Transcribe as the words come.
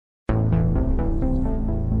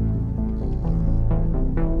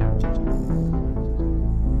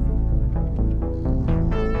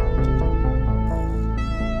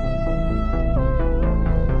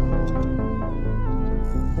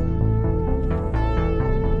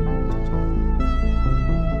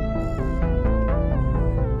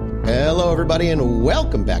Hello, everybody, and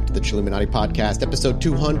welcome back to the Chilluminati Podcast, episode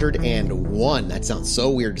 201. That sounds so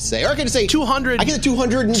weird to say. Or I can say 200. I get the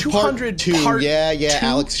 200 and 200 part 2. part Yeah, two?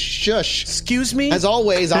 Alex, shush. Excuse me? As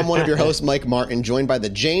always, I'm one of your hosts, Mike Martin, joined by the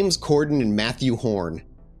James Corden and Matthew Horn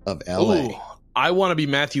of LA. Ooh, I want to be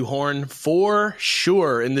Matthew Horn for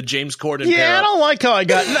sure in the James Corden Yeah, pair I up. don't like how I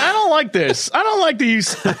don't like this. I don't like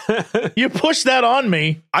that you push that on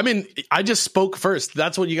me. I mean, I just spoke first.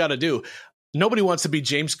 That's what you got to do. Nobody wants to be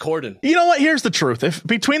James Corden. You know what? Here's the truth. If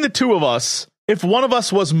between the two of us, if one of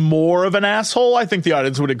us was more of an asshole, I think the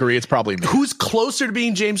audience would agree it's probably me. Who's closer to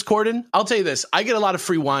being James Corden? I'll tell you this. I get a lot of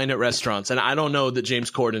free wine at restaurants, and I don't know that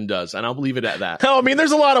James Corden does, and I'll leave it at that. Hell, I mean,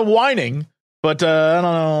 there's a lot of whining, but I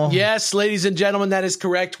don't know. Yes, ladies and gentlemen, that is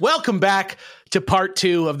correct. Welcome back to part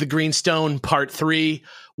 2 of the Greenstone, part 3,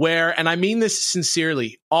 where, and I mean this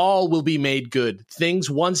sincerely, all will be made good. Things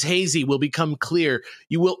once hazy will become clear.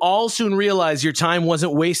 You will all soon realize your time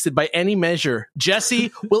wasn't wasted by any measure.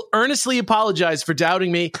 Jesse will earnestly apologize for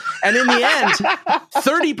doubting me. And in the end,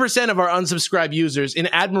 30% of our unsubscribed users, in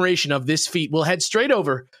admiration of this feat, will head straight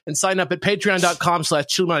over and sign up at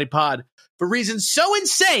patreon.com/ChilluminatiPod for reasons so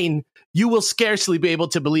insane you will scarcely be able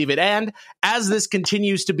to believe it. And as this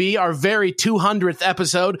continues to be our very 200th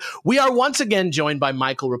episode, we are once again joined by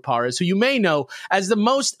Michael Raparez, who you may know as the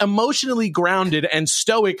most emotionally grounded and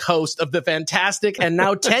stoic host of the fantastic and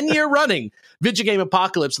now 10-year running Video Game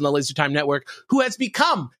Apocalypse on the Laser Time Network, who has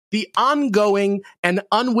become the ongoing and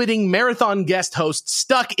unwitting marathon guest host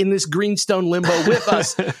stuck in this Greenstone limbo with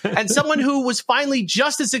us, and someone who was finally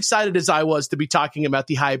just as excited as I was to be talking about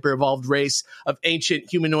the hyper-evolved race of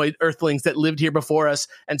ancient humanoid earthlings that lived here before us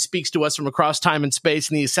and speaks to us from across time and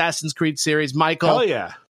space in the Assassin's Creed series. Michael, hell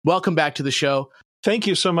yeah. Welcome back to the show. Thank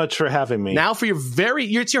you so much for having me. Now for your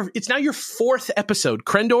it's now your 4th episode.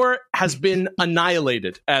 Krendor has been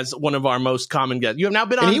annihilated as one of our most common guests. You have now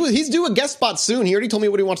been on. And he's due a guest spot soon. He already told me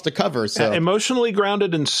what he wants to cover. So Emotionally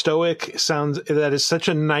grounded and stoic that is such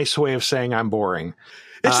a nice way of saying I'm boring.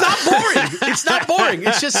 It's not boring. It's not boring.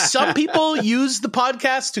 It's just some people use the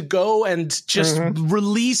podcast to go and just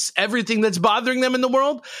release everything that's bothering them in the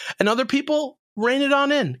world, and other people rein it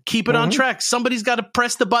on in, keep it on track. Somebody's got to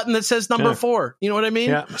press the button that says number 4. You know what I mean?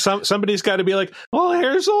 Yeah. Somebody's got to be like, well,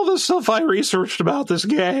 here's all the stuff I researched about this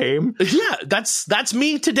game. Yeah, that's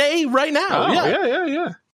me today, right now. Oh,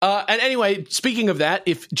 yeah. And anyway, speaking of that,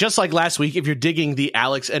 if just like last week, if you're digging the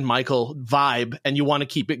Alex and Michael vibe and you want to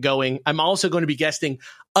keep it going, I'm also going to be guesting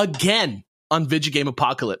again on Video Game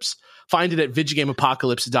Apocalypse. Find it at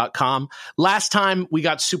VideoGameApocalypse.com. Last time we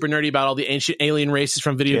got super nerdy about all the ancient alien races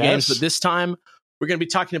from video games, but this time we're going to be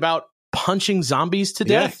talking about punching zombies to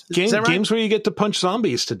death. Yeah, right? Games where you get to punch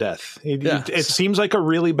zombies to death. It seems like a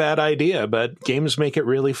really bad idea, but games make it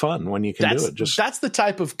really fun when you can do it. That's the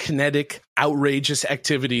type of kinetic, outrageous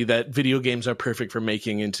activity that video games are perfect for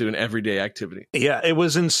making into an everyday activity. Yeah, it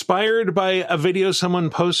was inspired by a video someone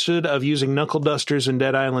posted of using knuckle dusters in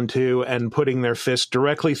Dead Island 2 and putting their fist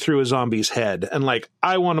directly through a zombie's head. And like,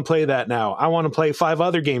 I want to play that now. I want to play 5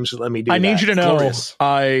 other games that let me do that. I need you to know, Glorious.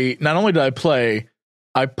 not only did I play,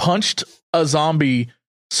 I punched a zombie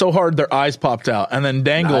so hard their eyes popped out and then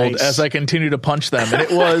dangled as I continued to punch them. And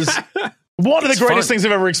it was one of the greatest things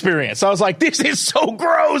I've ever experienced. I was like, this is so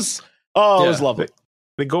gross. Oh, it was lovely.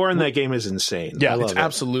 The gore in that game is insane. Yeah, I It's love it.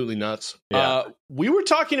 absolutely nuts. Yeah. We were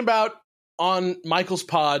talking about on Michael's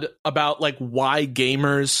pod about like why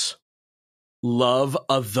gamers love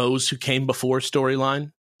of those who came before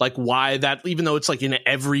storyline. Like why that, even though it's like in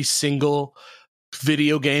every single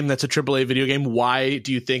video game that's a AAA video game, why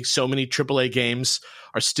do you think so many AAA games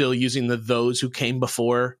are still using the those who came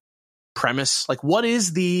before premise? Like, what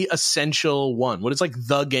is the essential one? What is like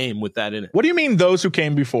the game with that in it? What do you mean those who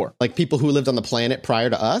came before? like people who lived on the planet prior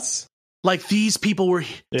to us? Like these people were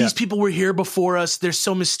here before us. They're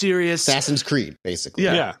so mysterious. Assassin's Creed, basically.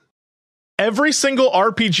 Yeah. Every single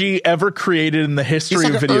RPG ever created in the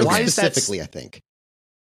history of video Why games. is that specifically, I think.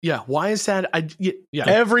 Yeah, why is that?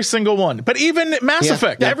 Every single one. But even Mass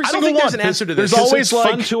Effect, every I don't single think there's one. an answer to this. There's always it's like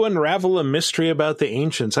fun to unravel a mystery about the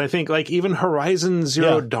ancients. I think like even Horizon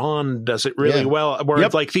Zero Dawn does it really well, where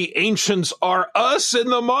it's like the ancients are us in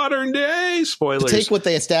the modern day. To Spoilers. take what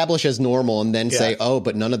they establish as normal and then say, oh,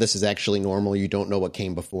 but none of this is actually normal. You don't know what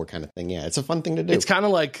came before kind of thing. Yeah, it's a fun thing to do. It's kind of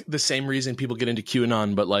like the same reason people get into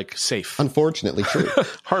QAnon, but like safe. Unfortunately true.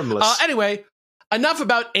 Harmless. Anyway, Enough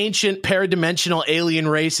about ancient paradimensional alien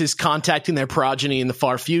races contacting their progeny in the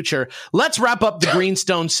far future. Let's wrap up the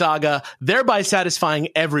Greenstone saga, thereby satisfying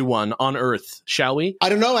everyone on Earth, shall we? I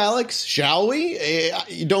don't know, Alex. Shall we?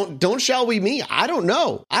 Don't shall we me? I don't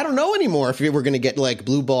know. I don't know anymore if we're going to get like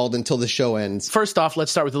blue balled until the show ends. First off,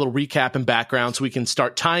 let's start with a little recap and background so we can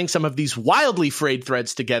start tying some of these wildly frayed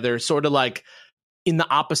threads together, sort of like in the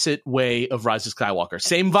opposite way of Rise of Skywalker.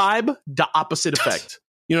 Same vibe, the opposite effect.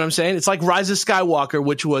 You know what I'm saying? It's like Rise of Skywalker,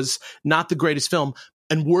 which was not the greatest film.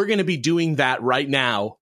 And we're going to be doing that right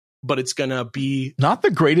now, but it's going to be... Not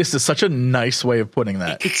the greatest is such a nice way of putting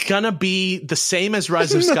that. It's going to be the same as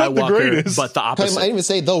Rise of Skywalker, but the opposite. I even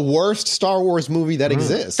say the worst Star Wars movie that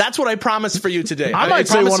exists. That's what I promised for you today. I might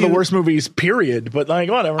say one of the worst movies, period, but like,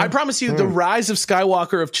 whatever. I promise you the Rise of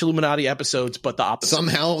Skywalker of Chilluminati episodes, but the opposite.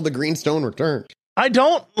 Somehow the Greenstone returned. I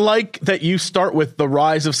don't like that you start with the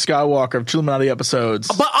Rise of Skywalker of Chilluminati episodes.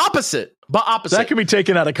 But opposite. That can be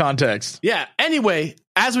taken out of context. Yeah. Anyway,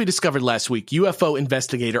 as we discovered last week, UFO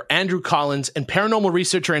investigator Andrew Collins and paranormal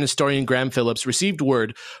researcher and historian Graham Phillips received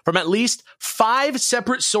word from at least 5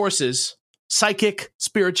 separate sources, psychic,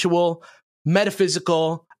 spiritual,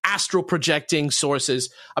 metaphysical, astral projecting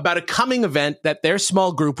sources, about a coming event that their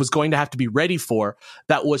small group was going to have to be ready for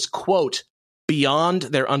that was, quote, beyond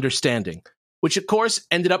their understanding, which of course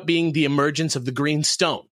ended up being the emergence of the Green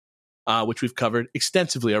Stone, which we've covered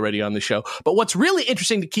extensively already on the show. But what's really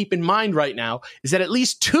interesting to keep in mind right now is that at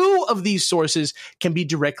least 2 of these sources can be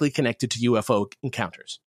directly connected to UFO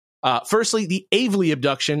encounters. Firstly, the Avely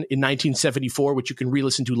abduction in 1974, which you can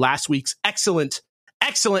re-listen to last week's excellent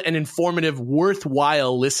and informative,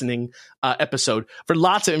 worthwhile listening episode for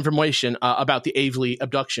lots of information about the Avely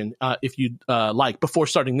abduction, if you'd like, before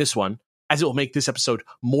starting this one, as it will make this episode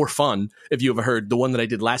more fun if you ever heard the one that I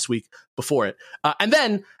did last week before it. And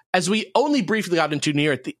then, as we only briefly got into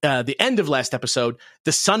near at the end of last episode,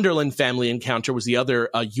 the Sunderland family encounter was the other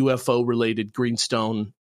UFO-related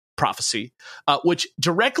Greenstone prophecy, which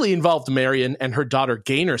directly involved Marion and her daughter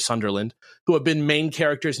Gaynor Sunderland, who have been main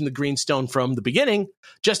characters in the Greenstone from the beginning,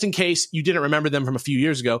 just in case you didn't remember them from a few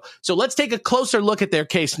years ago. So let's take a closer look at their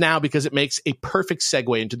case now, because it makes a perfect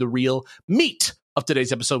segue into the real meat of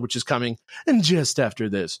today's episode, which is coming and just after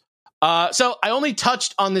this. So I only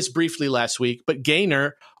touched on this briefly last week, but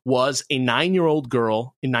Gaynor was a 9-year-old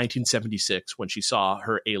girl in 1976 when she saw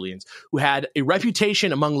her aliens, who had a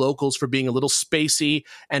reputation among locals for being a little spacey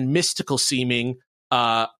and mystical seeming,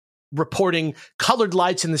 reporting colored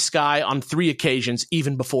lights in the sky on 3 occasions,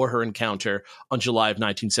 even before her encounter on July of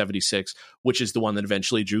 1976, which is the one that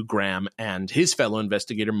eventually drew Graham and his fellow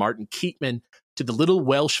investigator Martin Keatman to the little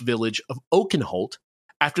Welsh village of Oakenholt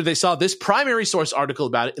after they saw this primary source article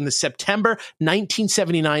about it in the September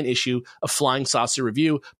 1979 issue of Flying Saucer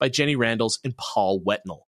Review by Jenny Randles and Paul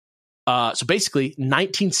Wetnell. So basically,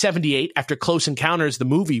 1978, after Close Encounters, the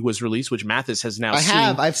movie was released, which Mathis has now seen.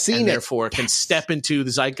 I've seen and it. Therefore, can step into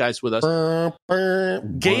the zeitgeist with us.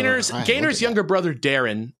 Gaynor's younger brother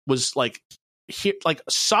Darren was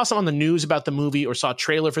saw something on the news about the movie, or saw a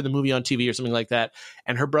trailer for the movie on TV or something like that,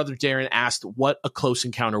 and her brother Darren asked what a close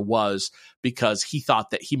encounter was, because he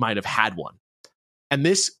thought that he might have had one. And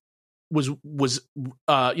this was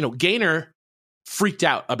Gaynor freaked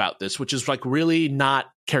out about this, which is like really not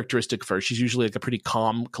characteristic of her. She's usually like a pretty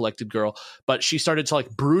calm, collected girl, but she started to like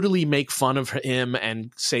brutally make fun of him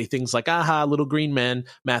and say things like, aha, little green man.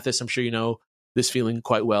 Mathis, I'm sure you know this feeling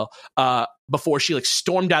quite well, before she like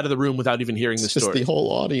stormed out of the room without even hearing the story. Just the whole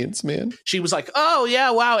audience, man. She was like, oh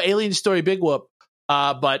yeah, wow, alien story, big whoop.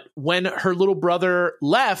 But when her little brother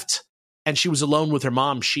left and she was alone with her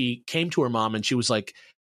mom, she came to her mom and she was like,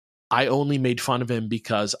 I only made fun of him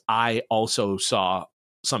because I also saw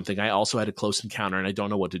something. I also had a close encounter and I don't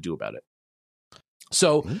know what to do about it.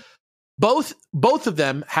 So both of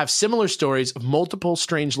them have similar stories of multiple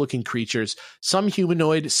strange looking creatures, some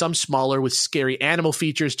humanoid, some smaller with scary animal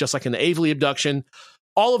features, just like in the Avely abduction.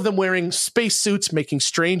 All of them wearing spacesuits, making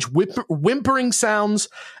strange whimpering sounds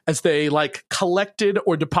as they like collected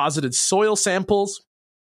or deposited soil samples,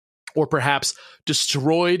 or perhaps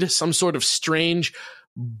destroyed some sort of strange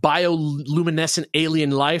bioluminescent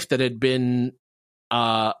alien life that had been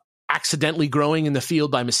accidentally growing in the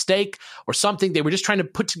field by mistake or something. They were just trying to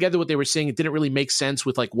put together what they were seeing. It didn't really make sense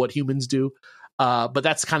with like what humans do. But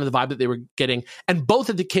that's kind of the vibe that they were getting. And both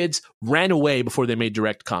of the kids ran away before they made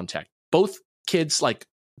direct contact. Both kids like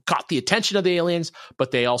got the attention of the aliens,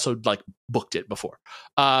 but they also like booked it before.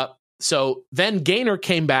 So then Gaynor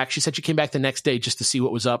came back. She said she came back the next day just to see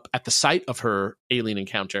what was up at the site of her alien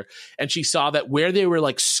encounter. And she saw that where they were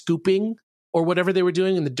like scooping or whatever they were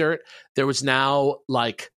doing in the dirt, there was now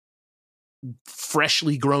like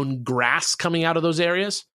freshly grown grass coming out of those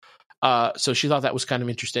areas. So she thought that was kind of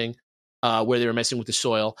interesting, where they were messing with the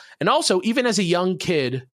soil. And also, even as a young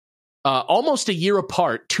kid, almost a year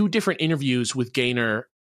apart, 2 different interviews with Gaynor,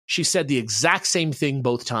 she said the exact same thing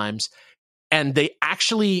both times. And they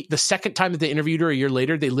actually, the second time that they interviewed her a year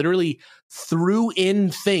later, they literally threw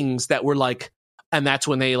in things that were like, and that's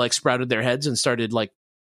when they like sprouted their heads and started like,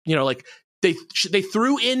 you know, like they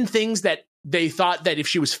threw in things that they thought that if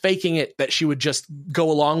she was faking it, that she would just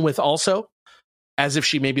go along with also, as if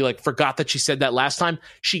she maybe like forgot that she said that last time.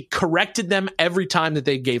 She corrected them every time that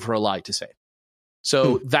they gave her a lie to say.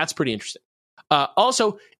 So that's pretty interesting.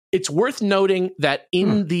 Also, it's worth noting that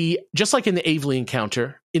in just like in the Avery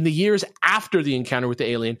encounter, in the years after the encounter with the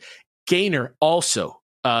alien, Gaynor also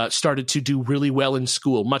started to do really well in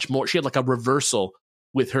school, much more. She had like a reversal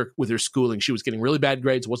with her schooling. She was getting really bad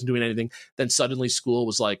grades, wasn't doing anything. Then suddenly school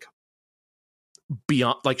was like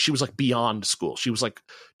beyond, like she was like beyond school. She was like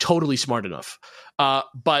totally smart enough.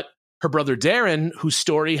 But her brother Darren, whose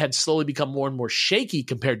story had slowly become more and more shaky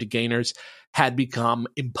compared to Gaynor's, had become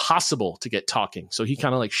impossible to get talking. So he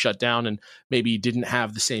kind of like shut down and maybe didn't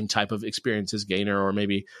have the same type of experience as Gaynor, or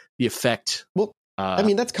maybe the effect. Well, I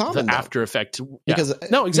mean, that's common. The after effect. Because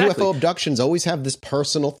no, exactly. UFO abductions always have this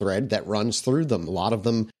personal thread that runs through them. A lot of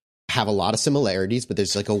them have a lot of similarities, but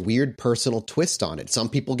there's like a weird personal twist on it. Some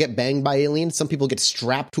people get banged by aliens. Some people get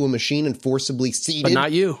strapped to a machine and forcibly seated. But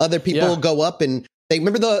not you. Other people go up and they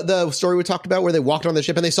remember the story we talked about where they walked on the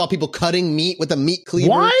ship and they saw people cutting meat with a meat cleaver.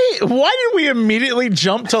 Why did we immediately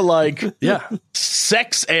jump to like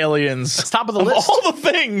sex aliens? That's top of the list. All the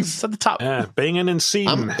things it's at the top. Yeah, banging and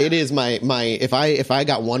seeing. It is my if I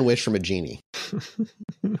got one wish from a genie.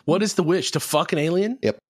 What is the wish? To fuck an alien?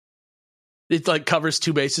 Yep. It like covers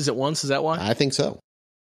 2 bases at once. Is that why? I think so.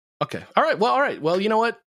 Okay. All right. Well, you know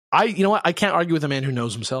what? I can't argue with a man who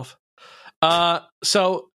knows himself.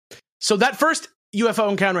 So that first UFO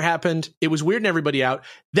encounter happened. It was weirding everybody out.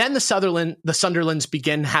 Then the Sunderlands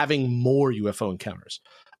began having more UFO encounters.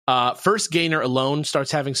 First, Gaynor alone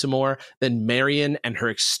starts having some more. Then Marion and her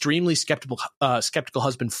extremely skeptical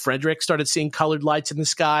husband Frederick started seeing colored lights in the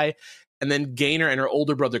sky. And then Gaynor and her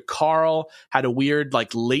older brother Carl had a weird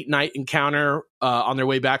like late night encounter on their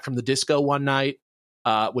way back from the disco one night,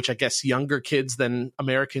 which I guess younger kids than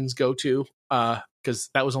Americans go to, because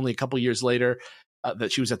that was only a couple years later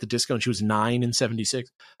that she was at the disco, and she was 9 in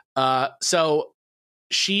 1976. So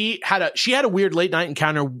she had a weird late night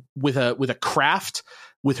encounter with a craft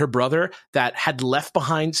with her brother that had left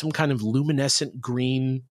behind some kind of luminescent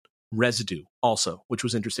green residue also, which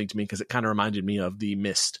was interesting to me because it kind of reminded me of the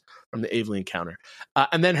mist from the Avery encounter.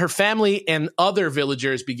 And then her family and other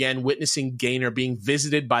villagers began witnessing Gaynor being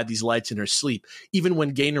visited by these lights in her sleep, even when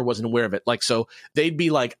Gaynor wasn't aware of it. Like, so they'd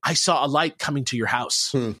be like, I saw a light coming to your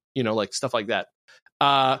house, you know, like stuff like that.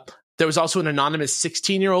 There was also an anonymous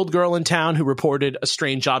 16-year-old girl in town who reported a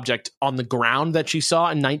strange object on the ground that she saw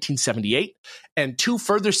in 1978, and 2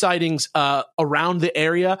 further sightings around the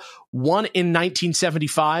area, one in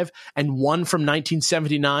 1975 and one from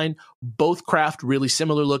 1979, both craft really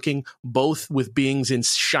similar looking, both with beings in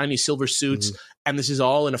shiny silver suits, and this is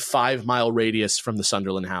all in a 5-mile radius from the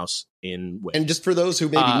Sunderland house in Wick. And just for those who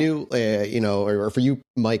maybe knew, or for you,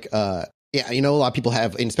 Mike, yeah, a lot of people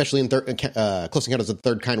have, and especially in Close Encounters of the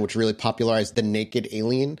Third Kind, which really popularized the naked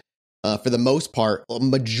alien. For the most part, a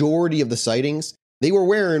majority of the sightings, they were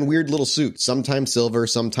wearing weird little suits, sometimes silver,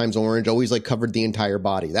 sometimes orange, always like covered the entire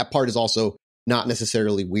body. That part is also not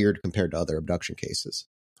necessarily weird compared to other abduction cases.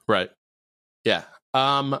 Right. Yeah.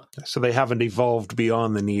 So they haven't evolved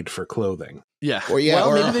beyond the need for clothing. Yeah. Or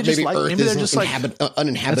maybe they just Earth maybe they're just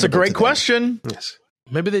uninhabitable. That's a great question. Yes.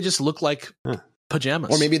 Maybe they just look like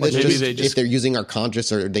pajamas. Or maybe if they're using our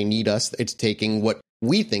conscious or they need us, it's taking what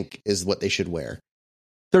we think is what they should wear.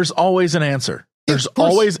 There's always an answer. There's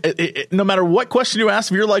always, no matter what question you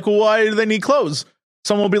ask, if you're like, well, why do they need clothes?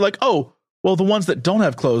 Someone will be like, oh, well, the ones that don't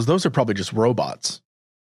have clothes, those are probably just robots.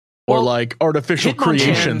 Or like artificial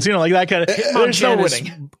creations, like that kind of. There's no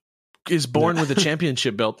winning. Is born with a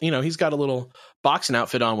championship belt. He's got a little boxing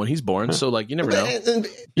outfit on when he's born. So like, you never know. You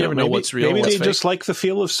never know what's real. Maybe what's they fake. just like the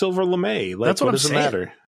feel of Silver LeMay. Like, That's what does it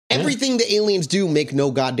matter? Everything the aliens do make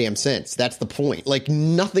no goddamn sense. That's the point. Like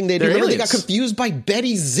nothing they do. Remember they got confused by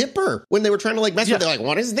Betty's zipper when they were trying to like mess with it. They're like,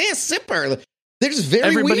 what is this zipper? They're just very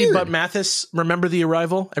Everybody weird. but Mathis. Remember The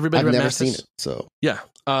Arrival? Everybody I've but never Mathis. seen it. So yeah.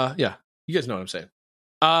 You guys know what I'm saying.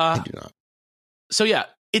 I do not. So yeah,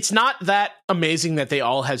 it's not that amazing that they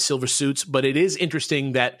all had silver suits, but it is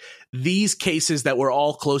interesting that these cases that were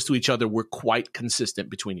all close to each other were quite consistent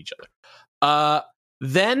between each other.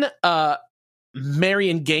 Then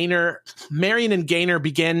Marion and Gaynor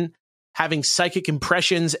began having psychic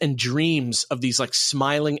impressions and dreams of these like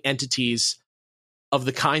smiling entities of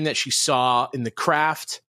the kind that she saw in the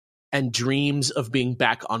craft, and dreams of being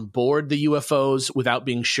back on board the UFOs without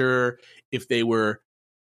being sure if they were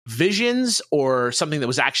visions or something that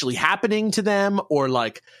was actually happening to them, or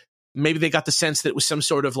like maybe they got the sense that it was some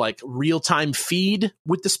sort of like real-time feed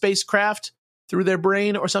with the spacecraft through their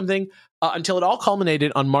brain or something, until it all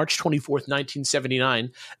culminated on March 24th,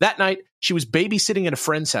 1979. That night, she was babysitting at a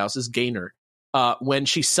friend's house as Gaynor when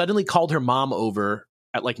she suddenly called her mom over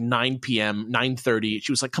at like 9 p.m., 9:30.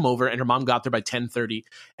 She was like, come over, and her mom got there by 10:30.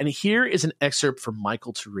 And here is an excerpt from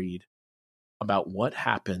Michael to read about what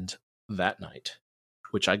happened that night,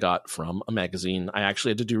 which I got from a magazine. I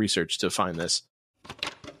actually had to do research to find this.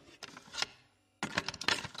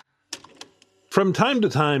 From time to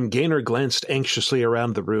time, Gaynor glanced anxiously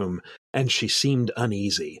around the room, and she seemed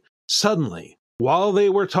uneasy. Suddenly, while they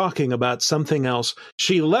were talking about something else,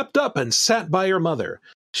 she leapt up and sat by her mother.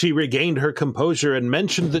 She regained her composure and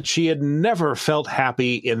mentioned that she had never felt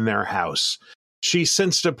happy in their house. She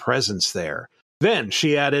sensed a presence there. Then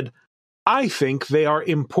she added, I think they are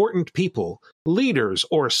important people, leaders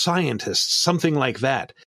or scientists, something like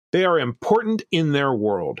that. They are important in their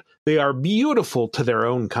world. They are beautiful to their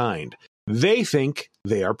own kind. They think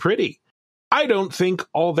they are pretty. I don't think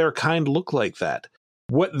all their kind look like that.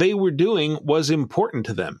 What they were doing was important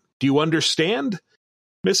to them. Do you understand?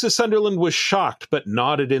 Mrs. Sunderland was shocked, but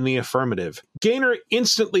nodded in the affirmative. Gaynor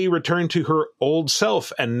instantly returned to her old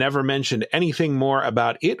self and never mentioned anything more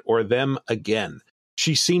about it or them again.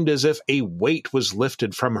 She seemed as if a weight was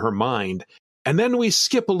lifted from her mind. And then we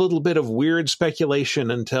skip a little bit of weird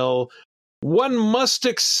speculation until one must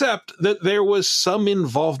accept that there was some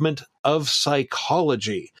involvement of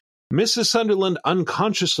psychology. Mrs. Sunderland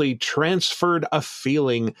unconsciously transferred a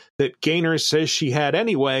feeling that Gaynor says she had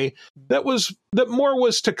anyway, that more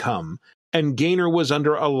was to come, and Gaynor was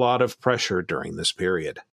under a lot of pressure during this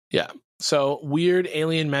period. Yeah. So weird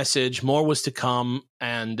alien message, more was to come,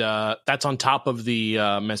 and that's on top of the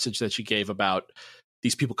message that she gave about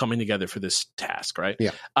these people coming together for this task, right?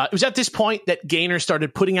 Yeah. It was at this point that Gaynor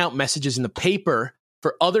started putting out messages in the paper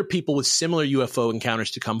for other people with similar UFO encounters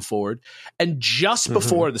to come forward. And just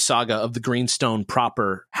before the saga of the Greenstone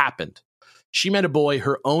proper happened, she met a boy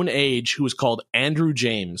her own age who was called Andrew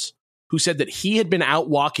James, who said that he had been out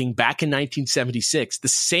walking back in 1976, the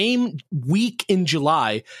same week in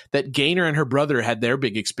July that Gaynor and her brother had their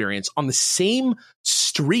big experience, on the same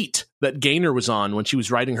street that Gaynor was on when she was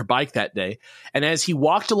riding her bike that day. And as he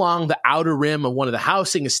walked along the outer rim of one of the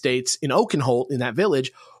housing estates in Oakenholt in that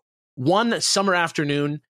village, one summer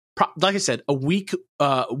afternoon, like I said,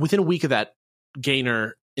 within a week of that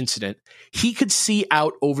Gaynor incident, he could see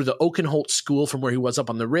out over the Oakenholt school from where he was up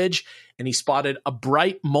on the ridge, and he spotted a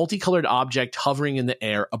bright, multicolored object hovering in the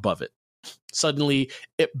air above it. Suddenly,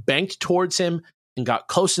 it banked towards him and got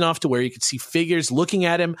close enough to where he could see figures looking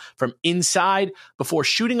at him from inside before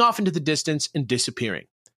shooting off into the distance and disappearing.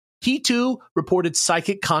 He, too, reported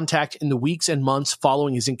psychic contact in the weeks and months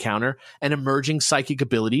following his encounter and emerging psychic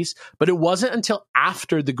abilities, but it wasn't until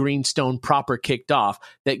after the Greenstone proper kicked off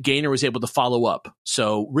that Gaynor was able to follow up.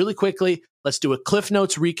 So really quickly, let's do a Cliff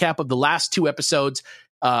Notes recap of the last two episodes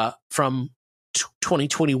from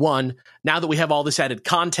 2021, now that we have all this added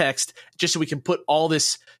context, just so we can put all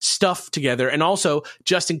this stuff together. And also,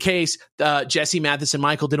 just in case Jesse, Mathis, and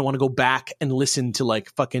Michael didn't want to go back and listen to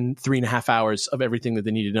like fucking 3.5 hours of everything that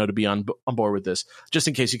they need to know to be on board with this, just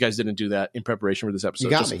in case you guys didn't do that in preparation for this episode.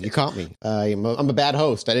 You caught me. I'm a bad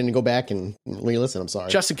host. I didn't go back and re-listen. I'm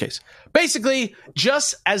sorry. Just in case. Basically,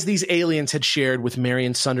 just as these aliens had shared with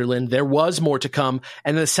Marion Sunderland, there was more to come.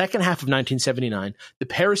 And in the second half of 1979, the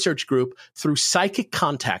Parasearch group, through psychic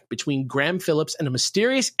contact between Graham Phillips and a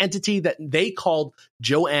mysterious entity that they called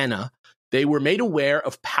Joanna, they were made aware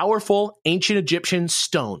of powerful ancient Egyptian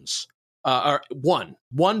stones.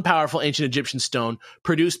 One powerful ancient Egyptian stone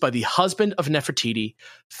produced by the husband of Nefertiti,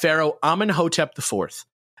 Pharaoh Amenhotep IV,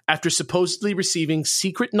 after supposedly receiving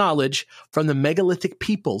secret knowledge from the megalithic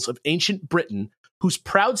peoples of ancient Britain, whose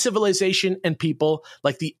proud civilization and people,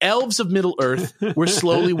 like the elves of Middle-earth, were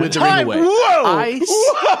slowly withering away.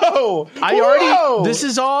 Whoa! This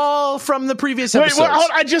is all from the previous episodes.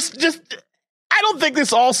 I don't think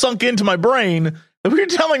this all sunk into my brain. What you're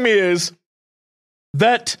telling me is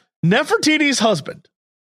that Nefertiti's husband,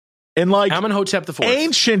 in like Amenhotep IV,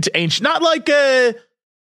 ancient, not like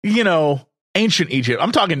ancient Egypt.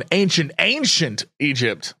 I'm talking ancient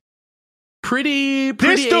Egypt. Pretty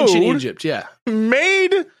ancient Egypt, yeah.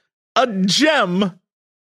 Made a gem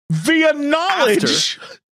via knowledge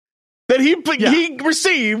that he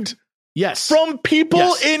received yes. from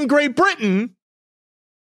people in Great Britain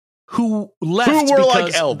who left who were because,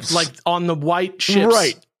 like elves, like on the white ships,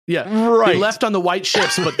 right? Yeah, right. They left on the white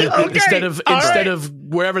ships, but instead of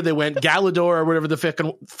wherever they went, Galador or whatever the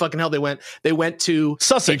fucking hell they went to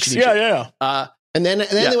Sussex. Yeah. And then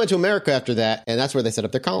they went to America after that, and that's where they set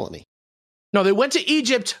up their colony. No, they went to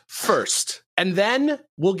Egypt first, and then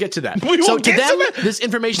we'll get to that. So to them, this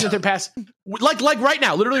information that they're passing, like right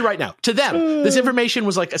now, literally right now, to them, this information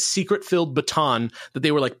was like a secret-filled baton that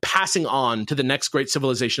they were like passing on to the next great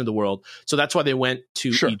civilization of the world. So that's why they went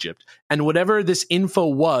to Egypt. And whatever this info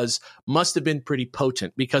was must have been pretty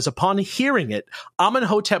potent, because upon hearing it,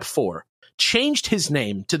 Amenhotep IV changed his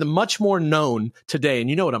name to the much more known today, and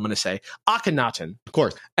you know what I'm going to say, Akhenaten. Of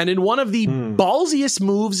course. And in one of the ballsiest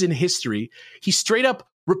moves in history, he straight up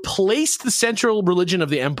replaced the central religion of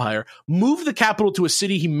the empire, moved the capital to a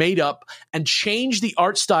city he made up, and changed the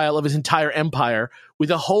art style of his entire empire with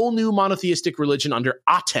a whole new monotheistic religion under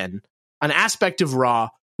Aten, an aspect of Ra,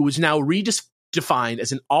 who is now redefined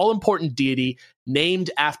as an all-important deity named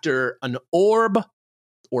after an orb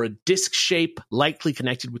or a disc shape likely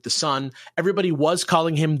connected with the sun. Everybody was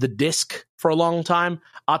calling him the disc for a long time,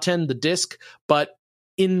 Aten the disc, but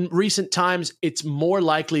in recent times, it's more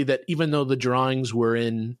likely that even though the drawings were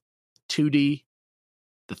in 2D,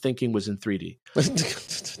 the thinking was in 3D.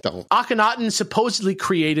 Akhenaten supposedly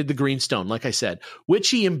created the green stone, like I said, which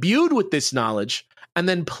he imbued with this knowledge and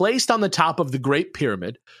then placed on the top of the Great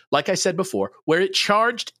Pyramid, like I said before, where it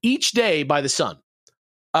charged each day by the sun.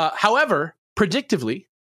 However, predictably,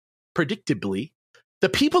 the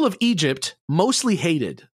people of Egypt mostly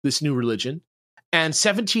hated this new religion. And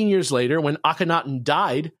 17 years later, when Akhenaten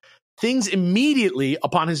died, things immediately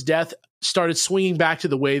upon his death started swinging back to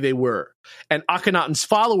the way they were. And Akhenaten's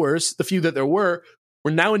followers, the few that there were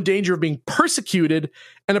now in danger of being persecuted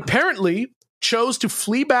and apparently chose to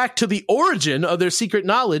flee back to the origin of their secret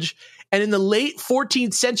knowledge. And in the late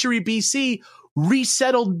 14th century BC,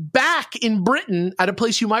 resettled back in Britain at a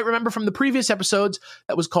place you might remember from the previous episodes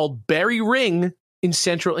that was called Barry Ring in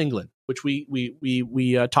central England, which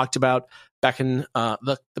we talked about back in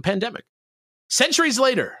the pandemic. Centuries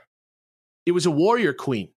later, it was a warrior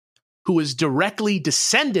queen who was directly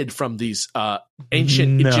descended from these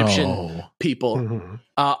ancient Egyptian people,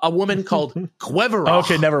 a woman called Guevara.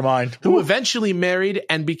 Okay, never mind. Who eventually married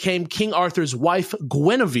and became King Arthur's wife,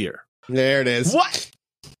 Guinevere. There it is. What?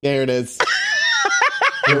 There it is.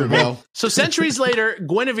 Here we go. So centuries later,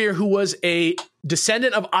 Guinevere, who was a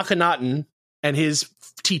descendant of Akhenaten and his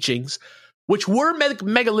teachings, which were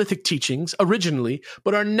megalithic teachings originally,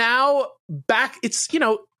 but are now back. It's,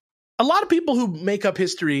 a lot of people who make up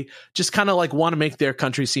history just kind of like want to make their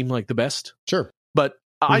country seem like the best. Sure. But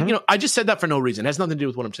I just said that for no reason. It has nothing to do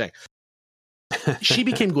with what I'm saying. She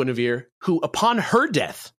became Guinevere, who upon her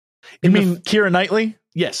death. You mean Keira Knightley?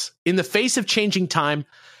 Yes. In the face of changing time,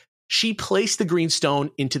 she placed the green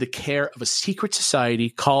stone into the care of a secret society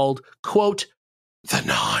called, quote, the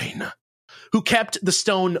Nine, who kept the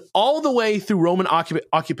stone all the way through Roman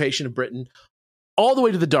occupation of Britain, all the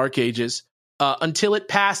way to the Dark Ages, until it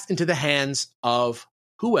passed into the hands of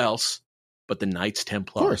who else but the Knights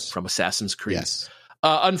Templar from Assassin's Creed. Yes.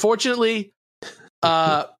 Unfortunately,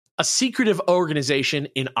 a secretive organization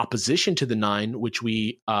in opposition to the Nine, which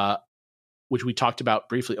we talked about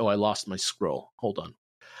briefly. Oh, I lost my scroll. Hold on.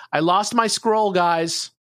 I lost my scroll,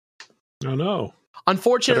 guys. Oh, no.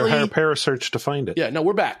 Unfortunately, better hire Parasearch to find it. Yeah, no,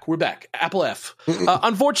 we're back. We're back. Apple F.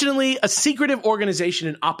 Unfortunately, a secretive organization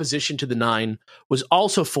in opposition to the Nine was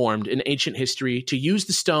also formed in ancient history to use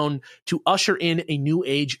the stone to usher in a new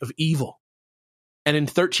age of evil. And in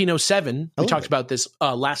 1307, we talked about this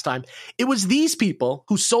last time, it was these people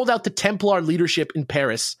who sold out the Templar leadership in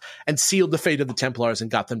Paris and sealed the fate of the Templars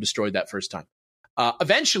and got them destroyed that first time.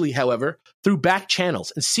 Eventually, however, through back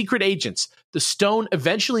channels and secret agents, the stone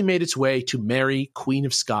eventually made its way to Mary, Queen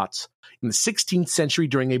of Scots, in the 16th century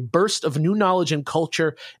during a burst of new knowledge and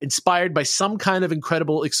culture inspired by some kind of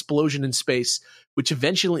incredible explosion in space, which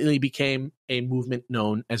eventually became a movement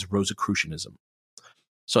known as Rosicrucianism.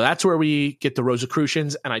 So that's where we get the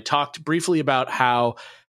Rosicrucians, and I talked briefly about how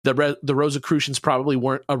the Rosicrucians probably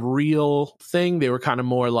weren't a real thing. They were kind of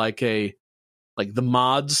more like the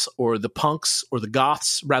mods or the punks or the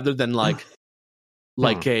goths rather than like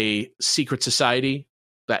a secret society,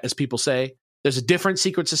 that, as people say. There's a different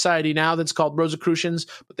secret society now that's called Rosicrucians,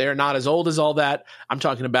 but they're not as old as all that. I'm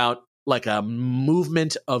talking about like a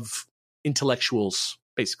movement of intellectuals,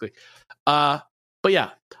 basically. But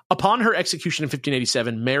yeah, upon her execution in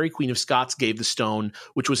 1587, Mary, Queen of Scots, gave the stone,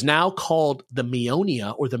 which was now called the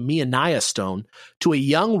Meonia or the Meonia stone, to a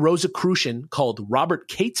young Rosicrucian called Robert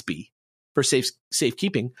Catesby, for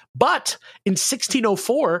safekeeping. But in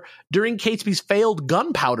 1604, during Catesby's failed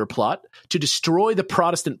gunpowder plot to destroy the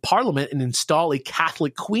Protestant Parliament and install a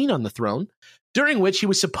Catholic queen on the throne, during which he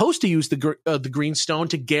was supposed to use the green stone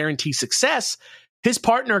to guarantee success, his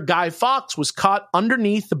partner, Guy Fawkes, was caught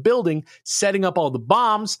underneath the building setting up all the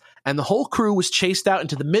bombs, and the whole crew was chased out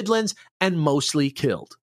into the Midlands and mostly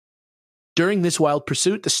killed. During this wild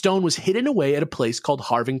pursuit, the stone was hidden away at a place called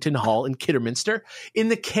Harvington Hall in Kidderminster in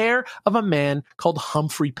the care of a man called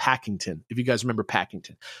Humphrey Packington, if you guys remember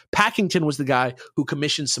Packington. Packington was the guy who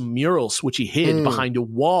commissioned some murals, which he hid behind a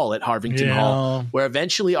wall at Harvington Hall, where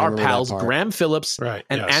eventually our pals Graham Phillips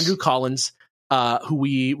and Andrew Collins, who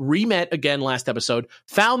we re-met again last episode,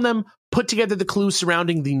 found them, put together the clues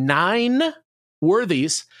surrounding the 9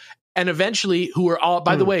 worthies, and eventually, who are all,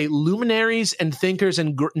 by the way, luminaries and thinkers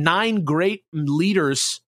and 9 great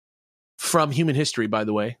leaders from human history, by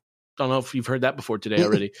the way. Don't know if you've heard that before today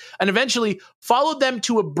already. And eventually followed them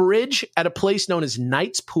to a bridge at a place known as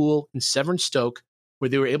Knight's Pool in Severn-Stoke, where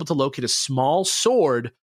they were able to locate a small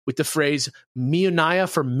sword with the phrase Meonia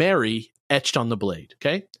for Mary etched on the blade.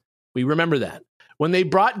 Okay? We remember that. When they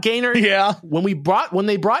brought Gaynor, when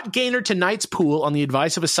they brought Gaynor to Knight's Pool on the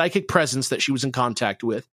advice of a psychic presence that she was in contact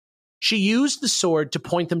with, she used the sword to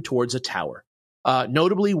point them towards a tower,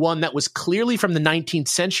 notably one that was clearly from the 19th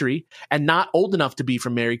century and not old enough to be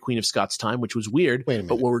from Mary, Queen of Scots' time, which was weird. Wait a minute.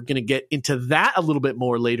 But we're going to get into that a little bit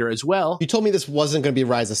more later as well. You told me this wasn't going to be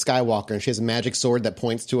Rise of Skywalker, and she has a magic sword that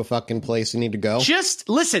points to a fucking place you need to go. Just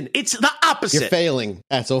listen, it's the opposite. You're failing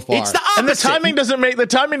so far. It's the opposite. And the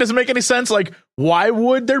timing doesn't make any sense. Like, why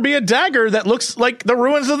would there be a dagger that looks like the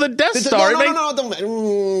ruins of the Death Star?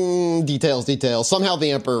 No. Details. Somehow the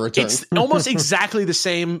Emperor returns. It's almost exactly the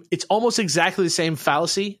same. It's almost exactly the same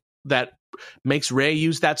fallacy that makes Rey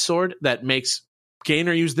use that sword, that makes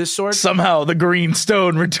Gaynor use this sword. Somehow the green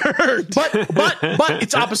stone returned. But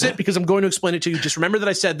it's opposite, because I'm going to explain it to you. Just remember that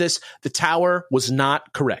I said this. The tower was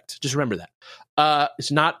not correct. Just remember that.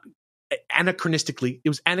 It's not anachronistically. It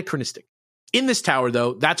was anachronistic. In this tower,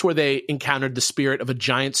 though, that's where they encountered the spirit of a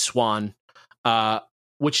giant swan,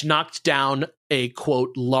 which knocked down a,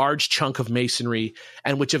 quote, large chunk of masonry,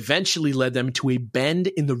 and which eventually led them to a bend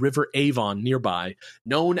in the River Avon nearby,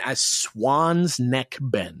 known as Swan's Neck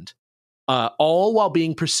Bend. All while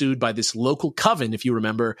being pursued by this local coven, if you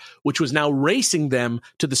remember, which was now racing them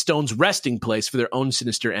to the stone's resting place for their own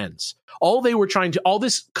sinister ends. All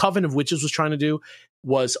this coven of witches was trying to do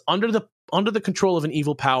was, under the control of an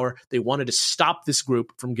evil power, they wanted to stop this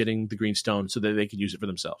group from getting the green stone so that they could use it for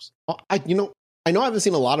themselves. I know I haven't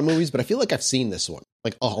seen a lot of movies, but I feel like I've seen this one,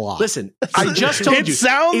 like a lot. Listen, I just told you,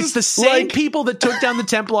 it's the same people that took down the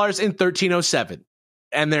Templars in 1307,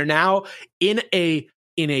 and they're now in a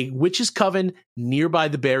witches' coven nearby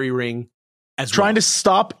the Berry Ring, trying to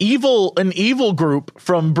stop an evil group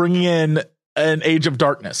from bringing in an age of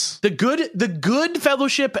darkness. The good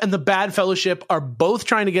fellowship and the bad fellowship are both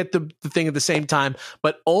trying to get the thing at the same time,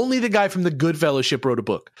 but only the guy from the good fellowship wrote a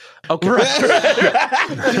book. Okay. Right.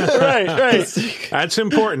 That's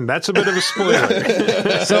important. That's a bit of a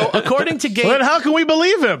spoiler. So according to Gaynor... Then how can we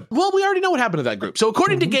believe him? Well, we already know what happened to that group. So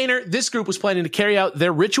according to Gaynor, this group was planning to carry out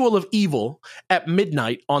their ritual of evil at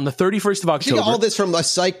midnight on the 31st of October. You got all this from a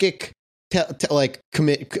psychic...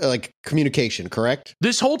 communication, correct?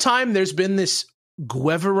 This whole time, there's been this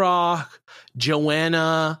Guevara,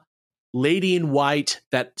 Joanna, lady in white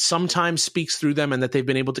that sometimes speaks through them and that they've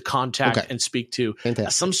been able to contact and speak to.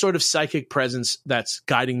 Some sort of psychic presence that's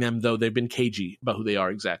guiding them, though they've been cagey about who they are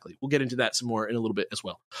exactly. We'll get into that some more in a little bit as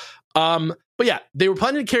well. But yeah, they were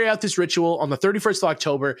planning to carry out this ritual on the 31st of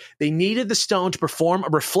October. They needed the stone to perform a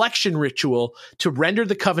reflection ritual to render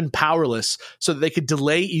the coven powerless so that they could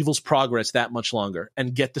delay evil's progress that much longer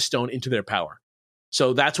and get the stone into their power.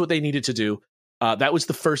 So that's what they needed to do. That was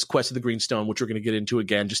the first quest of the Green Stone, which we're going to get into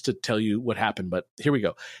again just to tell you what happened. But here we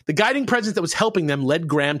go. The guiding presence that was helping them led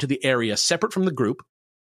Graham to the area separate from the group,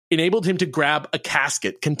 enabled him to grab a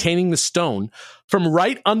casket containing the stone from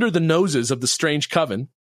right under the noses of the strange coven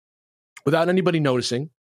without anybody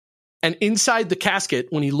noticing. And inside the casket,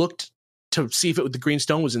 when he looked to see if the Green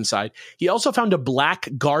Stone was inside, he also found a black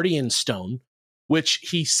guardian stone, which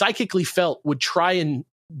he psychically felt would try and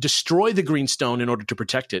destroy the Green Stone in order to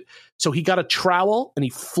protect it. So he got a trowel and he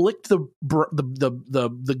flicked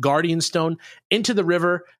the guardian stone into the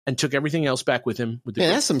river and took everything else back with him.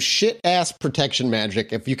 That's some shit ass protection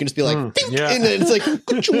magic. If you can just be like, and then it's like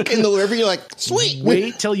in the river, you're like, sweet.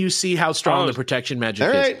 Wait till you see how strong the protection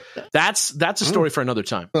magic is. That's a story for another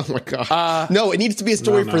time. Oh my god! No, it needs to be a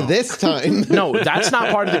story for this time. No, that's not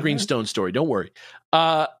part of the Green Stone story. Don't worry.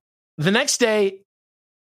 The next day,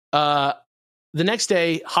 the next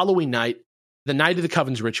day, Halloween night, the night of the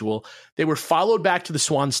Coven's ritual, they were followed back to the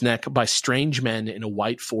Swan's Neck by strange men in a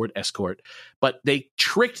white Ford Escort. But they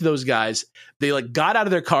tricked those guys. They like got out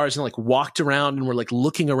of their cars and like walked around and were like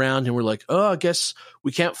looking around and were like, oh, I guess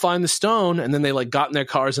we can't find the stone. And then they like got in their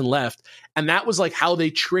cars and left. And that was like how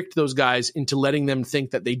they tricked those guys into letting them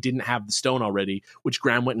think that they didn't have the stone already, which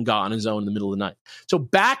Graham went and got on his own in the middle of the night. So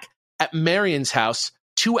back at Marion's house,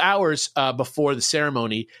 2 hours before the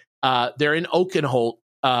ceremony, they're in Oakenholt.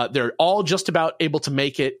 They're all just about able to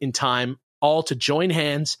make it in time, all to join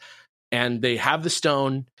hands, and they have the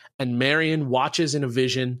stone, and Marion watches in a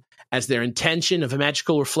vision as their intention of a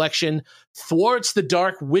magical reflection thwarts the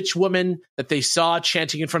dark witch woman that they saw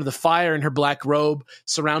chanting in front of the fire in her black robe,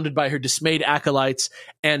 surrounded by her dismayed acolytes,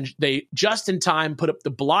 and they just in time put up the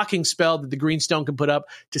blocking spell that the Greenstone can put up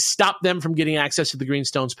to stop them from getting access to the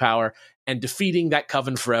Greenstone's power and defeating that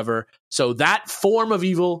coven forever. So that form of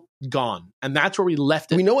evil, gone. And that's where we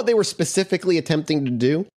left it. We know what they were specifically attempting to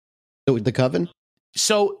do, the coven?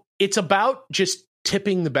 So it's about just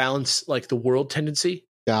tipping the balance, like the world tendency.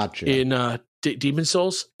 Gotcha. In Demon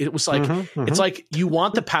Souls, it was like it's like you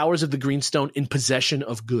want the powers of the Greenstone in possession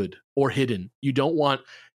of good or hidden. You don't want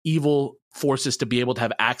evil forces to be able to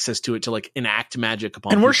have access to it to like enact magic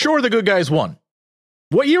upon. And we're sure the good guys won.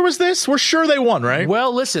 What year was this? We're sure they won, right?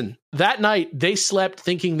 Well, listen, that night they slept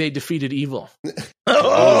thinking they defeated evil.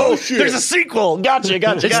 Oh, shit. There's a sequel. Gotcha.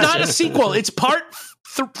 It's not a sequel. It's part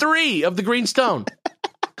 3 of the Greenstone.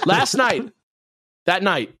 That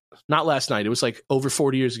night. Not last night. It was like over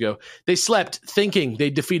 40 years ago. They slept thinking they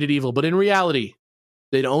defeated evil, but in reality,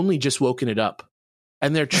 they'd only just woken it up.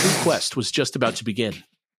 And their true quest was just about to begin.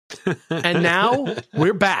 And now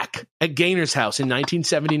we're back at Gainer's house in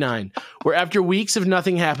 1979, where after weeks of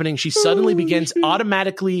nothing happening, she suddenly begins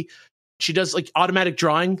she does like automatic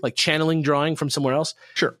drawing, like channeling drawing from somewhere else.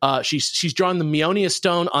 Sure. She's drawn the Meonia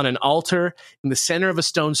stone on an altar in the center of a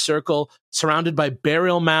stone circle, surrounded by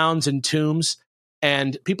burial mounds and tombs.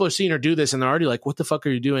 And people are seeing her do this, and they're already like, what the fuck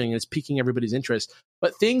are you doing? And it's piquing everybody's interest.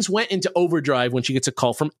 But things went into overdrive when she gets a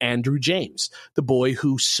call from Andrew James, the boy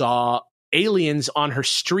who saw aliens on her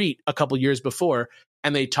street a couple years before.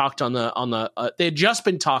 And they talked they had just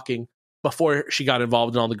been talking before she got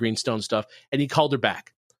involved in all the Greenstone stuff. And he called her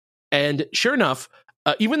back. And sure enough,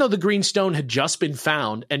 even though the Greenstone had just been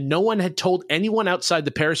found and no one had told anyone outside the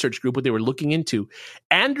Parasearch group what they were looking into,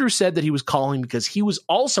 Andrew said that he was calling because he was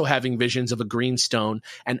also having visions of a Greenstone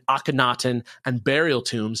and Akhenaten and burial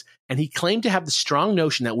tombs, and he claimed to have the strong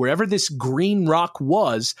notion that wherever this green rock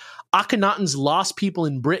was, Akhenaten's lost people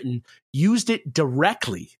in Britain used it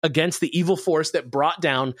directly against the evil force that brought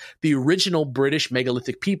down the original British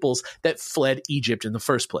megalithic peoples that fled Egypt in the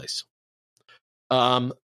first place.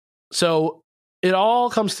 So it all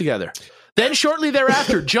comes together. Then shortly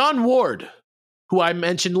thereafter, John Ward, who I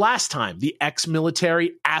mentioned last time, the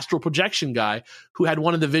ex-military astral projection guy who had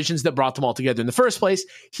one of the visions that brought them all together in the first place,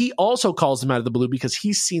 he also calls them out of the blue because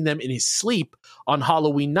he's seen them in his sleep on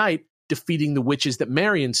Halloween night, defeating the witches that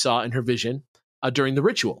Marion saw in her vision during the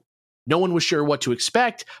ritual. No one was sure what to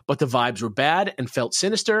expect, but the vibes were bad and felt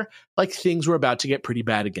sinister, like things were about to get pretty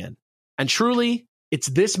bad again. And truly, it's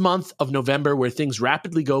this month of November where things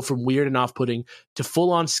rapidly go from weird and off-putting to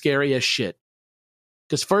full-on scary as shit.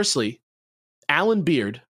 Because firstly, Alan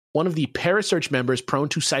Beard, one of the Parasearch members prone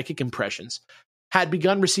to psychic impressions, had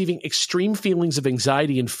begun receiving extreme feelings of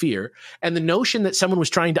anxiety and fear, and the notion that someone was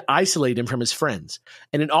trying to isolate him from his friends.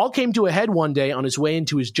 And it all came to a head one day on his way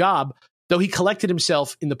into his job, though he collected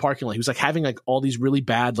himself in the parking lot. He was like having like all these really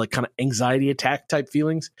bad, like kind of anxiety attack type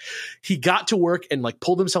feelings. He got to work and like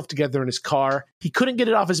pulled himself together in his car. He couldn't get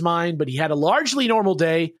it off his mind, but he had a largely normal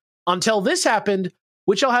day until this happened,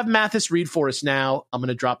 which I'll have Mathis read for us now. I'm going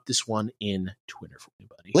to drop this one in Twitter for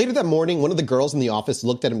anybody. Later that morning, one of the girls in the office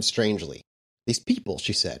looked at him strangely. These people,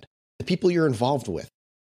 she said, the people you're involved with.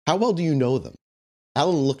 How well do you know them?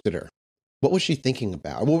 Alan looked at her. What was she thinking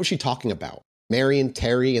about? Or what was she talking about? Marion,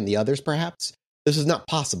 Terry, and the others, perhaps? This was not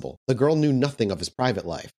possible. The girl knew nothing of his private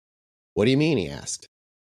life. What do you mean, he asked.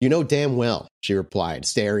 You know damn well, she replied,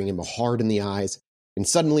 staring him hard in the eyes, and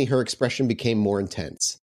suddenly her expression became more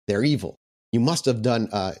intense. They're evil. You must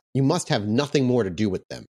have nothing more to do with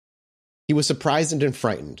them. He was surprised and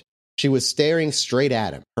frightened. She was staring straight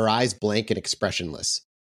at him, her eyes blank and expressionless.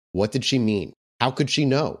 What did she mean? How could she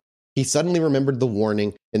know? He suddenly remembered the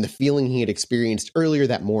warning and the feeling he had experienced earlier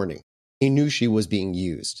that morning. He knew she was being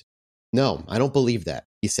used. No, I don't believe that,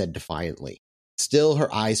 he said defiantly. Still,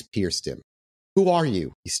 her eyes pierced him. Who are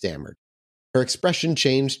you? He stammered. Her expression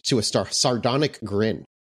changed to a sardonic grin.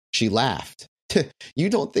 She laughed. You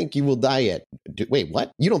don't think you will die yet. Wait,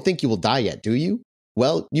 what? You don't think you will die yet, do you?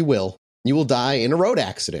 Well, you will. You will die in a road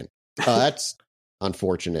accident. That's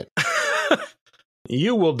unfortunate.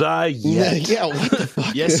 You will die yet. Yeah, what the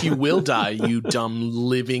fuck? Yes, you will die, you dumb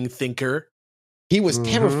living thinker. He was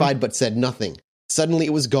terrified but said nothing. Suddenly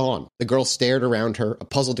it was gone. The girl stared around her, a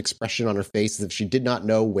puzzled expression on her face as if she did not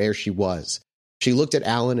know where she was. She looked at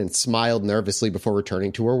Alan and smiled nervously before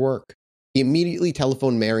returning to her work. He immediately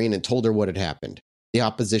telephoned Marion and told her what had happened. The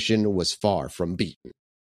opposition was far from beaten.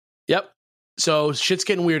 Yep. So shit's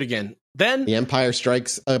getting weird again. Then The Empire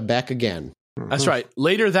strikes back again. that's right.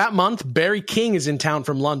 Later that month, Barry King is in town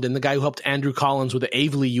from London, the guy who helped Andrew Collins with the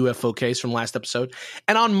Avely UFO case from last episode.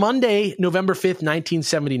 And on Monday, November 5th,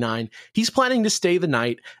 1979, he's planning to stay the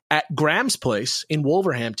night at Graham's place in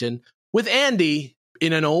Wolverhampton with Andy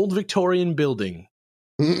in an old Victorian building,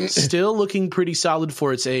 still looking pretty solid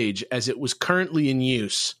for its age, as it was currently in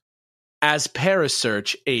use as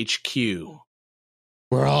Parasearch HQ.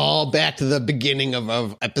 We're all back to the beginning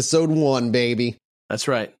of episode 1, baby. That's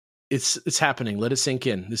right. It's happening. Let it sink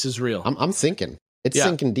in. This is real. I'm sinking. It's Yeah.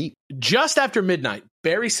 sinking deep. Just after midnight,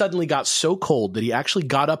 Barry suddenly got so cold that he actually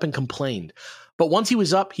got up and complained. But once he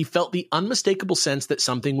was up, he felt the unmistakable sense that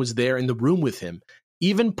something was there in the room with him,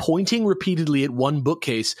 even pointing repeatedly at one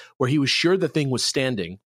bookcase where he was sure the thing was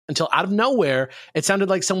standing, until out of nowhere, it sounded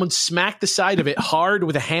like someone smacked the side of it hard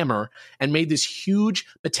with a hammer and made this huge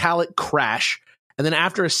metallic crash. And then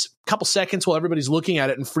after a couple seconds, while everybody's looking at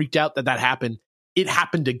it and freaked out that happened, it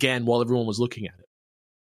happened again while everyone was looking at it.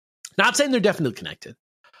 Not saying they're definitely connected,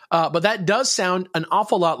 but that does sound an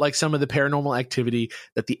awful lot like some of the paranormal activity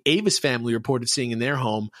that the Avis family reported seeing in their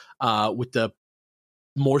home, with the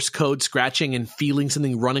Morse code scratching and feeling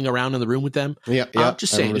something running around in the room with them. Yeah,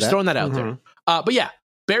 Just saying, just throwing that out there. But yeah,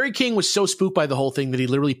 Barry King was so spooked by the whole thing that he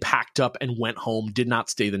literally packed up and went home, did not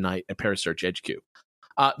stay the night at Parasearch HQ.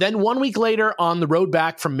 Then 1 week later, on the road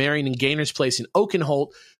back from Marion and Gaynor's place in Oakenholt,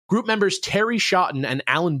 group members Terry Shotton and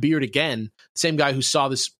Alan Beard, again, same guy who saw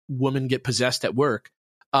this woman get possessed at work,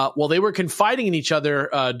 while they were confiding in each other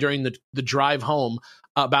during the drive home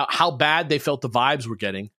about how bad they felt the vibes were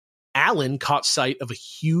getting, Alan caught sight of a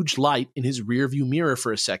huge light in his rearview mirror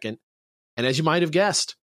for a second. And as you might have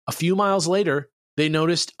guessed, a few miles later, they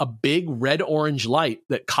noticed a big red-orange light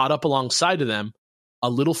that caught up alongside of them, a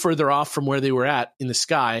little further off from where they were at in the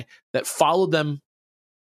sky, that followed them,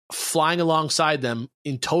 flying alongside them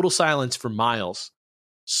in total silence for miles,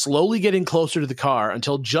 slowly getting closer to the car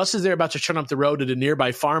until just as they're about to turn up the road at a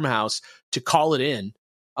nearby farmhouse to call it in,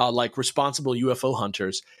 like responsible UFO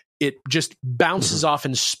hunters, it just bounces off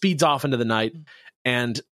and speeds off into the night.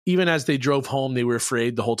 And even as they drove home, they were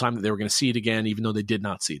afraid the whole time that they were going to see it again, even though they did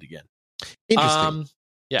not see it again. Interesting.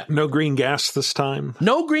 Yeah. No green gas this time.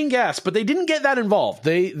 No green gas, but they didn't get that involved.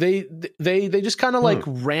 They just kind of like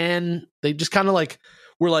ran. They just kind of like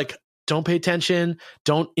were like, don't pay attention,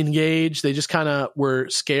 don't engage. They just kind of were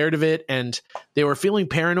scared of it, and they were feeling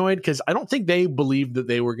paranoid because I don't think they believed that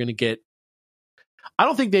they were going to get. I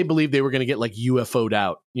don't think they believed they were going to get like UFO'd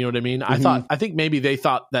out. You know what I mean? I think maybe they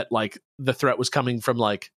thought that like the threat was coming from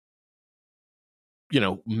like,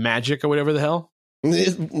 magic or whatever the hell.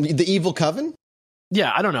 The evil coven?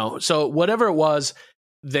 Yeah, I don't know. So whatever it was,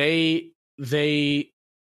 that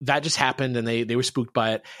just happened, and they were spooked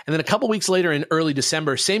by it. And then a couple weeks later, in early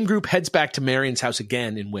December, same group heads back to Marion's house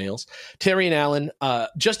again in Wales. Terry and Alan,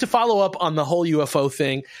 just to follow up on the whole UFO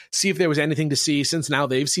thing, see if there was anything to see, since now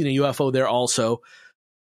they've seen a UFO there also.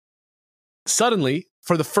 Suddenly,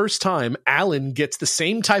 for the first time, Alan gets the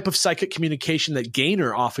same type of psychic communication that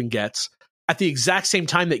Gaynor often gets at the exact same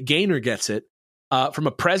time that Gaynor gets it, from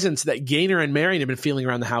a presence that Gaynor and Marion have been feeling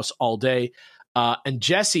around the house all day. And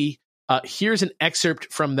Jesse, here's an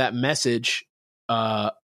excerpt from that message.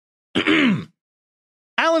 Alan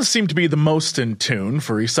seemed to be the most in tune,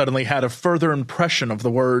 for he suddenly had a further impression of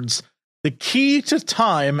the words, "the key to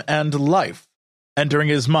time and life," entering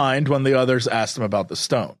his mind when the others asked him about the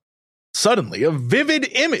stone. Suddenly, a vivid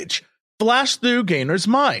image flashed through Gaynor's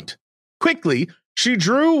mind. Quickly, she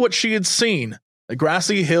drew what she had seen, a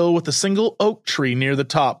grassy hill with a single oak tree near the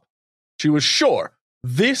top. She was sure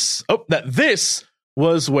that this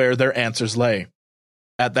was where their answers lay.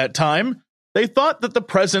 At that time, they thought that the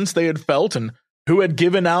presence they had felt and who had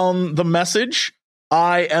given Alan the message,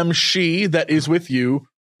 "I am she that is with you,"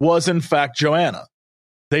 was in fact Joanna.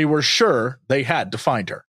 They were sure they had to find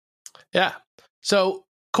her. Yeah. So,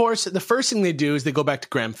 of course, the first thing they do is they go back to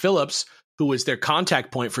Graham Phillips, who was their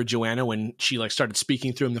contact point for Joanna when she started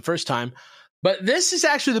speaking through him the first time. But this is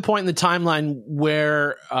actually the point in the timeline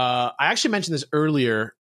where I actually mentioned this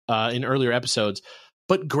earlier in earlier episodes,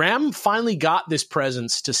 but Graham finally got this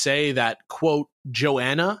presence to say that, quote,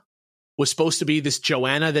 Joanna was supposed to be this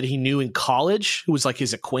Joanna that he knew in college, who was like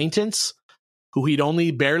his acquaintance, who he'd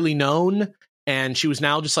only barely known. And she was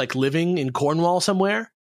now just like living in Cornwall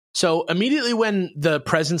somewhere. So immediately when the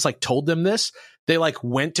presidents like told them this, they like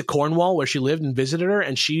went to Cornwall where she lived and visited her.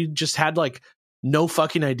 And she just had like no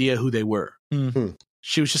fucking idea who they were. Mm-hmm.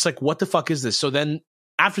 She was just like, what the fuck is this? So then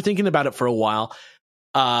after thinking about it for a while,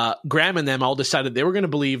 Graham and them all decided they were going to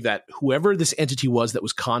believe that whoever this entity was that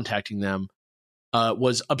was contacting them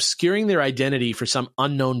was obscuring their identity for some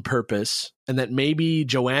unknown purpose, and that maybe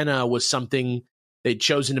Joanna was something they'd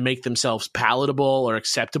chosen to make themselves palatable or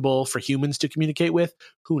acceptable for humans to communicate with.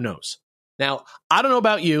 Who knows? Now, I don't know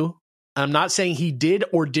about you. I'm not saying he did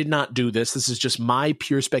or did not do this. This is just my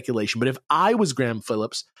pure speculation. But if I was Graham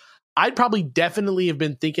Phillips, I'd probably definitely have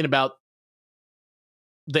been thinking about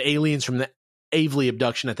the aliens from the Avery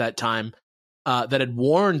abduction at that time that had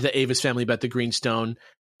warned the Avis family about the Greenstone,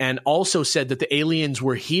 and also said that the aliens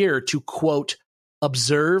were here to, quote,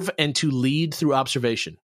 observe and to lead through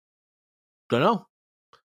observation. Don't know.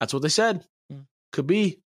 That's what they said. Could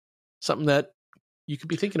be something that you could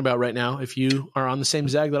be thinking about right now if you are on the same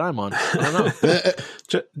zag that I'm on. I don't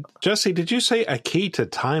know. Jesse, did you say a key to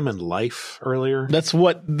time and life earlier? That's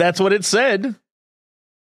what it said.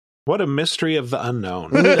 What a mystery of the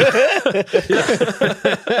unknown.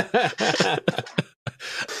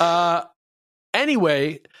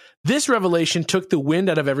 Anyway, this revelation took the wind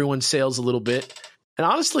out of everyone's sails a little bit. And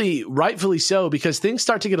honestly, rightfully so, because things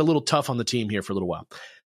start to get a little tough on the team here for a little while.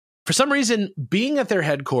 For some reason, being at their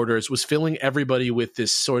headquarters was filling everybody with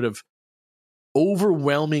this sort of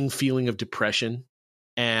overwhelming feeling of depression.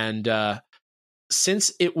 And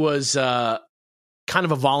since it was kind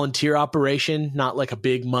of a volunteer operation, not like a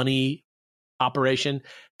big money operation,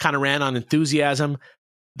 kind of ran on enthusiasm,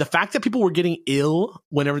 the fact that people were getting ill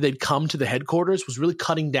whenever they'd come to the headquarters was really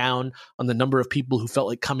cutting down on the number of people who felt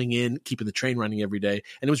like coming in, keeping the train running every day.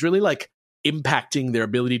 And it was really like impacting their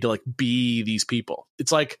ability to like be these people.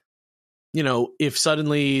 It's like, you know, if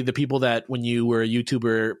suddenly the people that when you were a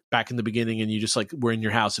YouTuber back in the beginning and you just like were in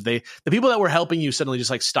your house, if the people that were helping you suddenly just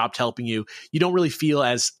like stopped helping you, you don't really feel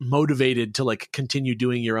as motivated to like continue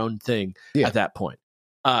doing your own thing at that point.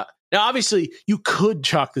 Now, obviously, you could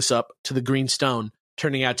chalk this up to the Greenstone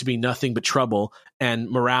turning out to be nothing but trouble and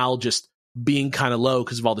morale just being kind of low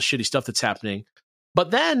because of all the shitty stuff that's happening.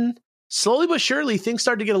 But then, slowly but surely, things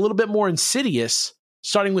started to get a little bit more insidious,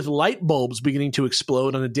 starting with light bulbs beginning to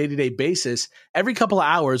explode on a day-to-day basis every couple of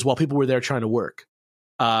hours while people were there trying to work.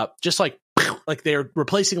 Just like they're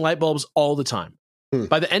replacing light bulbs all the time.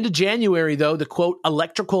 By the end of January, though, the, quote,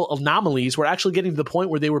 electrical anomalies were actually getting to the point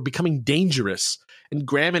where they were becoming dangerous. And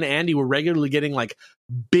Graham and Andy were regularly getting like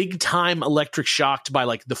big time electric shocked by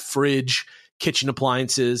like the fridge, kitchen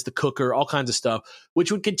appliances, the cooker, all kinds of stuff,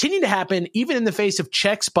 which would continue to happen even in the face of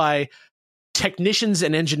checks by technicians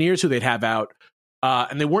and engineers who they'd have out.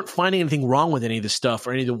 And they weren't finding anything wrong with any of the stuff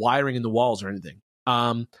or any of the wiring in the walls or anything.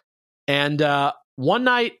 And one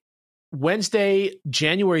night, Wednesday,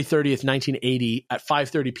 January 30th, 1980 at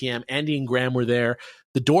 5:30 p.m., Andy and Graham were there.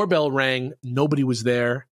 The doorbell rang. Nobody was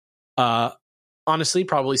there. Honestly,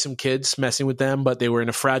 probably some kids messing with them, but they were in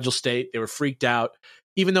a fragile state. They were freaked out.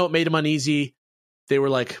 Even though it made them uneasy, they were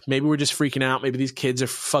like, maybe we're just freaking out. Maybe these kids are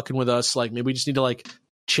fucking with us. Like, maybe we just need to like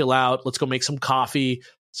chill out. Let's go make some coffee.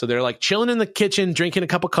 So they're like chilling in the kitchen, drinking a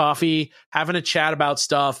cup of coffee, having a chat about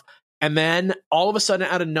stuff. And then all of a sudden,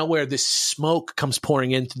 out of nowhere, this smoke comes pouring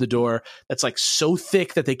into the door that's like so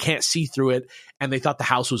thick that they can't see through it. And they thought the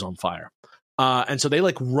house was on fire. And so they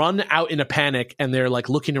like run out in a panic and they're like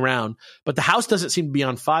looking around, but the house doesn't seem to be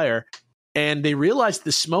on fire. And they realize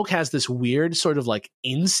the smoke has this weird sort of like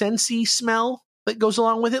incensey smell that goes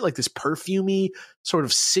along with it, like this perfumey sort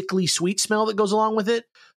of sickly sweet smell that goes along with it,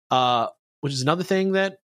 which is another thing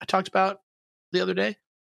that I talked about the other day,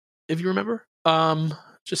 if you remember.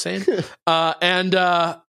 Just saying. And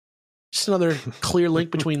just another clear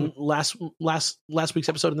link between last week's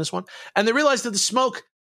episode and this one. And they realized that the smoke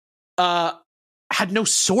had no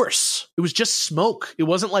source. It was just smoke. It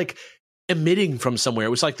wasn't like emitting from somewhere. It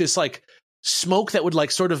was like this like smoke that would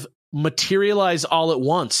like sort of materialize all at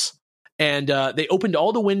once. And they opened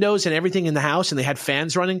all the windows and everything in the house and they had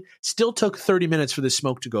fans running. Still took 30 minutes for this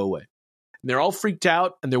smoke to go away. And they're all freaked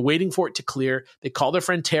out and they're waiting for it to clear. They call their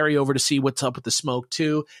friend Terry over to see what's up with the smoke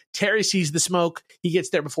too. Terry sees the smoke. He gets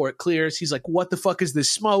there before it clears. He's like, what the fuck is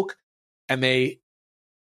this smoke? And they,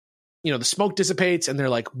 you know, the smoke dissipates and they're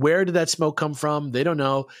like, where did that smoke come from? They don't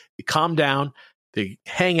know. They calm down. They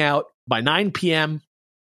hang out. By 9 p.m.,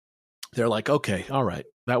 they're like, okay, all right.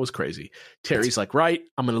 That was crazy. Terry's like, right,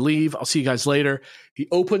 I'm going to leave. I'll see you guys later. He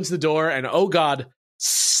opens the door and, oh God,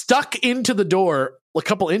 stuck into the door a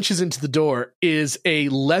couple inches into the door is a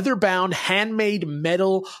leather-bound, handmade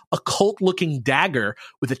metal, occult-looking dagger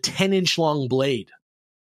with a 10-inch long blade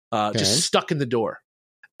just stuck in the door.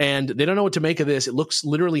 And they don't know what to make of this. It looks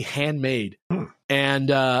literally handmade.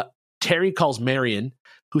 And Terry calls Marion,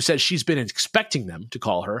 who says she's been expecting them to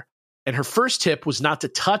call her. And her first tip was not to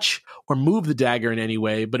touch or move the dagger in any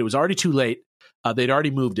way, but it was already too late. They'd already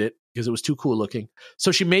moved it because it was too cool looking.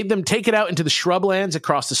 So she made them take it out into the shrublands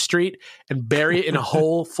across the street and bury it in a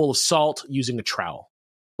hole full of salt using a trowel.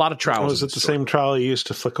 A lot of trowels. Was it the same trowel you used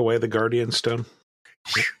to flick away the Guardian Stone?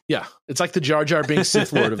 Yeah. It's like the Jar Jar Binks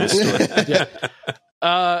Sith Lord of this story.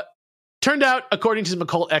 Yeah. Turned out, according to some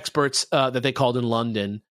occult experts that they called in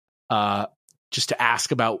London, just to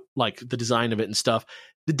ask about like the design of it and stuff,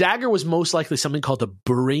 the dagger was most likely something called a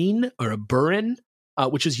burine or a burin,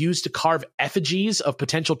 which is used to carve effigies of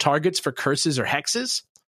potential targets for curses or hexes,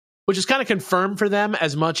 which is kind of confirmed for them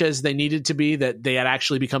as much as they needed to be that they had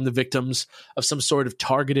actually become the victims of some sort of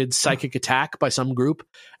targeted psychic attack by some group,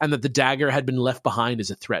 and that the dagger had been left behind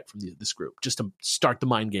as a threat from this group, just to start the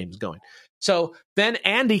mind games going. So then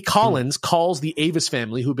Andy Collins calls the Avis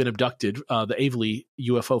family, who've been abducted, the Avely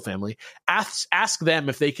UFO family, ask them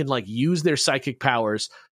if they can like use their psychic powers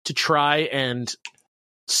to try and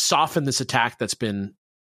soften this attack that's been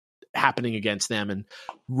happening against them and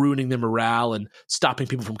ruining their morale and stopping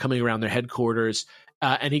people from coming around their headquarters.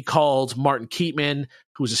 And he called Martin Keatman,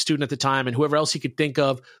 who was a student at the time, and whoever else he could think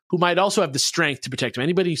of who might also have the strength to protect him.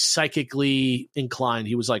 Anybody psychically inclined,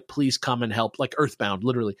 he was like, please come and help, like Earthbound,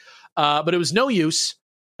 literally. But it was no use.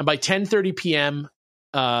 And by 10:30 p.m.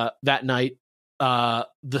 That night,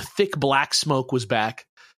 the thick black smoke was back.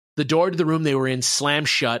 The door to the room they were in slammed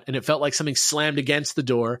shut, and it felt like something slammed against the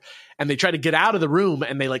door. And they tried to get out of the room,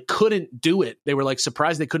 and they like couldn't do it. They were like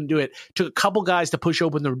surprised they couldn't do it. Took a couple guys to push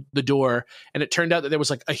open the door, and it turned out that there was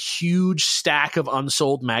like a huge stack of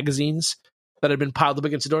unsold magazines that had been piled up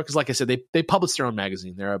against the door. Because, like I said, they published their own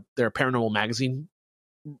magazine. They're a paranormal magazine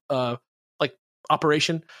like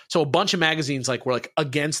operation. So a bunch of magazines like were like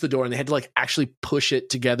against the door, and they had to like actually push it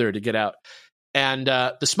together to get out. And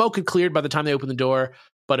the smoke had cleared by the time they opened the door,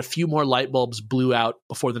 but a few more light bulbs blew out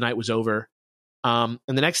before the night was over. And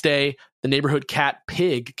the next day, the neighborhood cat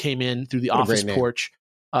Pig came in through the office porch.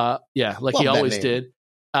 Like he always did.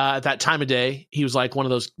 At that time of day, he was like one of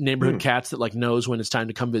those neighborhood cats that like knows when it's time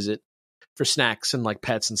to come visit for snacks and like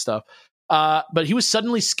pets and stuff. But he was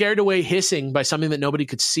suddenly scared away hissing by something that nobody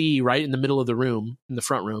could see right in the middle of the room, in the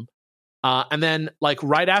front room. And then like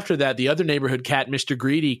right after that, the other neighborhood cat, Mr.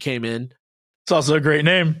 Greedy, came in. It's also a great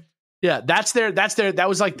name. Yeah, that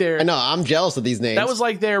was like their... I know, I'm jealous of these names. That was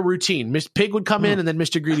like their routine. Miss Pig would come in and then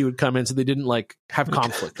Mr. Greedy would come in, so they didn't like have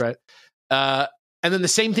conflict, right? And then the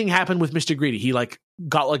same thing happened with Mr. Greedy. He like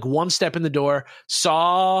got like one step in the door,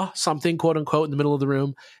 saw something, quote unquote, in the middle of the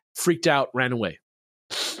room, freaked out, ran away.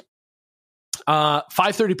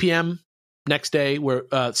 5:30 p.m. next day,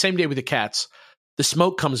 same day with the cats, the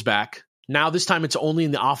smoke comes back. Now this time it's only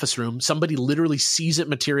in the office room. Somebody literally sees it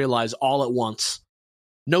materialize all at once.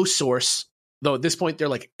 No source, though at this point they're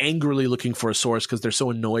like angrily looking for a source because they're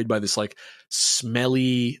so annoyed by this like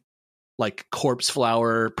smelly, like corpse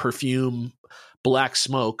flower, perfume, black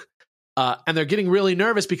smoke. And they're getting really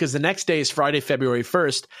nervous because the next day is Friday, February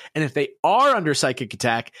 1st. And if they are under psychic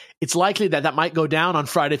attack, it's likely that might go down on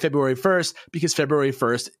Friday, February 1st, because February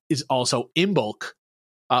 1st is also Imbolc,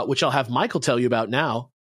 which I'll have Michael tell you about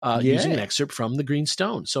now using an excerpt from the Green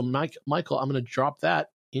Stone. So Michael, I'm going to drop that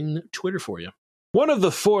in Twitter for you. One of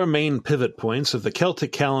the four main pivot points of the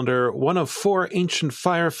Celtic calendar, one of four ancient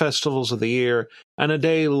fire festivals of the year, and a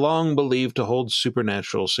day long believed to hold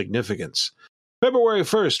supernatural significance. February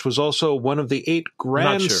 1st was also one of the 8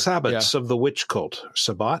 grand Sabbats of the witch cult.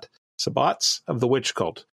 Sabbats of the witch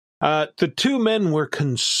cult. The two men were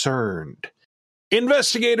concerned.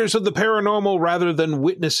 Investigators of the paranormal rather than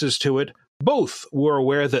witnesses to it, both were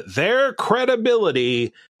aware that their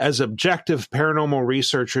credibility as objective paranormal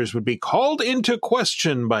researchers would be called into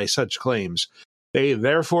question by such claims. They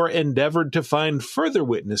therefore endeavored to find further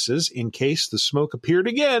witnesses in case the smoke appeared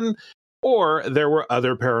again or there were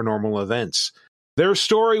other paranormal events. Their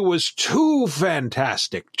story was too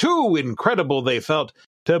fantastic, too incredible, they felt,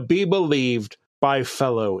 to be believed by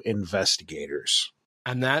fellow investigators.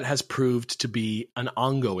 And that has proved to be an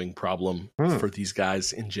ongoing problem for these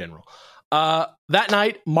guys in general. That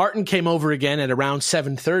night, Martin came over again at around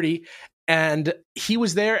 7:30, and he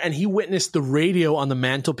was there and he witnessed the radio on the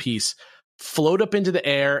mantelpiece float up into the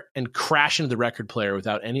air and crash into the record player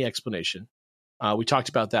without any explanation. We talked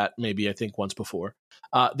about that maybe, I think, once before.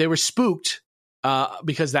 They were spooked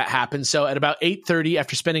because that happened. So at about 8:30,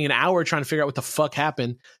 after spending an hour trying to figure out what the fuck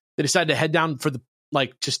happened, they decided to head down for the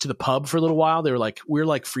like just to the pub for a little while. They were like, we're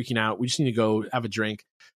like freaking out. We just need to go have a drink.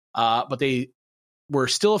 But they were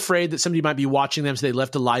still afraid that somebody might be watching them, so they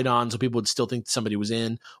left a light on so people would still think somebody was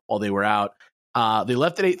in while they were out. They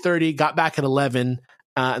left at 8:30, got back at 11,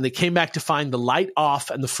 and they came back to find the light off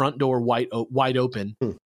and the front door wide open.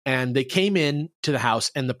 And they came in to the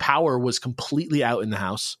house, and the power was completely out in the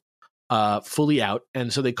house, fully out.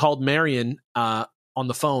 And so they called Marion on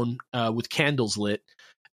the phone with candles lit.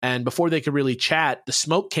 And before they could really chat, the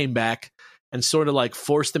smoke came back and sort of like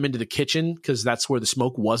forced them into the kitchen because that's where the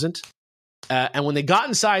smoke wasn't. And when they got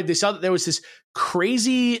inside, they saw that there was this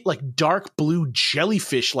crazy, like dark blue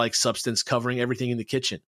jellyfish-like substance covering everything in the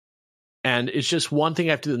kitchen. And it's just one thing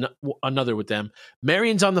after another with them.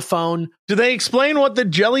 Marion's on the phone. Do they explain what the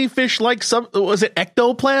jellyfish-like was it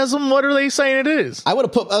ectoplasm? What are they saying it is? I would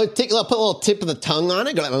have put a little tip of the tongue on it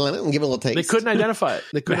and give it a little taste. They couldn't identify it.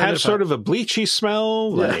 They couldn't have sort of a bleachy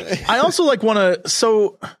smell. Yeah. Like I also like want to.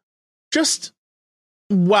 So, just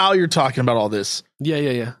while you're talking about all this,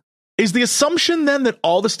 yeah. Is the assumption then that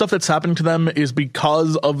all the stuff that's happening to them is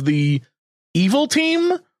because of the evil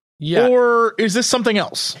team? Yeah. Or is this something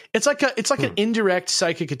else? It's like an indirect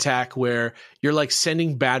psychic attack where you're like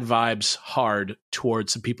sending bad vibes hard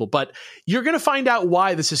towards some people, but you're going to find out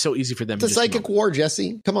why this is so easy for them. It's a psychic war,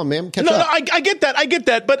 Jesse. Come on, man. Catch up. No, I get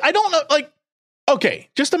that, but I don't know. Like, okay,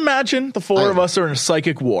 just imagine the four of us are in a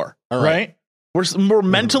psychic war, right? We're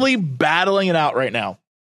mentally battling it out right now.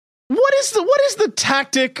 What is the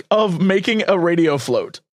tactic of making a radio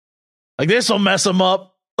float? Like, this will mess them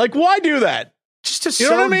up. Like, why do that? Just to you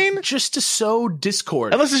know what I mean? Just to sow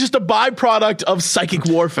discord. Unless it's just a byproduct of psychic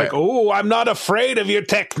warfare. Like, oh, I'm not afraid of your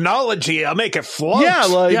technology. I'll make it float. Yeah,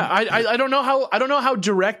 like, I don't know how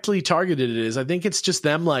directly targeted it is. I think it's just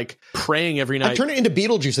them like praying every night. I turn it into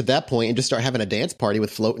Beetlejuice at that point and just start having a dance party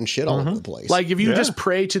with floating shit all over the place. Like if you just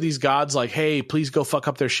pray to these gods, like, hey, please go fuck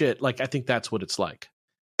up their shit. Like I think that's what it's like.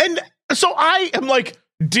 And so I am like,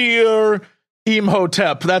 dear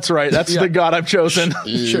Imhotep. That's right. That's the god I've chosen.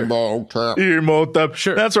 Imhotep.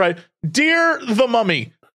 Sure. That's right. Dear the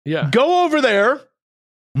mummy. Yeah. Go over there,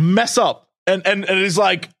 mess up. And he's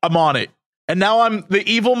like, I'm on it. And now I'm the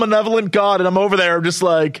evil, malevolent god, and I'm over there just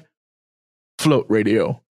like, float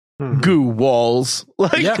radio. Goo walls.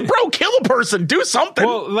 Like, bro, kill a person. Do something.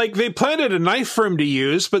 Well, like they planted a knife for him to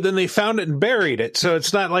use, but then they found it and buried it. So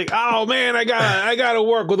it's not like, oh man, I gotta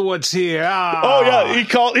work with what's here. Oh yeah, he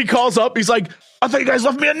calls up. He's like, I thought you guys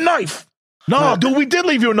left me a knife. No, dude, we did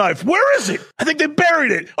leave you a knife. Where is it? I think they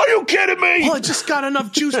buried it. Are you kidding me? Well, I just got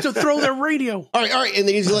enough juice to throw their radio. All right. And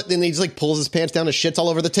then he just like pulls his pants down and shits all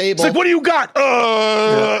over the table. It's like, what do you got?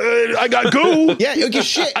 I got goo. Yeah, you get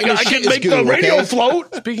shit. I can make the radio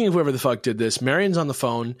float. Speaking of whoever the fuck did this, Marion's on the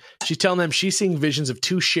phone. She's telling them she's seeing visions of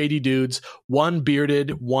two shady dudes, one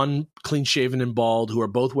bearded, one clean shaven and bald, who are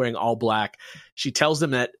both wearing all black. She tells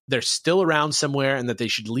them that they're still around somewhere and that they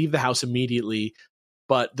should leave the house immediately.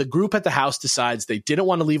 But the group at the house decides they didn't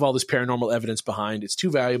want to leave all this paranormal evidence behind. It's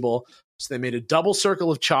too valuable. So they made a double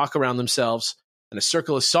circle of chalk around themselves and a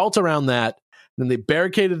circle of salt around that. And then they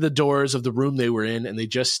barricaded the doors of the room they were in, and they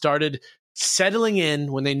just started settling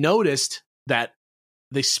in when they noticed that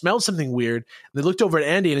they smelled something weird. And they looked over at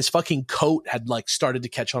Andy, and his fucking coat had like started to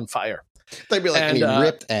catch on fire. They'd be like, and he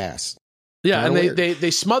ripped ass. Yeah, and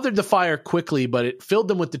they smothered the fire quickly, but it filled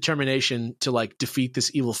them with determination to like defeat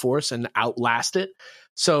this evil force and outlast it.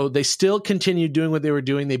 So they still continued doing what they were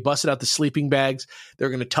doing. They busted out the sleeping bags. They were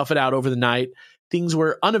going to tough it out over the night. Things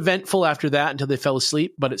were uneventful after that until they fell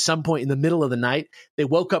asleep. But at some point in the middle of the night, they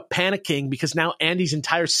woke up panicking because now Andy's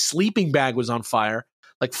entire sleeping bag was on fire,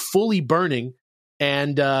 like fully burning.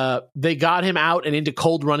 And they got him out and into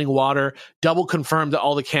cold running water, double confirmed that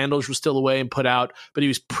all the candles were still away and put out. But he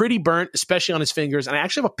was pretty burnt, especially on his fingers. And I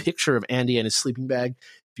actually have a picture of Andy and his sleeping bag.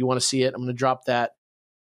 If you want to see it, I'm going to drop that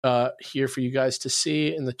here for you guys to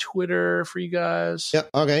see in the Twitter for you guys. Yep.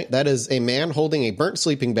 Okay. That is a man holding a burnt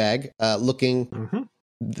sleeping bag, looking.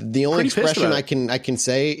 The only Pretty expression I can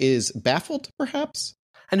say is baffled, perhaps.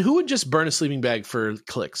 And who would just burn a sleeping bag for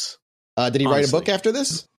clicks? Did he write a book after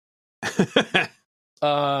this?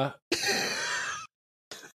 I've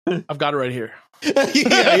got it right here.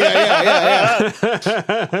 Yeah.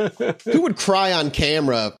 Who would cry on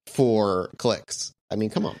camera for clicks? I mean,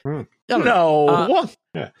 come on. No. I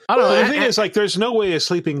don't know. The thing is, like, there's no way a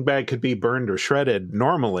sleeping bag could be burned or shredded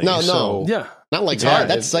normally. No. Yeah. Not like that.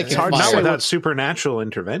 That's psychic hard fire. Not without supernatural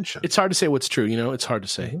intervention. It's hard to say what's true. You know, it's hard to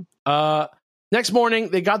say. Next morning,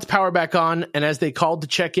 they got the power back on, and as they called to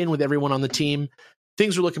check in with everyone on the team,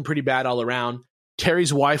 things were looking pretty bad all around.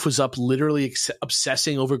 Terry's wife was up literally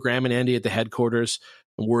obsessing over Graham and Andy at the headquarters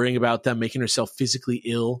and worrying about them, making herself physically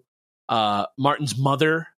ill. Martin's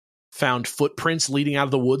mother found footprints leading out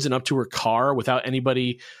of the woods and up to her car without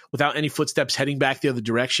any footsteps heading back the other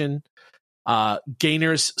direction.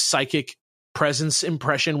 Gaynor's psychic presence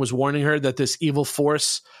impression was warning her that this evil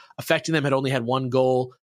force affecting them had only had one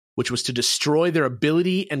goal, which was to destroy their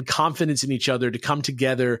ability and confidence in each other to come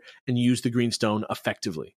together and use the Greenstone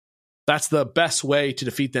effectively. That's the best way to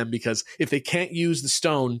defeat them, because if they can't use the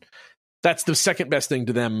stone, that's the second best thing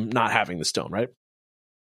to them not having the stone, right?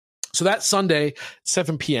 So that Sunday,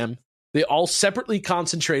 7 p.m., they all separately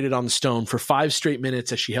concentrated on the stone for 5 straight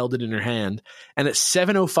minutes as she held it in her hand. And at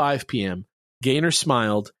 7:05 p.m., Gaynor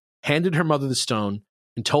smiled, handed her mother the stone,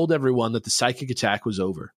 and told everyone that the psychic attack was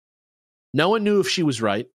over. No one knew if she was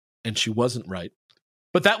right, and she wasn't right.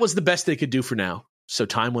 But that was the best they could do for now. So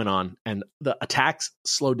time went on, and the attacks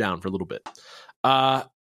slowed down for a little bit.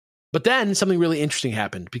 But then something really interesting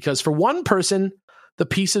happened, because for one person, the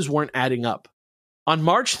pieces weren't adding up. On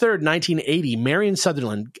March 3rd, 1980, Marion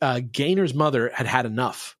Sutherland, Gaynor's mother, had had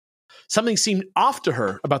enough. Something seemed off to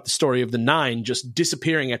her about the story of the 9 just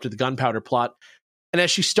disappearing after the gunpowder plot. And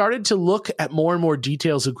as she started to look at more and more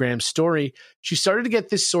details of Graham's story, she started to get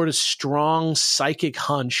this sort of strong psychic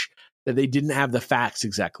hunch that they didn't have the facts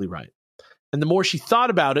exactly right. And the more she thought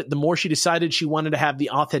about it, the more she decided she wanted to have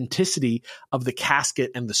the authenticity of the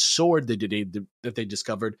casket and the sword that they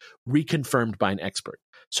discovered reconfirmed by an expert.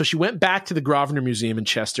 So she went back to the Grosvenor Museum in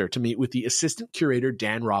Chester to meet with the assistant curator,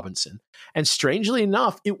 Dan Robinson. And strangely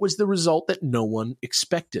enough, it was the result that no one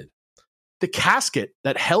expected. The casket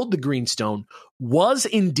that held the Greenstone was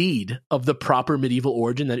indeed of the proper medieval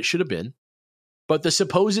origin that it should have been. But the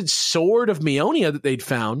supposed sword of Meonia that they'd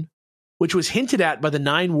found, which was hinted at by the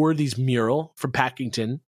 9 Worthies mural from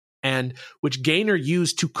Packington, and which Gaynor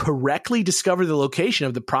used to correctly discover the location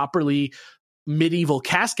of the properly medieval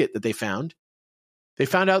casket that they found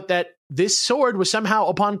out that this sword was somehow,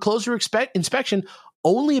 upon closer inspection,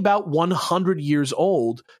 only about 100 years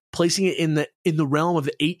old, placing it in the realm of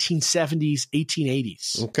the 1870s,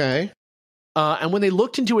 1880s. Okay. And when they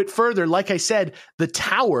looked into it further, like I said, the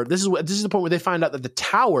tower, this is the point where they find out that the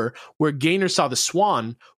tower where Gaynor saw the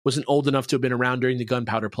swan wasn't old enough to have been around during the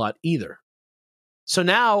gunpowder plot either. So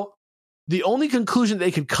now the only conclusion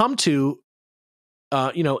they could come to,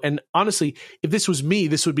 and honestly, if this was me,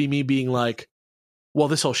 this would be me being like, well,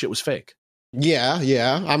 this whole shit was fake. Yeah.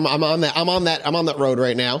 I'm on that road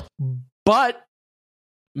right now. But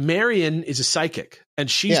Marion is a psychic, and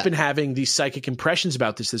she's been having these psychic impressions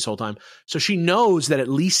about this whole time. So she knows that at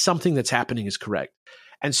least something that's happening is correct.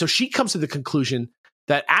 And so she comes to the conclusion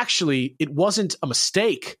that actually it wasn't a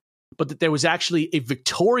mistake, but that there was actually a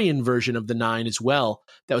Victorian version of the 9 as well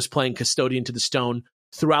that was playing custodian to the stone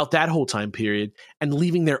throughout that whole time period and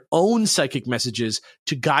leaving their own psychic messages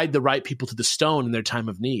to guide the right people to the stone in their time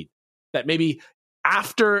of need. That maybe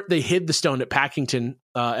after they hid the stone at Packington,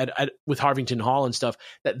 with Harvington Hall and stuff,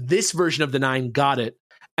 that this version of the 9 got it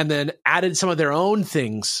and then added some of their own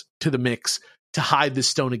things to the mix to hide the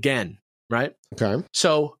stone again, right? Okay.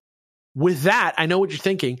 So with that, I know what you're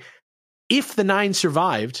thinking. If the 9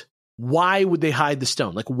 survived, why would they hide the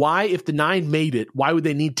stone? Like, why, if the 9 made it, why would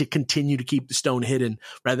they need to continue to keep the stone hidden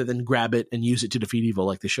rather than grab it and use it to defeat evil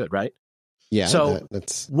like they should, right? Yeah. So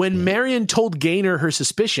when Marion told Gaynor her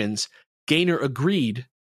suspicions, Gaynor agreed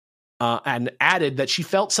and added that she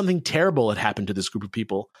felt something terrible had happened to this group of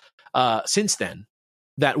people since then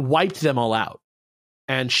that wiped them all out.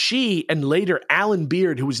 And she, and later Alan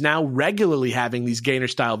Beard, who was now regularly having these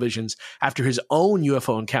Gaynor-style visions after his own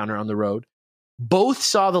UFO encounter on the road, both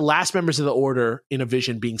saw the last members of the Order in a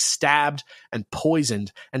vision being stabbed and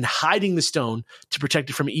poisoned and hiding the stone to protect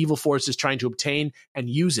it from evil forces trying to obtain and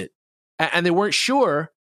use it. And they weren't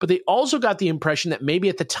sure, but they also got the impression that maybe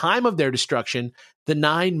at the time of their destruction, the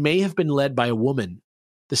 9 may have been led by a woman,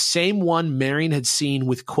 the same one Marion had seen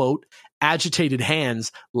with, quote, agitated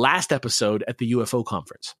hands last episode at the UFO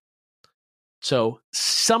conference. So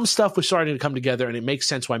some stuff was starting to come together, and it makes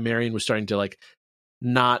sense why Marion was starting to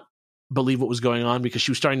not believe what was going on, because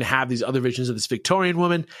she was starting to have these other visions of this Victorian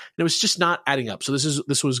woman, and it was just not adding up. So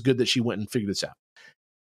this was good that she went and figured this out.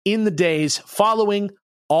 In the days following,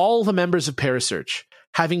 all the members of Parasearch,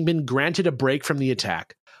 having been granted a break from the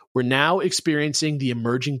attack, were now experiencing the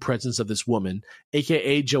emerging presence of this woman,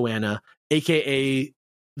 aka Joanna, aka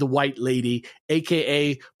the White Lady,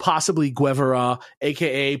 aka possibly Guevara,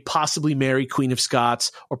 aka possibly Mary, Queen of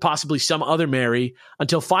Scots, or possibly some other Mary,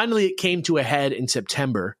 until finally it came to a head in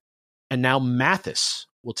September. And now Mathis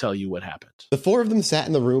will tell you what happened. The 4 of them sat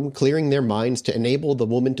in the room, clearing their minds to enable the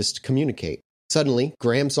woman to communicate. Suddenly,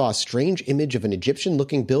 Graham saw a strange image of an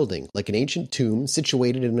Egyptian-looking building, like an ancient tomb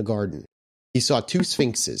situated in a garden. He saw two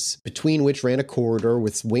sphinxes, between which ran a corridor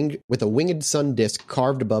with a winged sun disk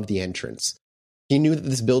carved above the entrance. He knew that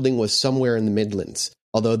this building was somewhere in the Midlands,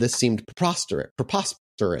 although this seemed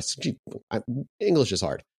preposterous. Gee, English is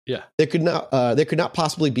hard. Yeah. There could not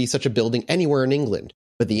possibly be such a building anywhere in England,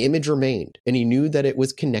 but the image remained, and he knew that it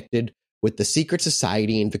was connected with the secret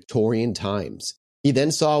society in Victorian times. He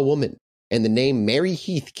then saw a woman, and the name Mary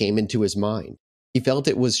Heath came into his mind. He felt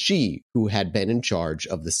it was she who had been in charge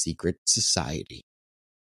of the secret society.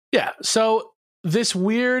 Yeah, so this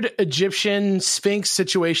weird Egyptian Sphinx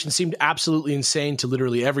situation seemed absolutely insane to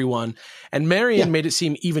literally everyone, and Marion made it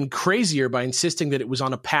seem even crazier by insisting that it was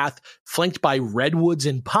on a path flanked by redwoods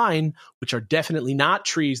and pine, which are definitely not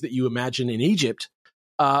trees that you imagine in Egypt.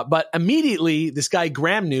 But immediately, this guy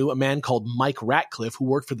Graham knew, a man called Mike Ratcliffe, who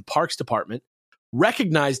worked for the Parks Department,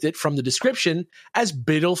 recognized it from the description as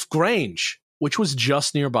Biddulph Grange, which was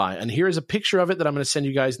just nearby. And here is a picture of it that I'm going to send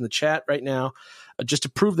you guys in the chat right now, just to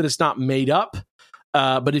prove that it's not made up.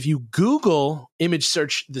 But if you Google image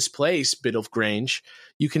search this place, Biddulph Grange,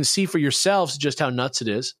 you can see for yourselves just how nuts it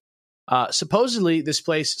is. Supposedly, this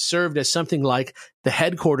place served as something like the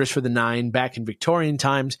headquarters for the Nine back in Victorian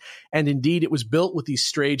times, and indeed, it was built with these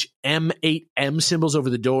strange M8M symbols over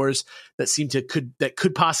the doors that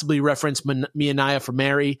could possibly reference Mianaya for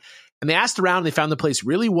Mary. And they asked around, and they found the place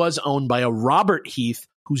really was owned by a Robert Heath,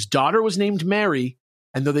 whose daughter was named Mary.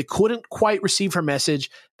 And though they couldn't quite receive her message,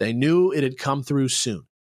 they knew it had come through soon.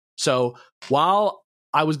 So while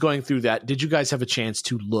I was going through that, did you guys have a chance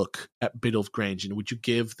to look at Biddulph Grange, and would you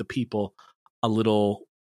give the people a little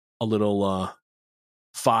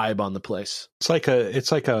vibe on the place?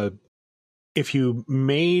 It's like a if you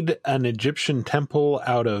made an Egyptian temple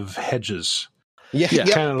out of hedges. Yeah,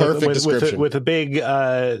 kind of perfect description. with a big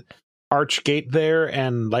arch gate there,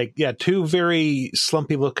 and two very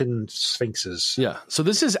slumpy looking sphinxes. Yeah. So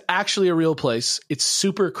this is actually a real place. It's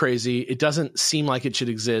super crazy. It doesn't seem like it should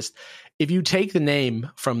exist. If you take the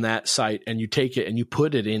name from that site and you take it and you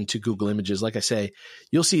put it into Google Images, like I say,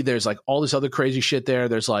 you'll see there's like all this other crazy shit there.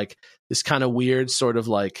 There's like this kind of weird sort of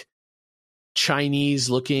like Chinese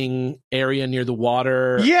looking area near the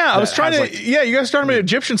water. Yeah, I was trying to. You guys started with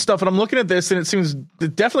Egyptian stuff, and I'm looking at this, and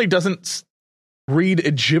it definitely doesn't read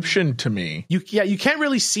Egyptian to me. You can't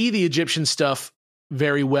really see the Egyptian stuff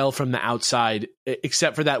very well from the outside,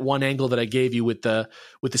 except for that one angle that I gave you with the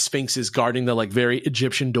sphinxes guarding the like very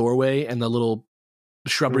Egyptian doorway and the little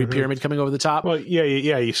shrubbery pyramid coming over the top. Well,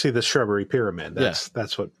 yeah, you see the shrubbery pyramid.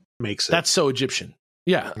 That's what makes it. That's so Egyptian.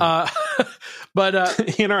 Yeah.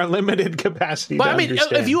 But in our limited capacity. But I mean,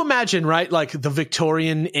 if you imagine, right, like the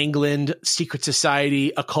Victorian England secret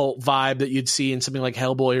society occult vibe that you'd see in something like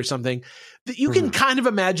Hellboy or something, you can kind of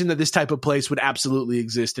imagine that this type of place would absolutely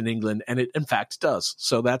exist in England, and it in fact does.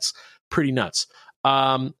 So that's pretty nuts.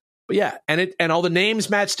 But yeah, and all the names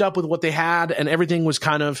matched up with what they had, and everything was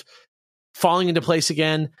kind of falling into place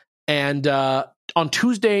again. And on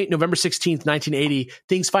Tuesday, November 16th, 1980,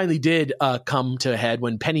 things finally did come to a head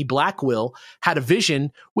when Penny Blackwell had a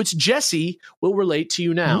vision, which Jesse will relate to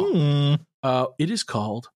you now. It is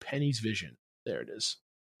called Penny's Vision. There it is.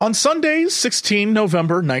 On Sunday, 16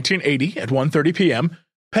 November 1980 at 1:30 p.m.,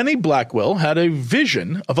 Penny Blackwell had a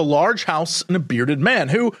vision of a large house and a bearded man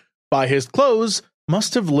who, by his clothes,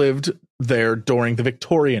 must have lived there during the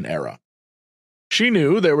Victorian era. She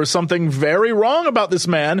knew there was something very wrong about this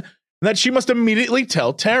man and that she must immediately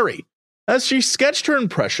tell Terry. As she sketched her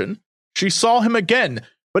impression, she saw him again,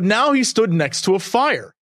 but now he stood next to a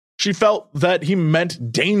fire. She felt that he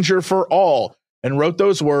meant danger for all and wrote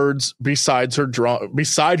those words beside her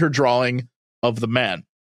drawing of the man.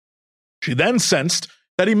 She then sensed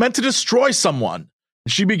that he meant to destroy someone.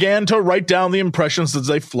 She began to write down the impressions as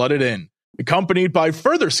they flooded in, accompanied by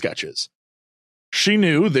further sketches. She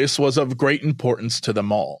knew this was of great importance to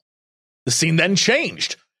them all. The scene then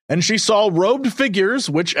changed, and she saw robed figures,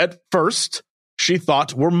 which at first she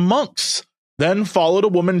thought were monks. Then followed a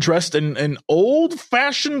woman dressed in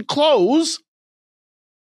old-fashioned clothes,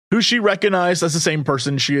 who she recognized as the same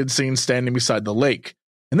person she had seen standing beside the lake.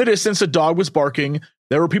 In the distance, a dog was barking.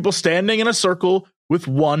 There were people standing in a circle with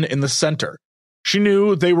one in the center. She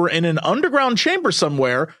knew they were in an underground chamber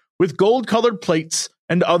somewhere with gold-colored plates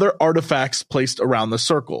and other artifacts placed around the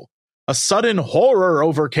circle. A sudden horror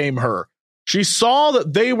overcame her. She saw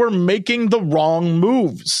that they were making the wrong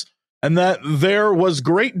moves and that there was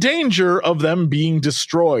great danger of them being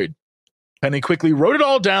destroyed. Penny quickly wrote it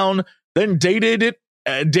all down, then dated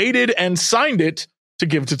and signed it to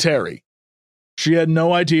give to Terry. She had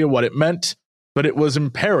no idea what it meant, but it was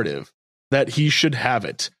imperative that he should have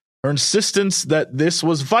it. Her insistence that this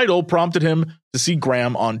was vital prompted him to see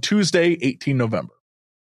Graham on Tuesday, 18 November.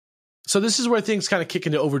 So this is where things kind of kick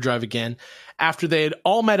into overdrive again. After they had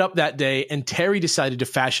all met up that day, and Terry decided to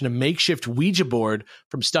fashion a makeshift Ouija board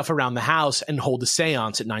from stuff around the house and hold a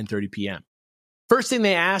seance at 9:30 p.m. First thing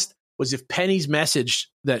they asked was if Penny's message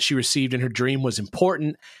that she received in her dream was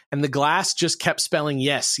important, and the glass just kept spelling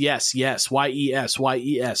yes, yes, yes, Y-E-S,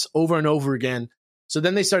 Y-E-S over and over again. So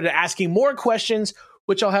then they started asking more questions,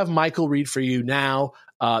 which I'll have Michael read for you now.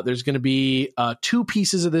 There's going to be 2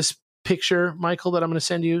 pieces of this picture, Michael, that I'm going to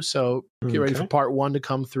send you. So get ready for part 1 to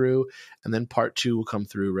come through, and then part 2 will come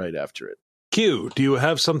through right after it. Q, do you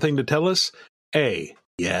have something to tell us? A,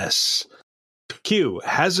 yes. Q,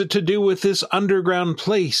 has it to do with this underground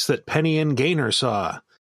place that Penny and Gaynor saw?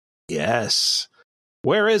 Yes.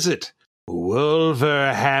 Where is it?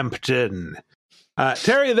 Wolverhampton.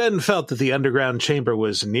 Terry then felt that the underground chamber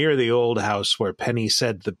was near the old house where Penny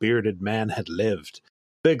said the bearded man had lived.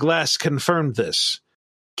 The glass confirmed this.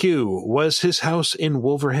 Q, was his house in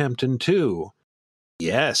Wolverhampton too?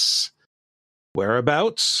 Yes.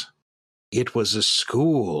 Whereabouts? It was a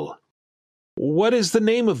school. What is the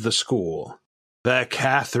name of the school? The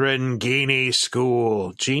Catherine Genie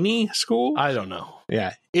School. Genie School? I don't know.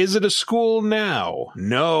 Yeah. Is it a school now?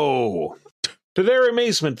 No. To their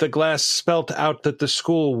amazement, the glass spelt out that the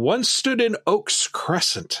school once stood in Oaks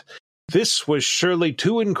Crescent. This was surely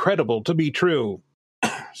too incredible to be true.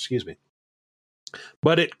 Excuse me.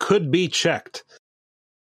 But it could be checked.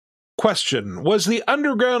 Question, was the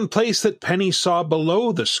underground place that Penny saw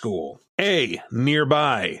below the school? A,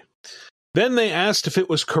 nearby. Then they asked if it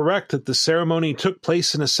was correct that the ceremony took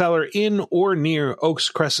place in a cellar in or near Oaks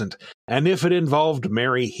Crescent, and if it involved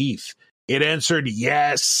Mary Heath. It answered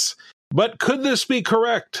yes. But could this be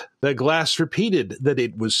correct? The glass repeated that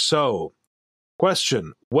it was so.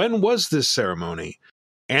 Question, when was this ceremony?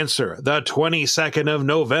 Answer, the 22nd of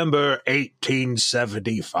November,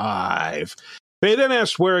 1875. They then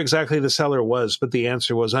asked where exactly the cellar was, but the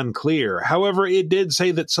answer was unclear. However, it did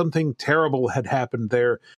say that something terrible had happened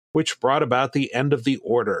there, which brought about the end of the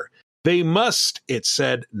order. They must, it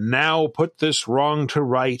said, now put this wrong to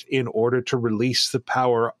right in order to release the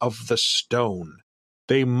power of the stone.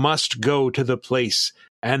 They must go to the place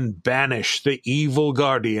and banish the evil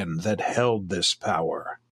guardian that held this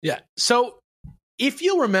power. Yeah. So if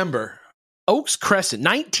you'll remember, Oaks Crescent,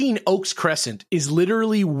 19 Oaks Crescent is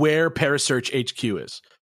literally where Parasearch HQ is.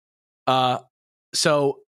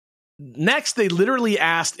 So next, they literally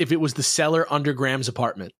asked if it was the cellar under Graham's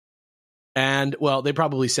apartment. And, well, they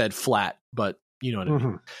probably said flat, but you know what I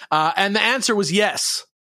mean. And the answer was yes,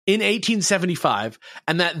 in 1875,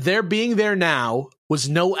 and that their being there now was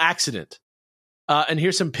no accident. And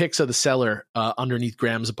here's some pics of the cellar underneath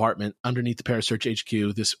Graham's apartment, underneath the Parasearch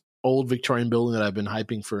HQ, this old Victorian building that I've been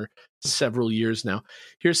hyping for several years now.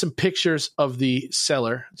 Here's some pictures of the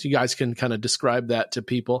cellar, so you guys can kind of describe that to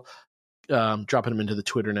people. Dropping them into the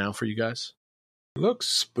Twitter now for you guys. Looks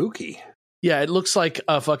spooky. Yeah, it looks like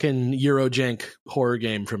a fucking Eurojank horror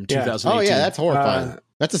game from 2018. Oh, yeah, that's horrifying.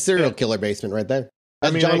 That's a serial killer basement right there.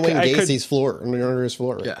 That's John Wayne Gacy's floor, under his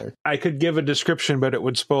floor right there. I could give a description, but it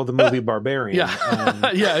would spoil the movie Barbarian.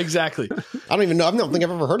 Yeah, yeah, exactly. I don't even know. I don't think I've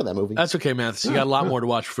ever heard of that movie. That's okay, Mathis. You got a lot more to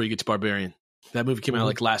watch before you get to Barbarian. That movie came out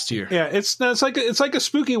like last year. Yeah, it's like a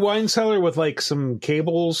spooky wine cellar with like some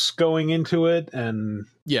cables going into it, and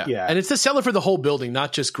yeah, and it's the cellar for the whole building,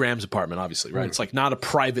 not just Graham's apartment, obviously, right? It's like not a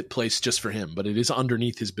private place just for him, but it is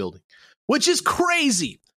underneath his building, which is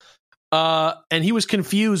crazy. And he was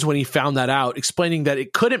confused when he found that out, explaining that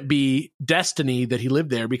it couldn't be destiny that he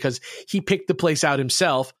lived there because he picked the place out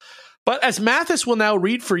himself. But as Mathis will now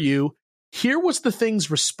read for you, here was the thing's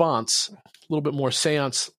response. A little bit more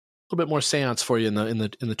seance for you in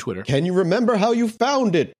the Twitter. Can you remember how you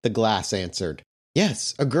found it? The glass answered.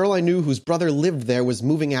 Yes, a girl I knew whose brother lived there was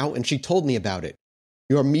moving out and she told me about it.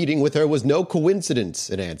 Your meeting with her was no coincidence,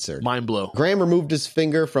 it answered. Mind blow. Graham removed his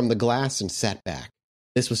finger from the glass and sat back.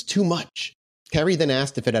 This was too much. Terry then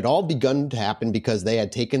asked if it had all begun to happen because they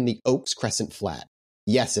had taken the Oaks Crescent flat.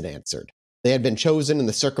 Yes, it answered. They had been chosen and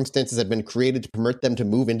the circumstances had been created to permit them to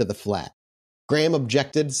move into the flat. Graham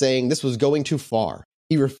objected, saying this was going too far.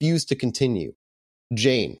 He refused to continue.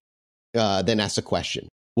 Jane then asked a question.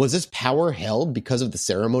 Was this power held because of the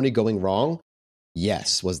ceremony going wrong?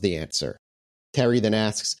 Yes, was the answer. Terry then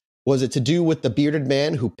asks, was it to do with the bearded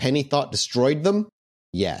man who Penny thought destroyed them?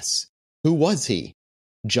 Yes. Who was he?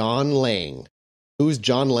 John Lang. Who's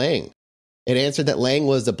John Lang? It answered that Lang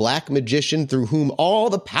was a black magician through whom all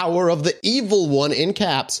the power of the evil one, in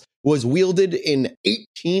caps, was wielded in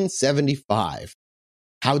 1875.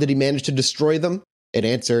 How did he manage to destroy them? It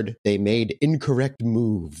answered they made incorrect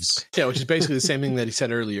moves. Yeah, which is basically the same thing that he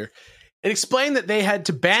said earlier. It explained that they had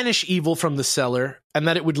to banish evil from the cellar and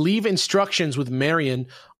that it would leave instructions with Marion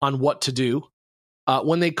on what to do.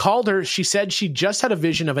 When they called her, she said she just had a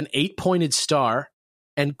vision of an 8-pointed star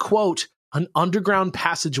and, quote, an underground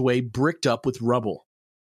passageway bricked up with rubble.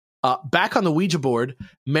 Back on the Ouija board,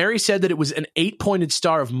 Mary said that it was an 8-pointed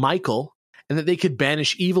star of Michael and that they could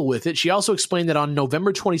banish evil with it. She also explained that on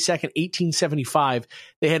November 22nd, 1875,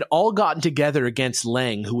 they had all gotten together against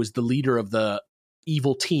Lang, who was the leader of the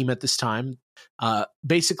evil team at this time.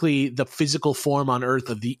 Basically, the physical form on Earth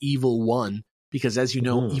of the evil one. Because as you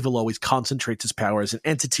know, evil always concentrates its power as an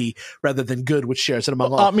entity rather than good, which shares it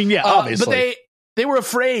among all. I mean, yeah, obviously. But they were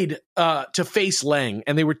afraid to face Lang,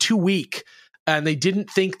 and they were too weak, and they didn't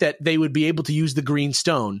think that they would be able to use the green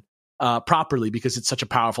stone properly because it's such a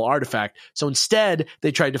powerful artifact. So instead,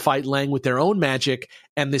 they tried to fight Lang with their own magic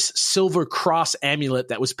and this silver cross amulet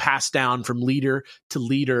that was passed down from leader to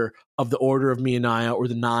leader of the Order of Mianaya, or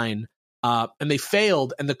the Nine. And they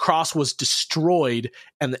failed, and the cross was destroyed,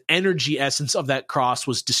 and the energy essence of that cross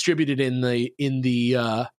was distributed in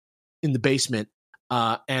the basement.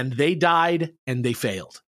 And they died, and they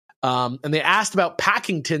failed. And they asked about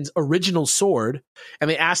Packington's original sword, and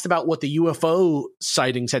they asked about what the UFO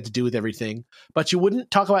sightings had to do with everything. But you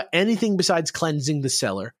wouldn't talk about anything besides cleansing the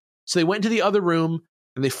cellar. So they went to the other room,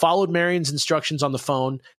 and they followed Marion's instructions on the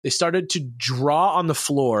phone. They started to draw on the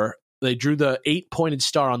floor. They drew the 8-pointed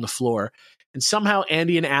star on the floor, and somehow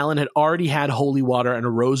Andy and Alan had already had holy water and a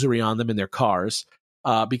rosary on them in their cars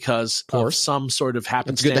because of some sort of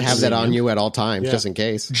happenstance. It's good to have that on you at all times, just in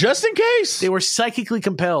case. Just in case. They were psychically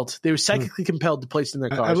compelled. They were psychically compelled to place it in their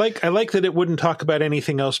cars. I like that it wouldn't talk about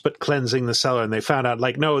anything else but cleansing the cellar, and they found out,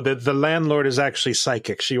 like, no, the landlord is actually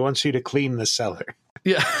psychic. She wants you to clean the cellar.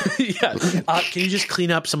 Yeah, yeah. Can you just clean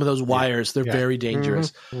up some of those wires? They're very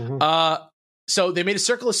dangerous. So they made a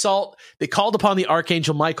circle assault. They called upon the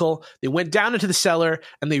Archangel Michael. They went down into the cellar,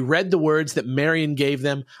 and they read the words that Marion gave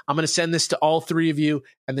them. I'm going to send this to all three of you,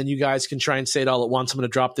 and then you guys can try and say it all at once. I'm going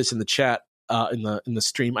to drop this in the chat in the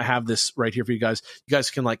stream. I have this right here for you guys. You guys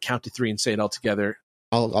can count to 3 and say it all together.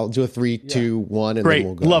 I'll do a 3, 2, 1, and Great. then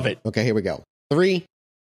we'll go. Love it. Okay, here we go. 3,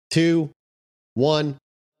 2, 1.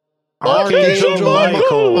 Archangel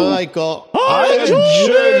Michael, I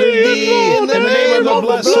adjure thee in the name of the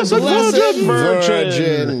blessed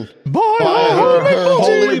Virgin, by her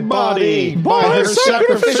holy body, by her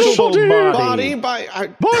sacrificial body, by her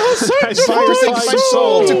sacrificial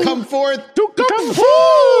soul, to come forth.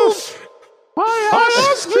 I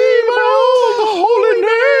ask thee by all the holy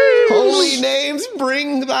names. Holy names,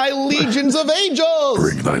 bring thy legions of angels.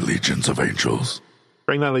 Bring thy legions of angels.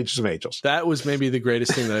 Bring thy legions of angels. That was maybe the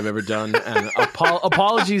greatest thing that I've ever done. And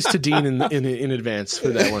apologies to Dean in advance for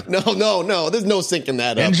that one. No. There's no syncing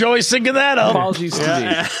that up. Enjoy syncing that up. Apologies to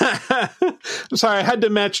Dean. I'm sorry, I had to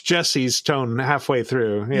match Jesse's tone halfway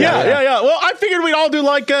through. Yeah. Well, I figured we'd all do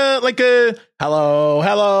like a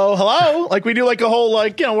hello, like we do like a whole we're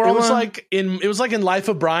all. It was like in Life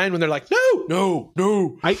of Brian when they're like, no.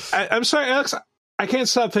 I'm sorry, Alex. I can't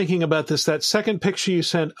stop thinking about this. That second picture you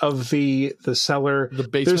sent of the cellar, the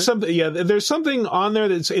basement. There's something on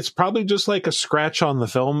there it's probably just like a scratch on the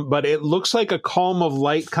film, but it looks like a column of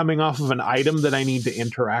light coming off of an item that I need to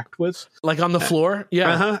interact with, like on the floor.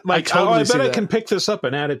 Yeah, I bet I can pick this up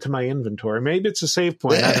and add it to my inventory. Maybe it's a save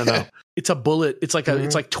point. I don't know. It's a bullet. It's like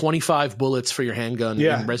it's like 25 bullets for your handgun.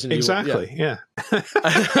 Yeah, in Resident exactly. Evil. Yeah.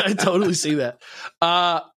 I totally see that.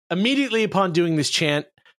 Immediately upon doing this chant,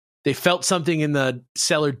 they felt something in the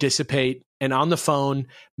cellar dissipate, and on the phone,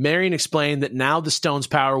 Marion explained that now the stone's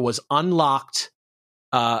power was unlocked,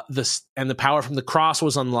 and the power from the cross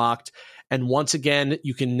was unlocked, and once again,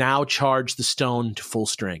 you can now charge the stone to full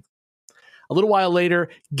strength. A little while later,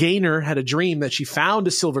 Gaynor had a dream that she found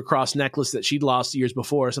a silver cross necklace that she'd lost years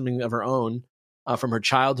before, something of her own from her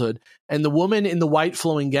childhood, and the woman in the white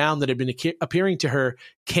flowing gown that had been appearing to her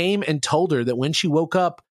came and told her that when she woke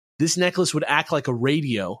up, this necklace would act like a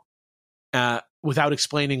radio. Without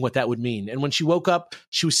explaining what that would mean. And when she woke up,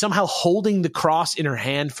 she was somehow holding the cross in her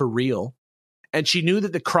hand for real. And she knew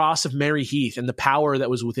that the cross of Mary Heath and the power that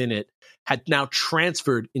was within it had now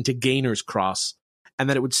transferred into Gaynor's cross, and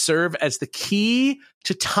that it would serve as the key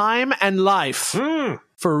to time and life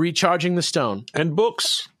for recharging the stone. And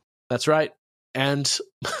books. That's right. And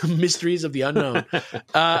mysteries of the unknown.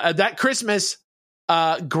 That Christmas,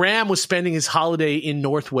 Graham was spending his holiday in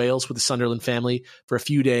North Wales with the Sunderland family for a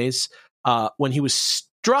few days. When he was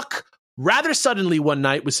struck rather suddenly one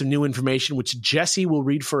night with some new information, which Jesse will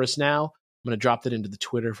read for us now. I'm going to drop that into the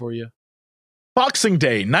Twitter for you. Boxing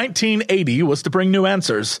Day 1980 was to bring new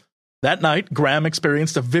answers. That night, Graham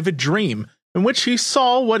experienced a vivid dream in which he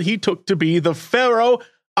saw what he took to be the pharaoh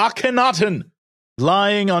Akhenaten,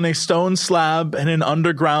 lying on a stone slab in an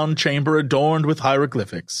underground chamber adorned with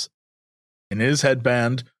hieroglyphics. In his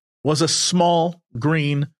headband was a small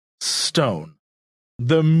green stone.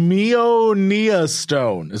 The Meonia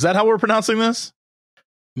stone. Is that how we're pronouncing this?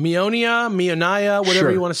 Meonia,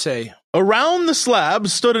 whatever you want to say. Around the slab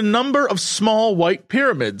stood a number of small white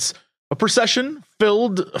pyramids. A procession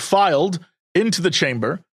filed into the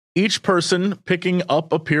chamber, each person picking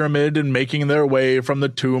up a pyramid and making their way from the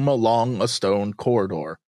tomb along a stone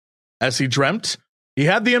corridor. As he dreamt, he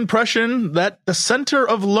had the impression that the center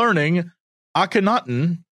of learning,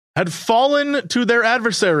 Akhenaten, had fallen to their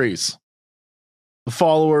adversaries, the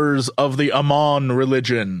followers of the Amon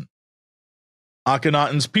religion.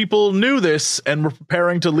 Akhenaten's people knew this and were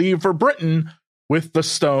preparing to leave for Britain with the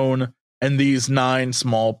stone and these 9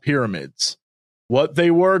 small pyramids. What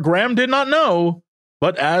they were, Graham did not know,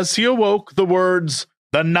 but as he awoke, the words,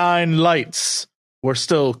 "the 9 lights," were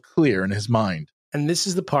still clear in his mind. And this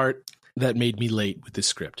is the part that made me late with this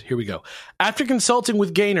script. Here we go. After consulting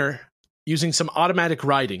with Gaynor, using some automatic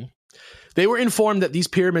writing, they were informed that these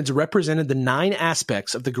pyramids represented the 9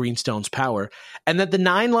 aspects of the Greenstone's power, and that the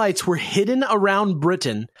 9 lights were hidden around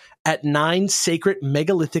Britain at 9 sacred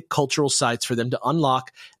megalithic cultural sites for them to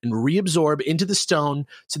unlock and reabsorb into the stone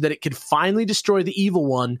so that it could finally destroy the evil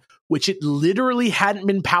one, which it literally hadn't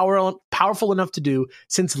been powerful enough to do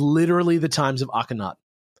since literally the times of Akhenaten.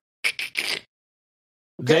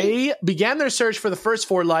 They began their search for the first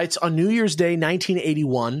 4 lights on New Year's Day,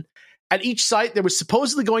 1981. At each site, there was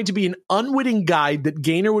supposedly going to be an unwitting guide that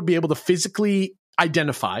Gaynor would be able to physically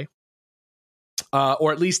identify,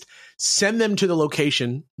 or at least send them to the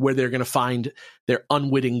location where they're going to find their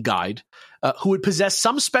unwitting guide, who would possess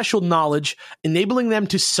some special knowledge, enabling them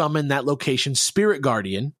to summon that location's spirit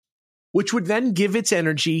guardian, which would then give its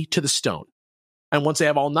energy to the stone. And once they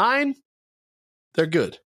have all 9, they're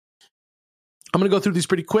good. I'm going to go through these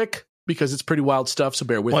pretty quick because it's pretty wild stuff, so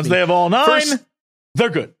bear with me. Once they have all 9, they're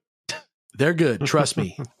good. They're good. Trust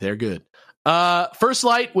me. They're good. First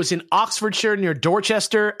light was in Oxfordshire near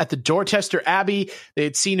Dorchester at the Dorchester Abbey. They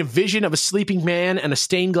had seen a vision of a sleeping man and a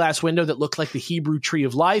stained glass window that looked like the Hebrew tree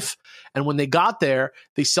of life. And when they got there,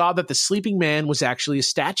 they saw that the sleeping man was actually a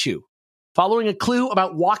statue. Following a clue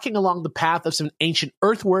about walking along the path of some ancient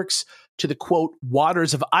earthworks to the, quote,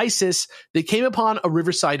 waters of Isis, they came upon a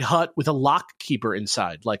riverside hut with a lock keeper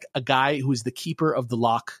inside, like a guy who is the keeper of the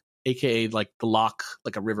lock, aka like the lock,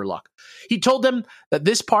 like a river lock. He told them that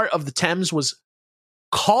this part of the Thames was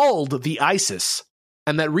called the Isis,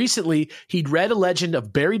 and that recently he'd read a legend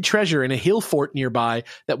of buried treasure in a hill fort nearby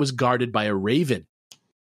that was guarded by a raven.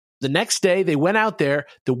 The next day, they went out there,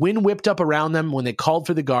 the wind whipped up around them when they called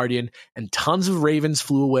for the guardian, and tons of ravens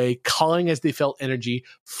flew away, calling as they felt energy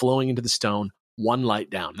flowing into the stone. 1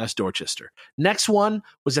 light down. That's Dorchester. Next one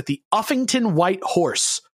was at the Uffington White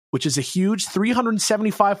Horse, which is a huge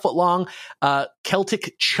 375-foot-long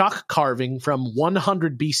Celtic chalk carving from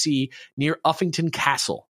 100 BC near Uffington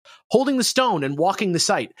Castle. Holding the stone and walking the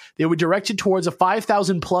site, they were directed towards a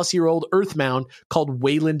 5,000-plus-year-old earth mound called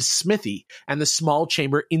Wayland Smithy and the small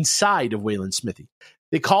chamber inside of Wayland Smithy.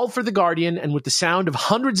 They called for the guardian, and with the sound of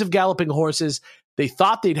hundreds of galloping horses, they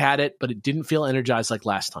thought they'd had it, but it didn't feel energized like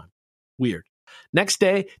last time. Weird. Next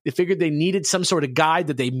day, they figured they needed some sort of guide,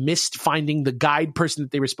 that they missed finding the guide person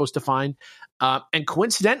that they were supposed to find. And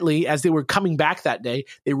coincidentally, as they were coming back that day,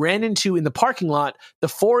 they ran into, in the parking lot, the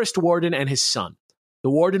forest warden and his son. The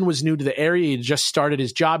warden was new to the area. He had just started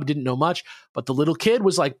his job, didn't know much. But the little kid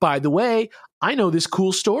was like, by the way, I know this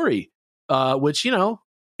cool story, which, you know,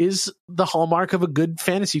 is the hallmark of a good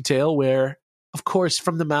fantasy tale where, of course,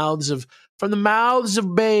 from the mouths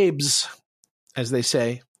of babes, as they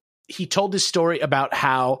say, he told this story about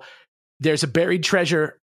how there's a buried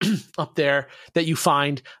treasure up there that you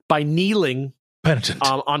find by kneeling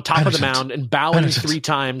on top of the mound and bowing 3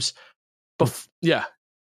 times.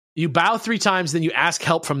 You bow 3 times, then you ask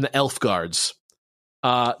help from the elf guards.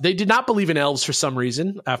 They did not believe in elves for some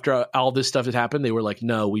reason. After all this stuff had happened, they were like,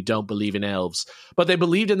 no, we don't believe in elves. But they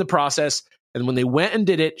believed in the process, and when they went and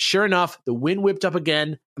did it, sure enough, the wind whipped up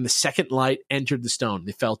again, and the second light entered the stone.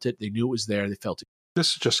 They felt it. They knew it was there. They felt it.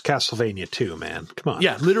 This is just Castlevania 2, man. Come on.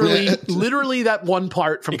 Yeah, literally that one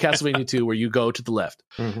part from Castlevania 2 where you go to the left.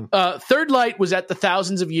 Mm-hmm. Third light was at the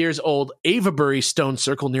thousands of years old Avebury Stone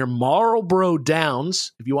Circle near Marlborough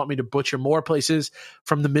Downs. If you want me to butcher more places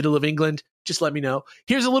from the middle of England, just let me know.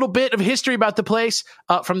 Here's a little bit of history about the place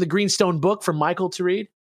from the Greenstone book for Michael to read.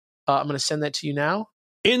 I'm going to send that to you now.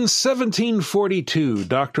 In 1742,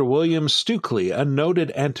 Dr. William Stukely, a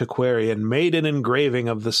noted antiquarian, made an engraving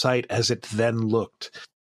of the site as it then looked.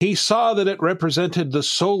 He saw that it represented the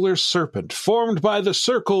solar serpent formed by the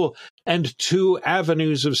circle and 2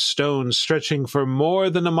 avenues of stone stretching for more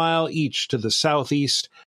than a mile each to the southeast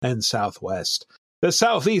and southwest. The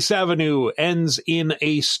southeast avenue ends in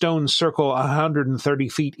a stone circle 130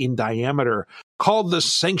 feet in diameter called the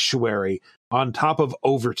Sanctuary on top of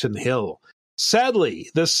Overton Hill. Sadly,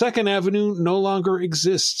 the second avenue no longer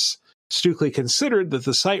exists. Stukely considered that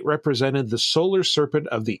the site represented the solar serpent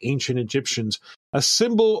of the ancient Egyptians, a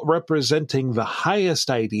symbol representing the highest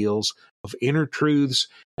ideals of inner truths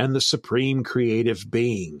and the supreme creative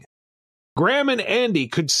being. Graham and Andy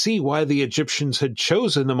could see why the Egyptians had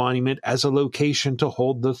chosen the monument as a location to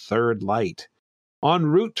hold the third light. En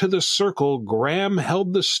route to the circle, Graham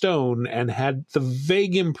held the stone and had the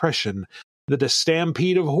vague impression that a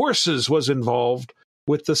stampede of horses was involved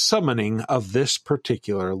with the summoning of this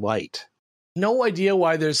particular light. No idea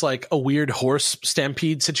why there's like a weird horse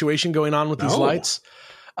stampede situation going on with these lights.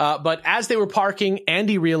 But as they were parking,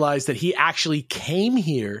 Andy realized that he actually came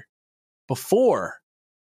here before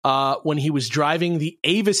when he was driving the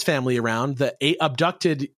Avis family around, the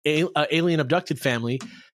alien abducted family.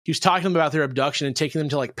 He was talking about their abduction and taking them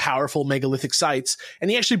to like powerful megalithic sites. And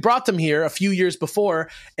he actually brought them here a few years before.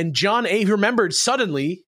 And he remembered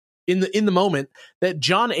suddenly in the moment that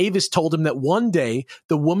John Avis told him that one day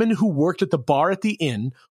the woman who worked at the bar at the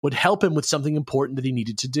inn would help him with something important that he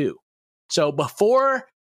needed to do. So before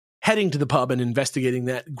heading to the pub and investigating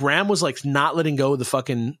that, Graham was like not letting go of the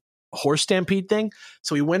fucking horse stampede thing.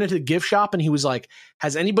 So he went into the gift shop and he was like,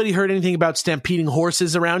 has anybody heard anything about stampeding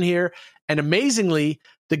horses around here? And amazingly,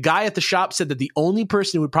 the guy at the shop said that the only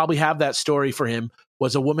person who would probably have that story for him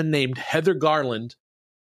was a woman named Heather Garland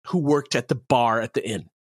who worked at the bar at the inn.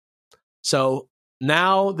 So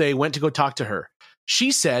now they went to go talk to her.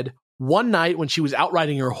 She said one night when she was out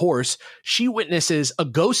riding her horse, she witnesses a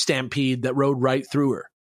ghost stampede that rode right through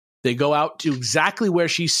her. They go out to exactly where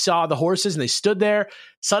she saw the horses and they stood there.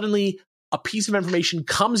 Suddenly, a piece of information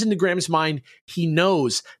comes into Graham's mind. He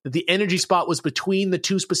knows that the energy spot was between the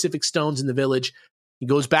 2 specific stones in the village. He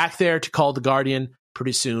goes back there to call the Guardian.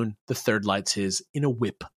 Pretty soon, the third light's his in a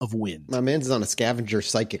whip of wind. My man's on a scavenger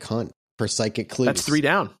psychic hunt for psychic clues.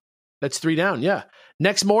 That's 3 down, yeah.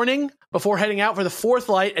 Next morning, before heading out for the 4th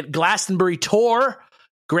light at Glastonbury Tor,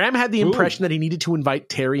 Graham had the impression that he needed to invite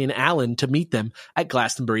Terry and Alan to meet them at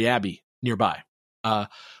Glastonbury Abbey nearby.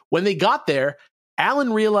 When they got there,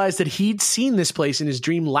 Alan realized that he'd seen this place in his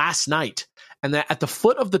dream last night, and that at the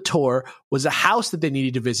foot of the Tor was a house that they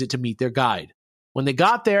needed to visit to meet their guide. When they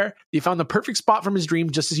got there, they found the perfect spot from his dream,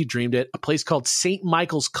 just as he dreamed it, a place called St.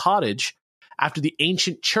 Michael's Cottage, after the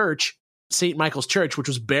ancient church, St. Michael's Church, which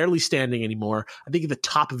was barely standing anymore. I think the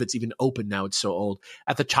top of it's even open now. It's so old.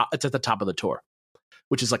 It's at the top of the Tor,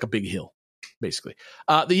 which is like a big hill, basically.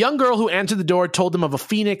 The young girl who answered the door told them of a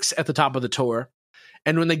phoenix at the top of the Tor.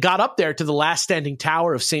 And when they got up there to the last standing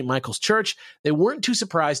tower of St. Michael's Church, they weren't too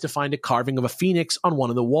surprised to find a carving of a phoenix on one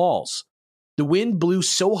of the walls. The wind blew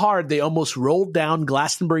so hard they almost rolled down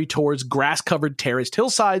Glastonbury Tor's grass-covered terraced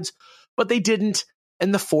hillsides, but they didn't,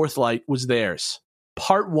 and the 4th light was theirs.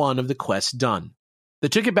 Part 1 of the quest done. They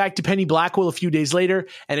took it back to Penny Blackwell a few days later,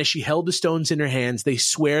 and as she held the stones in her hands, they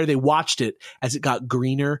swear they watched it as it got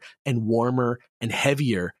greener and warmer and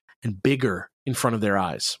heavier and bigger in front of their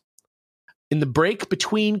eyes. In the break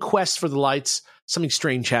between quests for the lights, something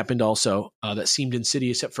strange happened also that seemed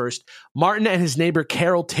insidious at first. Martin and his neighbor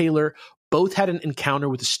Carol Taylor both had an encounter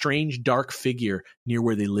with a strange dark figure near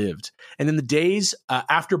where they lived. And in the days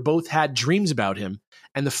after both had dreams about him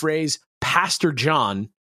and the phrase Pastor John,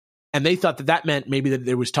 and they thought that meant maybe that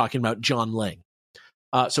they was talking about John Lang.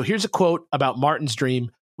 So here's a quote about Martin's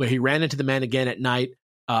dream where he ran into the man again at night,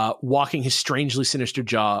 walking his strangely sinister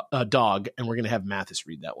dog, and we're going to have Mathis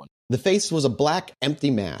read that one. The face was a black,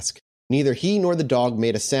 empty mask. Neither he nor the dog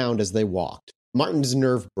made a sound as they walked. Martin's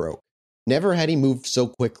nerve broke. Never had he moved so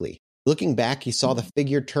quickly. Looking back, he saw the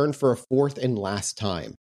figure turn for a 4th and last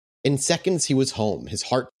time. In seconds, he was home, his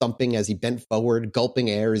heart thumping as he bent forward, gulping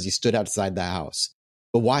air as he stood outside the house.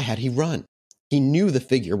 But why had he run? He knew the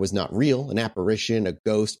figure was not real, an apparition, a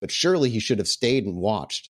ghost, but surely he should have stayed and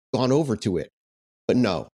watched, gone over to it. But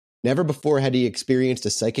no, never before had he experienced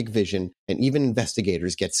a psychic vision, and even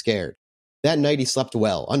investigators get scared. That night he slept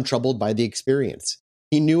well, untroubled by the experience.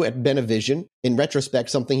 He knew it had been a vision, in retrospect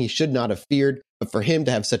something he should not have feared, but for him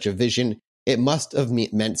to have such a vision, it must have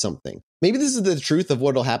meant something. Maybe this is the truth of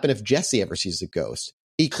what will happen if Jesse ever sees a ghost.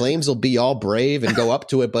 He claims he'll be all brave and go up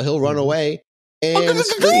to it, but he'll run away and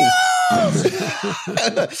scream.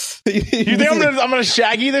 You think I'm gonna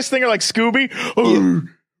Shaggy this thing or like Scooby?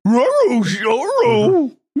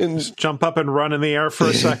 And Just jump up and run in the air for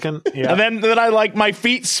a second. Yeah. And then I like my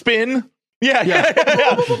feet spin. Yeah.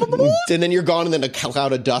 and then you're gone, and then a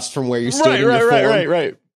cloud of dust from where you stood in your form.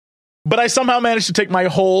 Right. But I somehow managed to take my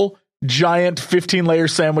whole giant 15-layer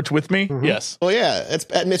sandwich with me. Mhm. Yes. Well, yeah,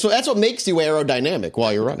 so that's what makes you aerodynamic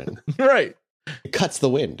while you're running. Right. It cuts the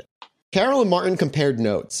wind. Carol and Martin compared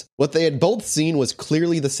notes. What they had both seen was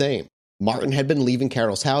clearly the same. Martin had been leaving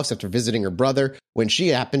Carol's house after visiting her brother when she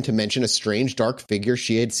happened to mention a strange dark figure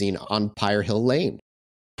she had seen on Pyre Hill Lane.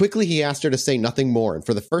 Quickly, he asked her to say nothing more, and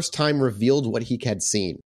for the first time revealed what he had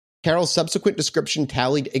seen. Carol's subsequent description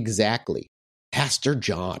tallied exactly. Pastor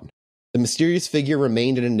John. The mysterious figure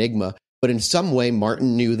remained an enigma, but in some way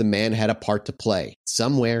Martin knew the man had a part to play.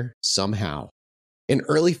 Somewhere, somehow. In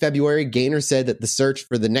early February, Gaynor said that the search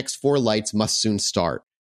for the next 4 lights must soon start.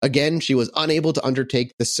 Again, she was unable to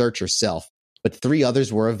undertake the search herself, but 3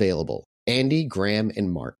 others were available. Andy, Graham,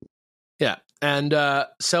 and Martin. Yeah. And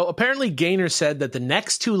so apparently Gaynor said that the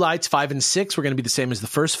next 2 lights, 5 and 6, were going to be the same as the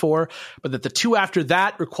first 4, but that the 2 after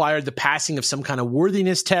that required the passing of some kind of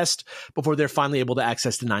worthiness test before they're finally able to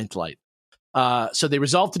access the 9th light. So they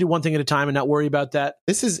resolved to do one thing at a time and not worry about that.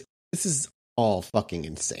 This is all fucking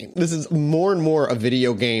insane. This is more and more a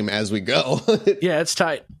video game as we go. Yeah, it's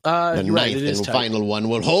tight. The You're right, ninth it is and tight. final one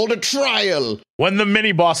will hold a trial. When the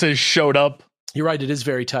mini bosses showed up. You're right, it is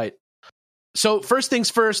very tight. So first things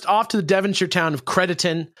first, off to the Devonshire town of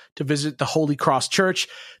Crediton to visit the Holy Cross Church.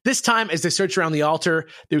 This time, as they searched around the altar,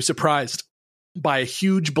 they were surprised by a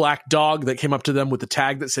huge black dog that came up to them with a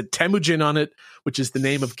tag that said Temujin on it, which is the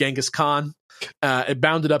name of Genghis Khan. It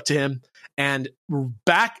bounded up to him and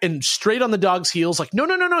back and straight on the dog's heels, like, no,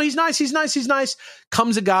 he's nice,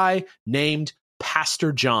 comes a guy named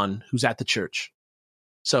Pastor John, who's at the church.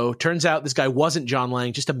 So turns out this guy wasn't John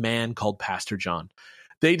Lang, just a man called Pastor John.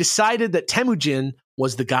 They decided that Temujin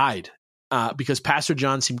was the guide because Pastor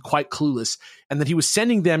John seemed quite clueless and that he was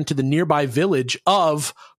sending them to the nearby village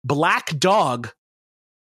of Black Dog,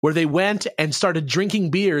 where they went and started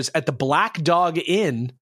drinking beers at the Black Dog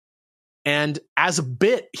Inn. And as a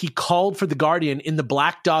bit, he called for the Guardian in the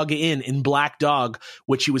Black Dog Inn in Black Dog,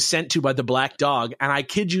 which he was sent to by the Black Dog. And I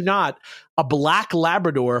kid you not, a black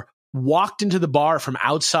Labrador walked into the bar from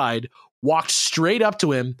outside, walked straight up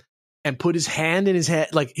to him, and put his hand in his head,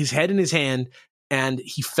 like his head in his hand, and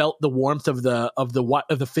he felt the warmth of the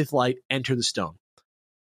 5th light enter the stone.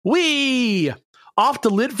 Whee! Off to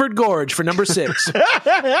Lidford Gorge for number 6.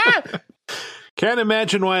 Can't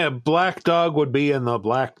imagine why a black dog would be in the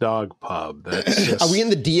Black Dog pub. That's just... Are we in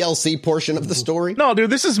the DLC portion of the story? No, dude,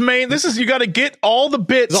 this is main. This is, you got to get all the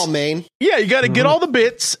bits. It's all main. Yeah, you got to get all the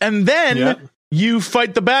bits, and then you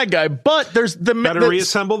fight the bad guy. But there's the gotta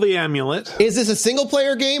reassemble the amulet. Is this a single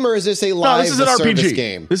player game or is this a live this is an RPG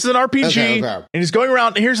game? This is an RPG, Okay. and he's going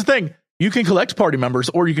around. And here's the thing: you can collect party members,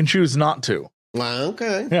 or you can choose not to.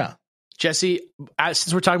 Okay. Yeah, Jesse,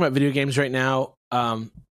 since we're talking about video games right now,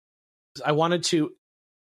 I wanted to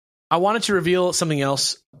reveal something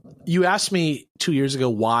else. You asked me 2 years ago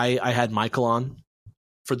why I had Michael on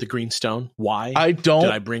for the Greenstone. Why? I don't.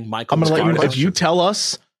 Did I bring Michael? I'm going to let you know. If you tell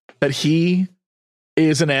us that he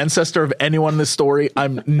is an ancestor of anyone in this story,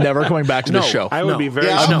 I'm never coming back to this show. I would be very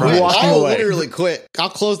I'm walking I'll away. literally quit. I'll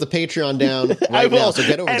close the Patreon down right I will now. So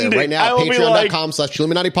get over there end right it. now. I will be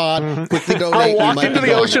Patreon.com/ChilluminatiPod. Quickly donate. I'll You walk might into be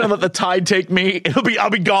the gone. ocean and let the tide take me. I'll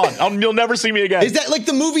be gone. You'll never see me again. Is that like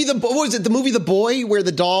the movie? What was it? The movie The Boy, where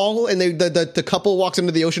the doll and the couple walks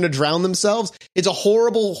into the ocean to drown themselves. It's a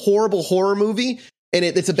horrible, horrible horror movie, and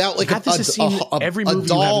it's about like every movie a you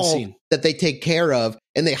doll haven't seen that they take care of,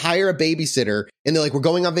 and they hire a babysitter, and they're like, "We're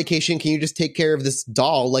going on vacation. Can you just take care of this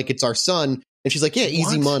doll like it's our son?" And she's like, "Yeah,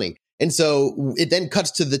 easy money." And so it then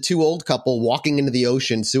cuts to the 2 old couple walking into the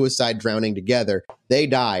ocean, suicide drowning together. They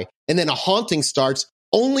die, and then a haunting starts.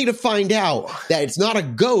 Only to find out that it's not a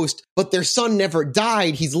ghost, but their son never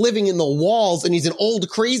died. He's living in the walls, and he's an old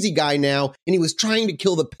crazy guy now, and he was trying to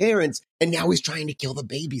kill the parents, and now he's trying to kill the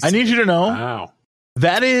babies. I need you to know Wow.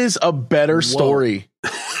 that is a better story.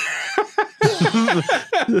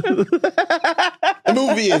 The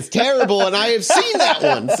movie is terrible, and I have seen that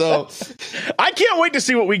one, so I can't wait to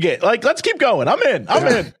see what we get. Like, let's keep going. I'm in.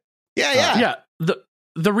 Yeah.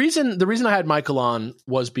 The reason I had Michael on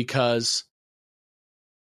was because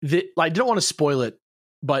I don't want to spoil it,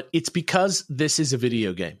 but it's because this is a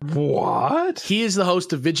video game. What? He is the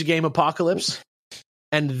host of Vigigame Apocalypse,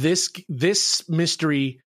 and this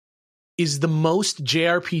mystery is the most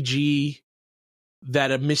JRPG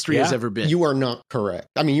that a mystery has ever been. You are not correct.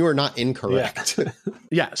 I mean, you are not incorrect.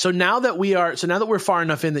 Yeah. So now that we're far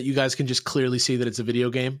enough in that you guys can just clearly see that it's a video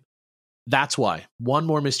game, that's why. One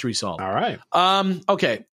more mystery solved. All right.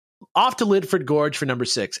 Okay. off to Lidford Gorge for number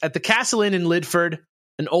 6. At the Castle Inn in Lidford,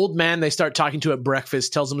 an old man they start talking to at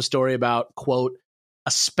breakfast tells them a story about, quote,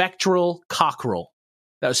 a spectral cockerel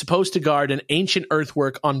that was supposed to guard an ancient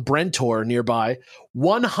earthwork on Brentor nearby,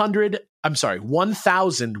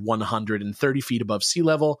 1,130 feet above sea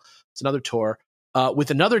level. It's another tour.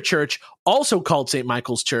 With another church, also called St.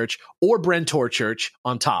 Michael's Church or Brentor Church,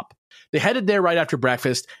 on top. They headed there right after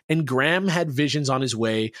breakfast, and Graham had visions on his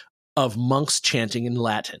way of monks chanting in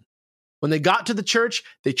Latin. When they got to the church,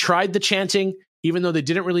 they tried the chanting, even though they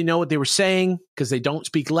didn't really know what they were saying because they don't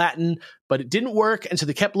speak Latin, but it didn't work. And so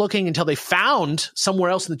they kept looking until they found somewhere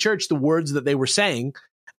else in the church the words that they were saying.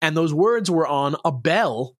 And those words were on a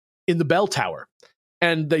bell in the bell tower.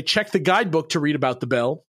 And they checked the guidebook to read about the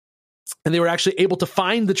bell. And they were actually able to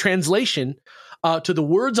find the translation to the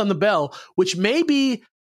words on the bell, which may be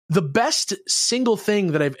the best single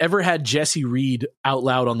thing that I've ever had Jesse read out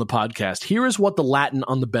loud on the podcast. Here is what the Latin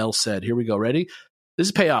on the bell said. Here we go. Ready? This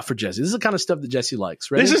is payoff for Jesse. This is the kind of stuff that Jesse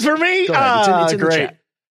likes. Ready? This is for me? It's in great.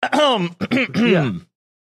 Yeah.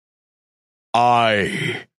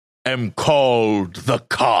 I am called the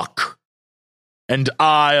cock, and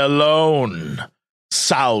I alone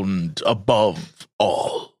sound above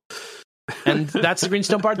all. And that's the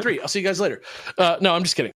Greenstone Part 3. I'll see you guys later. No, I'm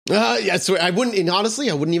just kidding. Yeah, so I wouldn't, and honestly,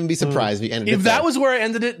 I wouldn't even be surprised if that was where I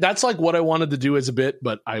ended it. That's like what I wanted to do as a bit,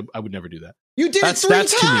 but I would never do that. You did it 3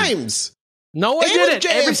 times. No, I didn't.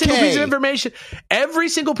 Every single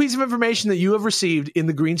piece of information that you have received in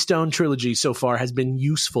the Greenstone trilogy so far has been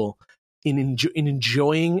useful in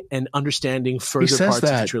enjoying and understanding further parts of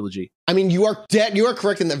the trilogy. I mean, you are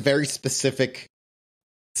correct in that very specific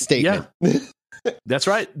statement. Yeah. That's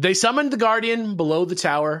right. They summoned the Guardian below the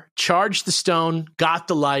tower, charged the stone, got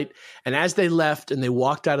the light, and as they left and they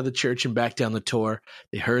walked out of the church and back down the tor,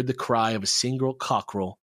 they heard the cry of a single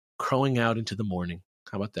cockerel crowing out into the morning.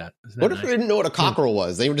 How about that? What if they didn't know what a cockerel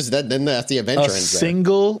was? They were just then that's the adventure. A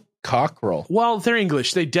single cockerel. Well, they're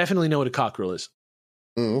English. They definitely know what a cockerel is.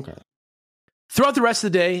 Okay. Throughout the rest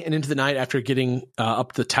of the day and into the night, after getting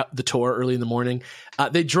up the tor early in the morning,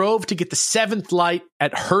 they drove to get the 7th light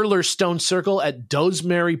at Hurler Stone Circle at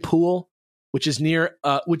Dozemary Pool, which is near.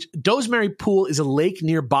 Dozemary Pool is a lake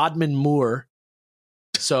near Bodmin Moor,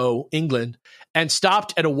 so England, and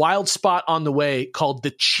stopped at a wild spot on the way called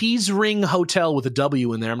the Cheese Ring Hotel with a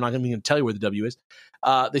W in there. I'm not even going to tell you where the W is.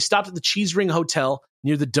 They stopped at the Cheese Ring Hotel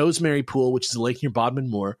near the Dozemary Pool, which is a lake near Bodmin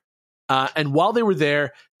Moor. And while they were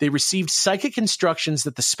there, they received psychic instructions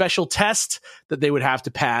that the special test that they would have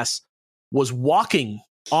to pass was walking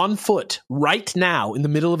on foot right now in the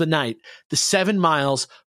middle of the night, the 7 miles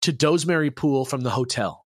to Dozemary Pool from the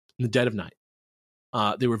hotel in the dead of night.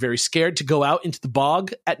 They were very scared to go out into the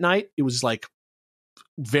bog at night. It was like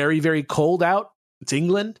very, very cold out. It's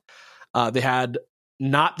England. They had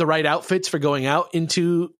not the right outfits for going out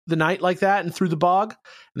into the night like that and through the bog.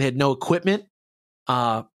 And they had no equipment.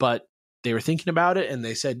 But they were thinking about it and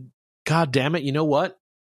they said, God damn it, you know what?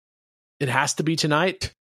 It has to be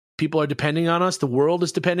tonight. People are depending on us. The world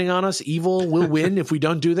is depending on us. Evil will win if we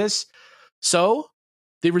don't do this. So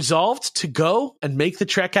they resolved to go and make the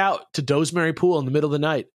trek out to Dozemary Pool in the middle of the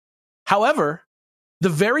night. However, the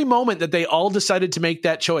very moment that they all decided to make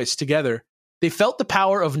that choice together, they felt the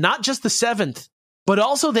power of not just the 7th, but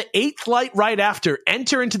also the 8th light right after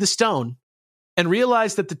enter into the stone and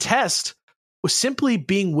realized that the test was simply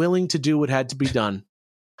being willing to do what had to be done.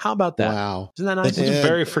 How about that? Wow. Isn't that nice? It's a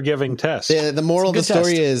very forgiving test. The moral of the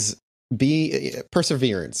story is be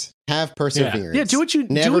perseverance. Have perseverance. Yeah, do what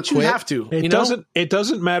you have to. It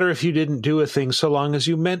doesn't matter if you didn't do a thing so long as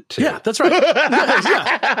you meant to. Yeah, that's right.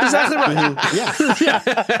 Yeah, exactly right.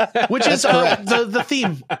 Yeah. Which is the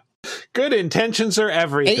theme. Good intentions are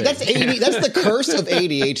everything. That's the curse of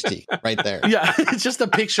ADHD right there. Yeah, it's just a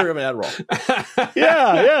picture of an Adderall.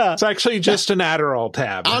 Yeah. It's actually just an Adderall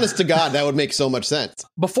tab. Honest to God, that would make so much sense.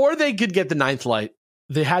 Before they could get the 9th light,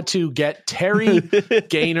 they had to get Terry,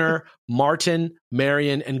 Gaynor, Martin,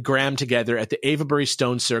 Marion, and Graham together at the Avebury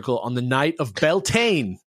Stone Circle on the night of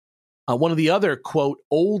Beltane, one of the other, quote,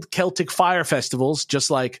 old Celtic fire festivals,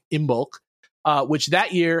 just like Imbolc, which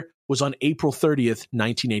that year was on April 30th,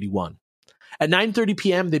 1981. At 9:30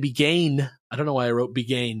 p.m., they began, I don't know why I wrote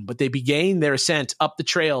began, but they began their ascent up the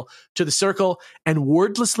trail to the circle and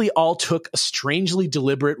wordlessly all took a strangely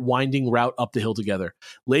deliberate winding route up the hill together.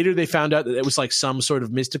 Later, they found out that it was like some sort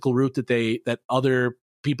of mystical route that other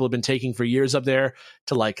people have been taking for years up there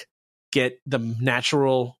to like get the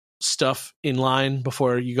natural stuff in line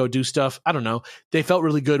before you go do stuff. I don't know. They felt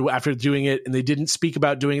really good after doing it and they didn't speak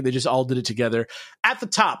about doing it. They just all did it together at the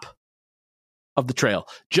top of the trail,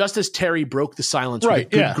 just as Terry broke the silence with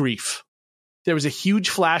good grief. There was a huge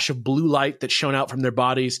flash of blue light that shone out from their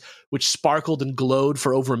bodies, which sparkled and glowed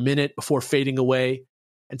for over a minute before fading away.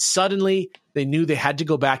 And suddenly, they knew they had to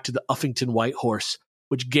go back to the Uffington White Horse,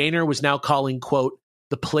 which Gaynor was now calling, quote,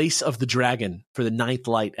 the place of the dragon for the ninth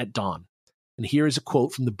light at dawn. And here is a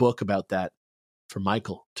quote from the book about that for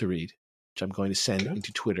Michael to read, which I'm going to send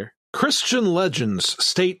into Twitter. Christian legends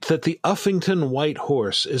state that the Uffington White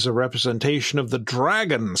Horse is a representation of the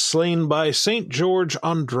dragon slain by St. George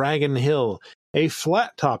on Dragon Hill, a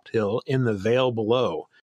flat-topped hill in the vale below.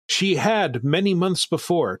 She had, many months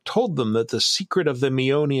before, told them that the secret of the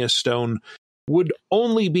Meonia Stone would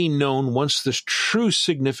only be known once the true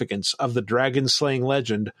significance of the dragon-slaying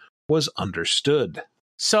legend was understood.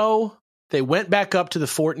 So they went back up to the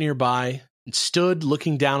fort nearby and stood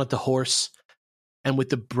looking down at the horse. And with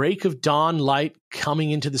the break of dawn light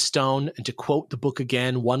coming into the stone, and to quote the book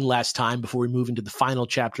again one last time before we move into the final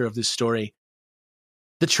chapter of this story,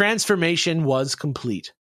 the transformation was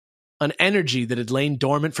complete. An energy that had lain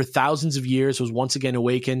dormant for thousands of years was once again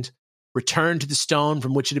awakened, returned to the stone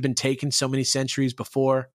from which it had been taken so many centuries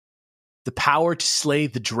before. The power to slay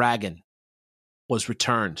the dragon was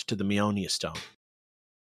returned to the Meonia Stone.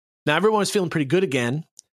 Now everyone was feeling pretty good again,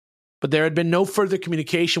 but there had been no further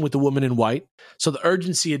communication with the woman in white, so the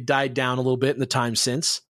urgency had died down a little bit in the time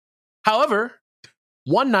since. However,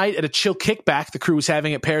 one night at a chill kickback the crew was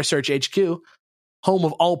having at Parasearch HQ, home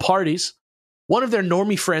of all parties, one of their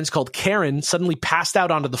normie friends called Karen suddenly passed out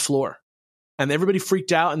onto the floor. And everybody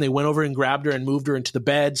freaked out, and they went over and grabbed her and moved her into the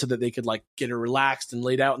bed so that they could like get her relaxed and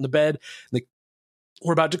laid out in the bed. And they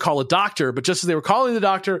were about to call a doctor, but just as they were calling the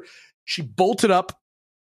doctor, she bolted up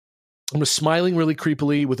and was smiling really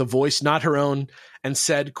creepily with a voice not her own and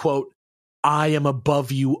said, quote, I am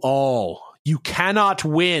above you all. You cannot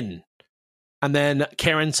win. And then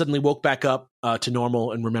Karen suddenly woke back up to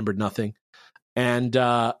normal and remembered nothing. And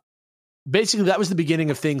basically that was the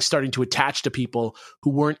beginning of things starting to attach to people who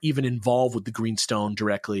weren't even involved with the Greenstone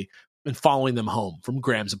directly and following them home from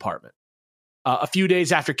Graham's apartment. A few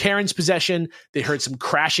days after Karen's possession, they heard some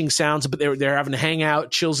crashing sounds, but they were having a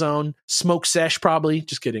hangout, chill zone, smoke sesh probably.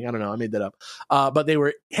 Just kidding. I don't know. I made that up. But they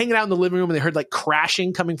were hanging out in the living room and they heard like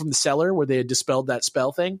crashing coming from the cellar where they had dispelled that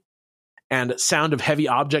spell thing and sound of heavy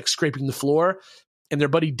objects scraping the floor. And their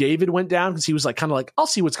buddy David went down because he was like kind of like, I'll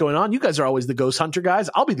see what's going on. You guys are always the ghost hunter guys.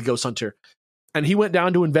 I'll be the ghost hunter. And he went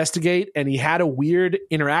down to investigate and he had a weird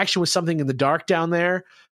interaction with something in the dark down there,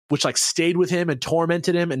 which like stayed with him and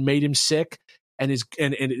tormented him and made him sick. And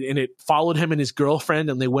it followed him and his girlfriend,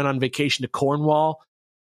 and they went on vacation to Cornwall.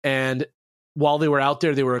 And while they were out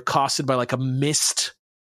there, they were accosted by like a mist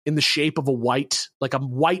in the shape of a white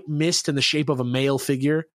mist in the shape of a male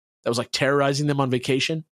figure that was like terrorizing them on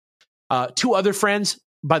vacation. Two other friends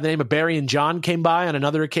by the name of Barry and John came by on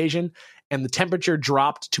another occasion, and the temperature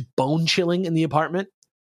dropped to bone chilling in the apartment.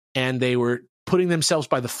 And they were putting themselves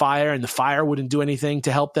by the fire, and the fire wouldn't do anything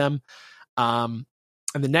to help them. And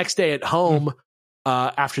the next day at home,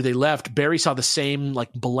 after they left, Barry saw the same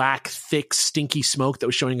like black, thick, stinky smoke that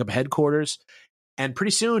was showing up at headquarters. And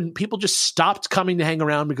pretty soon people just stopped coming to hang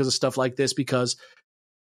around because of stuff like this, because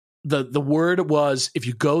the word was, if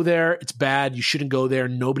you go there, it's bad. You shouldn't go there.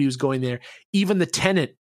 Nobody was going there. Even the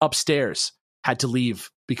tenant upstairs had to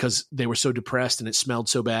leave because they were so depressed and it smelled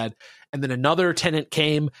so bad. And then another tenant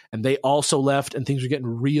came and they also left, and things were getting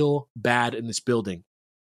real bad in this building.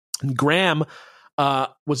 And Graham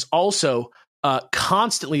was also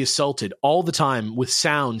constantly assaulted all the time with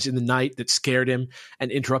sounds in the night that scared him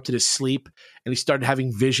and interrupted his sleep. And he started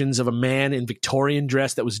having visions of a man in Victorian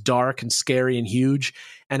dress that was dark and scary and huge,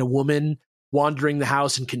 and a woman wandering the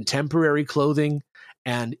house in contemporary clothing.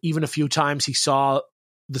 And even a few times he saw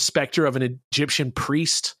the specter of an Egyptian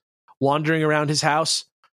priest wandering around his house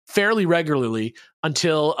fairly regularly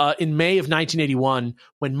until in May of 1981,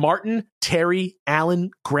 when Martin, Terry,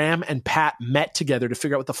 Alan, Graham, and Pat met together to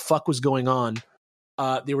figure out what the fuck was going on.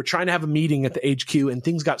 They were trying to have a meeting at the HQ, and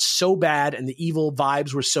things got so bad and the evil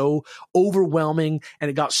vibes were so overwhelming and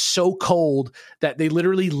it got so cold that they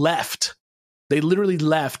literally left.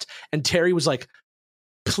 And Terry was like,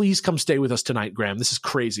 please come stay with us tonight, Graham. This is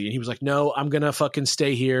crazy. And he was like, no, I'm going to fucking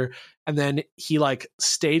stay here. And then he like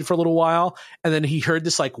stayed for a little while. And then he heard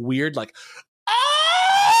this like weird, like,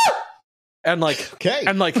 ah! And like, okay.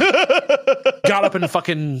 And like got up and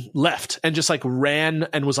fucking left and just like ran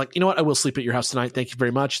and was like, you know what? I will sleep at your house tonight. Thank you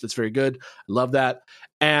very much. That's very good. I love that.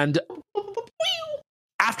 And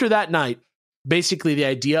after that night, basically the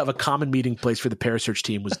idea of a common meeting place for the Parasearch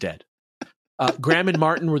team was dead. Graham and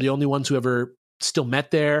Martin were the only ones who ever still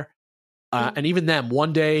met there. And even them,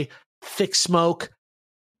 one day, thick smoke,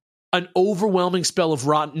 an overwhelming smell of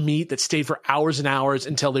rotten meat that stayed for hours and hours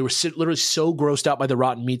until they were literally so grossed out by the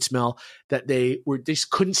rotten meat smell that they just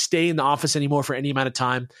couldn't stay in the office anymore for any amount of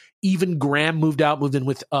time. Even Graham moved in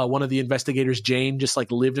with one of the investigators, Jane, just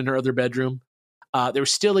like lived in her other bedroom. There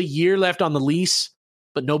was still a year left on the lease,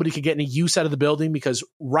 but nobody could get any use out of the building because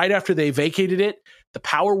right after they vacated it, the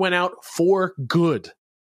power went out for good.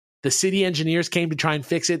 The city engineers came to try and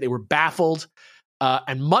fix it. They were baffled.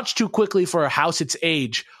 And much too quickly for a house its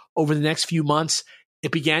age, over the next few months,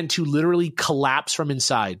 it began to literally collapse from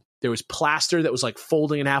inside. There was plaster that was like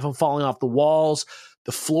folding in half and falling off the walls.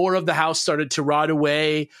 The floor of the house started to rot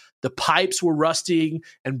away. The pipes were rusting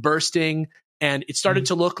and bursting. And it started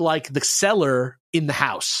to look like the cellar in the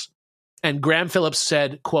house. And Graham Phillips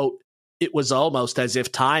said, quote, "It was almost as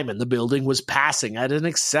if time in the building was passing at an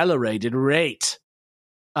accelerated rate."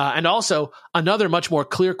 And also another much more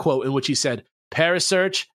clear quote in which he said,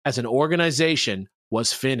 "Parasearch as an organization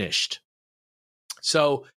was finished."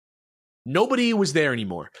 So nobody was there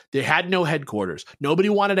anymore. They had no headquarters. Nobody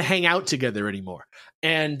wanted to hang out together anymore.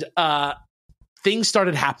 And things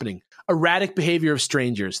started happening. Erratic behavior of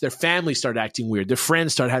strangers. Their families started acting weird. Their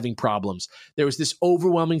friends started having problems. There was this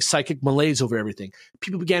overwhelming psychic malaise over everything.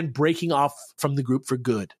 People began breaking off from the group for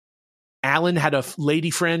good. Alan had a lady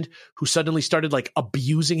friend who suddenly started like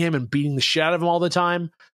abusing him and beating the shit out of him all the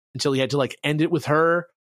time until he had to like end it with her.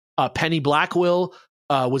 Penny Blackwell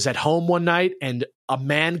was at home one night and a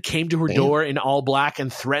man came to her door in all black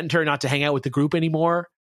and threatened her not to hang out with the group anymore.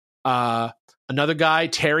 Another guy,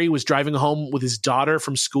 Terry, was driving home with his daughter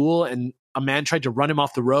from school and a man tried to run him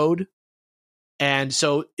off the road. And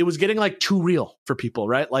so it was getting like too real for people,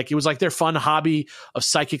 right? Like it was like their fun hobby of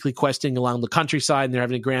psychically questing along the countryside and they're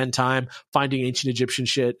having a grand time, finding ancient Egyptian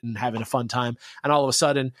shit and having a fun time. And all of a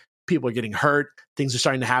sudden, people are getting hurt. Things are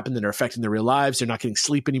starting to happen that are affecting their real lives. They're not getting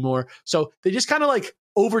sleep anymore. So they just kind of like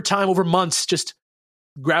over time, over months, just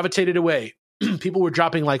gravitated away. People were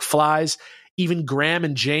dropping like flies. Even Graham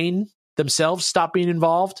and Jane themselves stopped being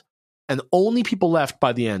involved. And the only people left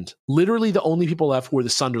by the end, literally the only people left were the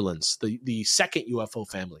Sunderlands, the second UFO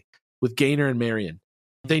family with Gaynor and Marion.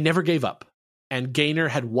 They never gave up. And Gaynor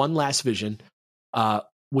had one last vision,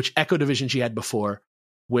 which echoed a vision she had before,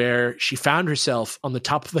 where she found herself on the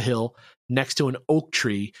top of a hill next to an oak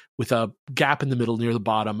tree with a gap in the middle near the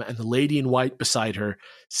bottom, and the lady in white beside her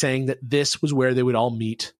saying that this was where they would all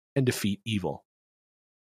meet and defeat evil.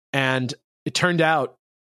 And it turned out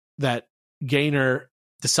that Gaynor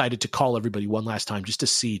decided to call everybody one last time just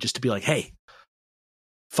to be like, hey,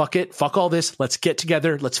 fuck it, fuck all this, let's get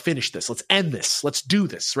together, let's finish this, let's end this, let's do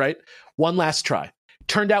this, right? One last try.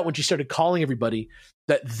 Turned out when she started calling everybody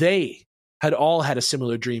that they had all had a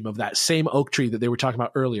similar dream of that same oak tree that they were talking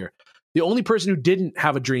about earlier. The only person who didn't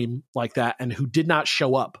have a dream like that and who did not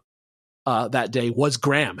show up that day was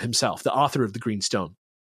Graham himself, the author of The Green Stone.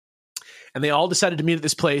 And they all decided to meet at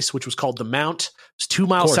this place, which was called The Mount. It's 2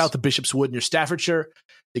 miles south of Bishop's Wood near Staffordshire.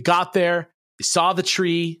 They got there. They saw the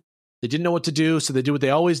tree. They didn't know what to do, so they did what they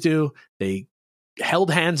always do. They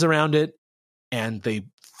held hands around it, and they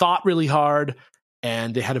thought really hard,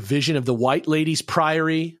 and they had a vision of the White Lady's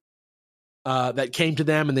Priory that came to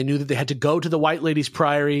them, and they knew that they had to go to the White Lady's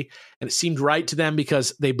Priory, and it seemed right to them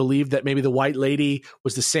because they believed that maybe the White Lady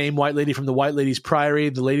was the same White Lady from the White Lady's Priory,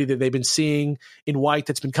 the lady that they've been seeing in white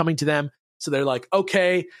that's been coming to them. So they're like,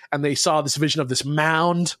 okay, and they saw this vision of this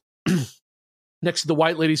mound next to the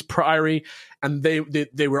White Lady's Priory, and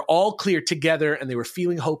they were all clear together, and they were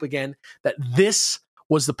feeling hope again that this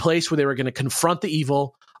was the place where they were going to confront the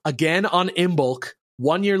evil again on Imbolc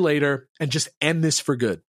 1 year later and just end this for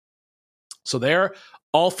good. So they're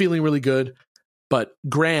all feeling really good, but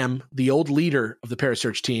Graham, the old leader of the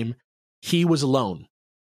Parasearch team, he was alone.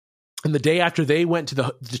 And the day after they went to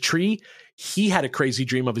the tree, he had a crazy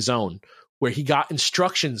dream of his own where he got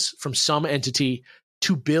instructions from some entity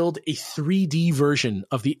to build a 3D version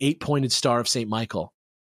of the 8-pointed star of St. Michael.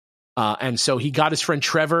 And so he got his friend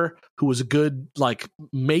Trevor, who was a good like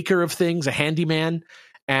maker of things, a handyman,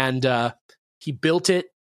 and he built it.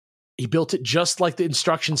 He built it just like the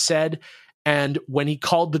instructions said. And when he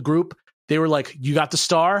called the group, they were like, "You got the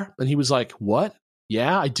star?" And he was like, "What?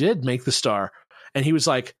 Yeah, I did make the star." And he was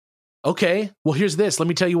like, "Okay, well, here's this. Let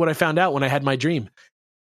me tell you what I found out when I had my dream.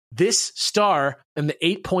 This star and the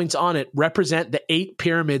 8 points on it represent the 8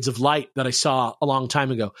 pyramids of light that I saw a long time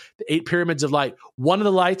ago. The 8 pyramids of light. One of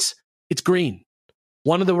the lights, it's green.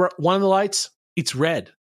 One of the lights, it's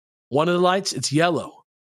red. One of the lights, it's yellow.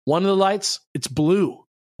 One of the lights, it's blue.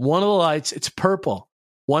 One of the lights, it's purple.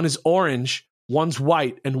 One is orange, one's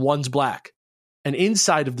white, and one's black. And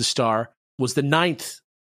inside of the star was the 9th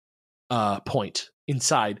point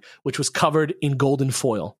inside, which was covered in golden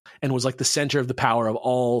foil and was like the center of the power of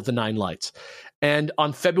all the 9 lights. And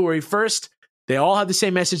on February 1st, they all had the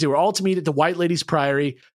same message. They were all to meet at the White Lady's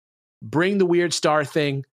Priory, bring the weird star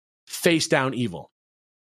thing, face down evil.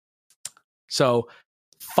 So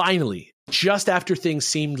finally, just after things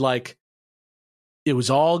seemed like it was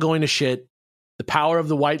all going to shit, the power of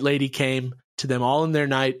the White Lady came to them all in their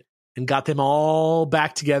night and got them all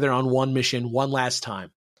back together on one mission one last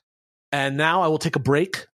time. And now I will take a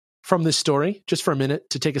break from this story just for a minute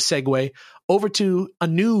to take a segue over to a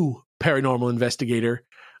new paranormal investigator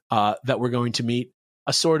that we're going to meet,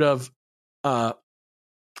 a sort of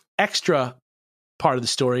extra part of the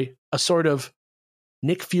story, a sort of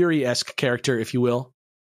Nick Fury-esque character, if you will,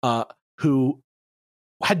 who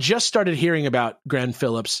had just started hearing about Graham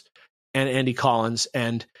Phillips and Andy Collins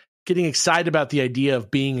and getting excited about the idea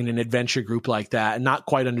of being in an adventure group like that and not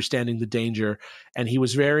quite understanding the danger. And he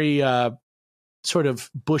was very sort of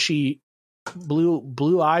bushy,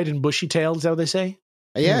 blue-eyed and bushy-tailed, is that what they say?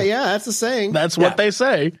 Yeah, that's the saying. That's what they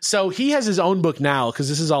say. So he has his own book now because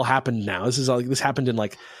this has all happened now. This happened in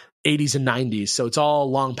like 80s and 90s, so it's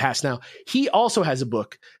all long past now. He also has a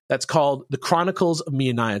book that's called The Chronicles of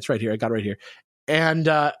Mia. It's right here. I got it right here. And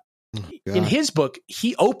in his book,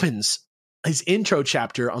 he opens his intro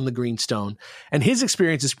chapter on the Greenstone, and his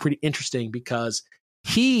experience is pretty interesting because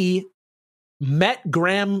he met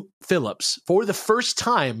Graham Phillips for the first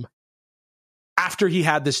time after he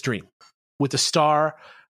had this dream with the star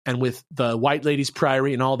and with the White Lady's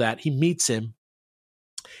Priory and all that. He meets him.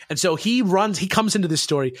 And so he comes into this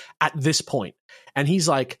story at this point, and he's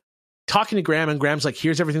like talking to Graham, and Graham's like,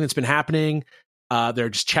 here's everything that's been happening. They're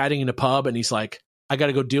just chatting in a pub, and he's like, I got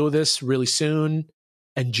to go deal with this really soon.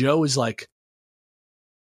 And Joe is like,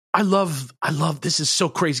 I love, this is so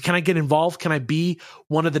crazy. Can I get involved? Can I be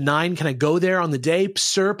one of the 9? Can I go there on the day?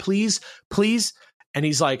 Sir, please. And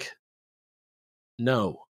he's like,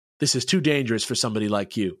 no, this is too dangerous for somebody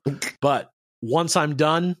like you. But once I'm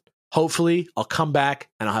done, hopefully I'll come back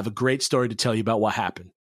and I'll have a great story to tell you about what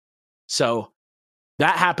happened. So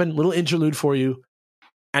that happened, little interlude for you.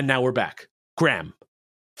 And now we're back. Graham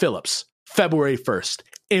Phillips, February 1st,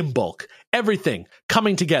 in bulk, everything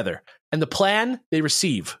coming together. And the plan they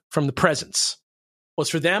receive from the presence was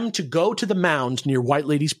for them to go to the mound near White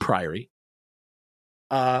Lady's Priory,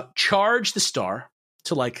 charge the star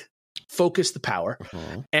to like focus the power,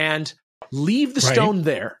 and leave the stone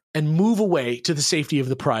there and move away to the safety of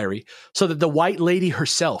the Priory so that the White Lady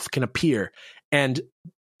herself can appear. And,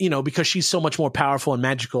 you know, because she's so much more powerful and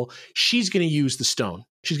magical, she's going to use the stone.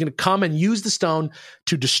 She's going to come and use the stone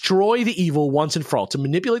to destroy the evil once and for all, to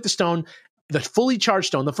manipulate the stone, the fully charged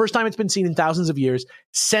stone, the first time it's been seen in thousands of years,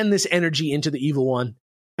 send this energy into the evil one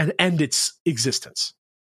and end its existence.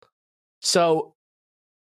 So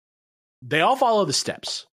they all follow the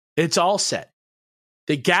steps. It's all set.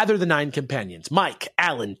 They gather the 9 companions, Mike,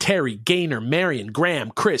 Alan, Terry, Gaynor, Marion,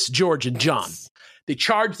 Graham, Chris, George, and John. They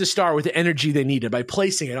charge the star with the energy they needed by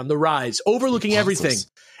placing it on the rise, overlooking everything.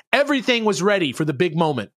 Everything was ready for the big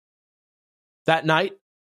moment. That night,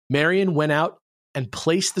 Marion went out and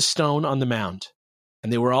placed the stone on the mound.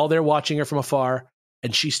 And they were all there watching her from afar.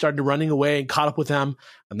 And she started running away and caught up with them.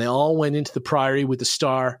 And they all went into the Priory with the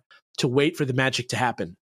star to wait for the magic to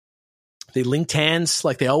happen. They linked hands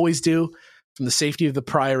like they always do from the safety of the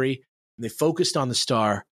Priory. And they focused on the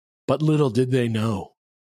star. But little did they know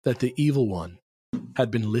that the evil one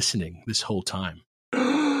had been listening this whole time.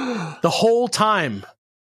 The whole time,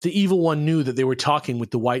 the evil one knew that they were talking with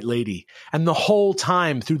the White Lady. And the whole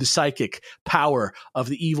time, through the psychic power of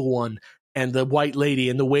the evil one and the White Lady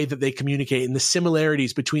and the way that they communicate and the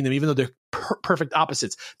similarities between them, even though they're perfect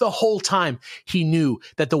opposites, the whole time he knew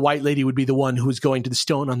that the White Lady would be the one who was going to the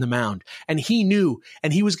stone on the mound. And he knew,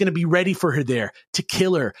 and he was going to be ready for her there to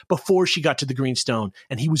kill her before she got to the green stone.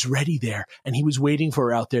 And he was ready there, and he was waiting for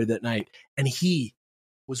her out there that night. And he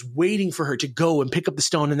was waiting for her to go and pick up the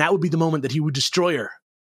stone, and that would be the moment that he would destroy her.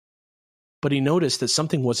 But he noticed that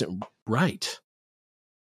something wasn't right.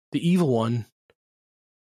 The evil one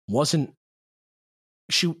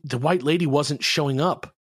the White Lady wasn't showing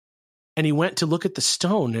up. And he went to look at the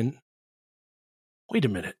stone and, wait a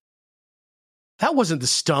minute. That wasn't the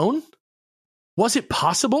stone. Was it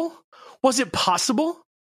possible?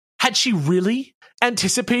 Had she really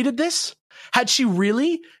anticipated this? Had she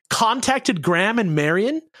really contacted Graham and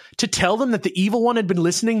Marion to tell them that the evil one had been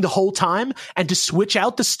listening the whole time and to switch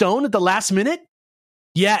out the stone at the last minute?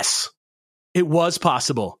 Yes, it was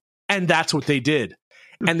possible. And that's what they did.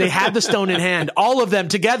 And they had the stone in hand, all of them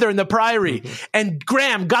together in the priory. And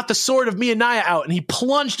Graham got the sword of Mianaya out and he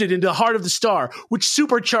plunged it into the heart of the star, which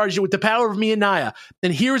supercharged it with the power of Mianaya.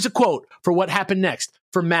 And here is a quote for what happened next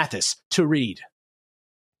for Mathis to read.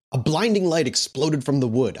 A blinding light exploded from the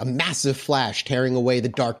wood, a massive flash tearing away the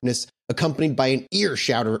darkness, accompanied by an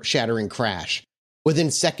ear-shattering crash.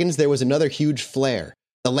 Within seconds, there was another huge flare.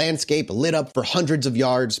 The landscape lit up for hundreds of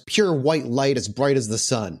yards, pure white light as bright as the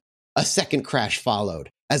sun. A second crash followed,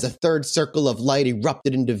 as a third circle of light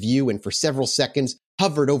erupted into view and for several seconds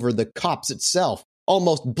hovered over the copse itself,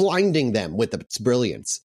 almost blinding them with its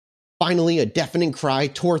brilliance. Finally, a deafening cry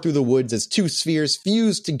tore through the woods as two spheres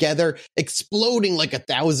fused together, exploding like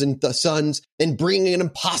 1,000 suns and bringing an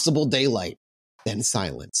impossible daylight. Then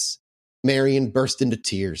silence. Marion burst into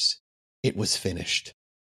tears. It was finished.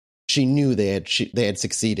 She knew they had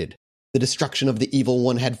succeeded. The destruction of the evil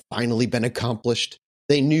one had finally been accomplished.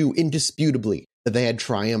 They knew indisputably that they had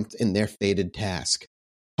triumphed in their fated task.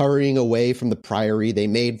 Hurrying away from the priory, they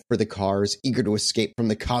made for the cars, eager to escape from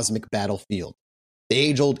the cosmic battlefield. The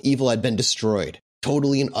age-old evil had been destroyed,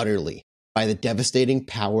 totally and utterly, by the devastating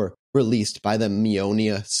power released by the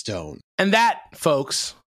Mionia Stone. And that,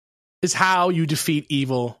 folks, is how you defeat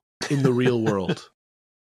evil in the real world.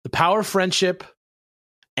 The power of friendship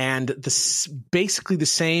and basically the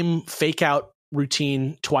same fake-out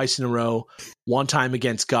routine twice in a row, one time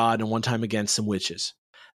against God and one time against some witches.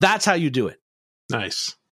 That's how you do it.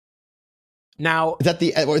 Nice. Now, is that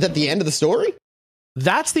the end of the story?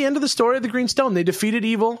 That's the end of the story of the Green Stone. They defeated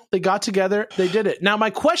evil. They got together. They did it. Now, my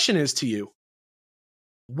question is to you,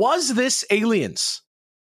 was this aliens?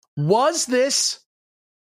 Was this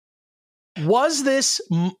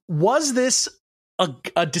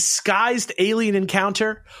a disguised alien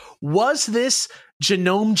encounter? Was this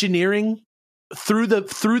genome engineering through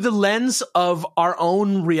the lens of our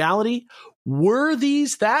own reality? Were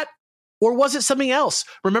these that? Or was it something else?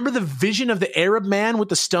 Remember the vision of the Arab man with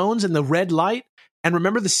the stones and the red light? And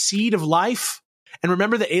remember the seed of life? And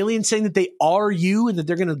remember the alien saying that they are you and that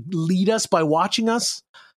they're going to lead us by watching us?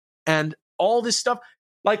 And all this stuff.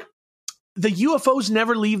 Like, the UFOs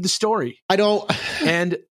never leave the story. I don't.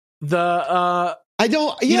 And the... I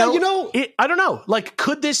don't. Yeah, I don't know. Like,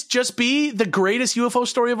 could this just be the greatest UFO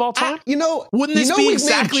story of all time? Wouldn't this be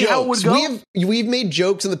exactly how it would go? We've made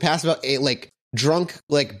jokes in the past about drunk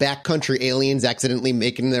backcountry aliens accidentally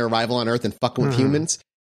making their arrival on Earth and fucking with humans.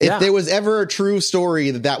 If there was ever a true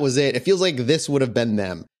story that was it, it feels like this would have been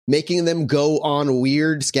them making them go on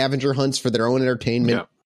weird scavenger hunts for their own entertainment.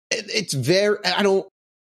 Yeah. It's very. I don't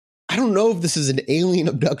know if this is an alien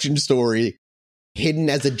abduction story hidden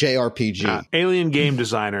as a JRPG. Alien game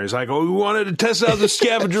designers like, we wanted to test out the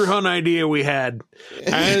scavenger hunt idea we had.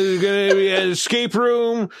 And it's gonna be an escape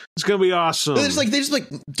room. It's gonna be awesome. They just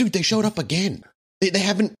dude, they showed up again. They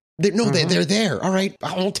haven't. They're there. All right,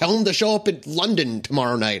 I'll tell them to show up in London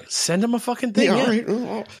tomorrow night. Send them a fucking thing. Yeah.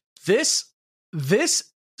 Right. This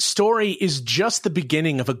story is just the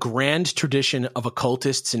beginning of a grand tradition of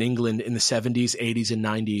occultists in England in the 70s, 80s, and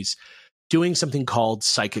 90s doing something called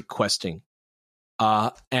psychic questing.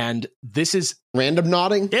 And this is random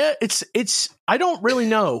nodding. Yeah, it's. I don't really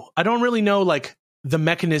know. Like the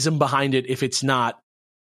mechanism behind it. If it's not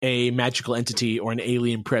a magical entity or an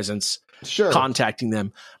alien presence contacting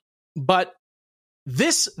them, but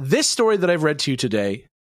this story that I've read to you today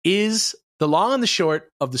is the long and the short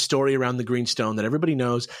of the story around the Green Stone that everybody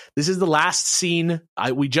knows. This is the last scene.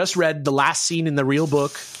 We just read the last scene in the real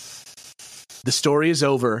book. The story is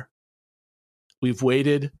over. We've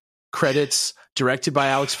waited. Credits. Directed by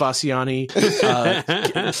Alex Faciani,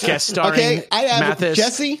 guest starring Mathis,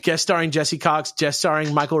 Jesse, guest starring Jesse Cox, guest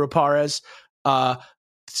starring Michael Raparez,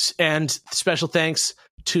 and special thanks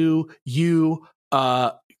to you.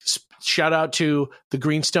 Shout out to the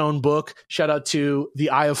Greenstone book. Shout out to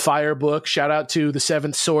the Eye of Fire book. Shout out to the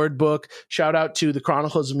Seventh Sword book. Shout out to the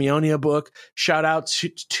Chronicles of Mionia book. Shout out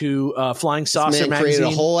to Flying Saucer magazine. Created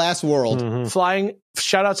a whole ass world. Mm-hmm.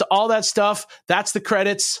 Shout out to all that stuff. That's the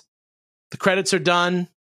credits. The credits are done.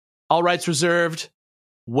 All rights reserved.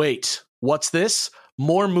 Wait, what's this?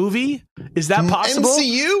 More movie? Is that possible?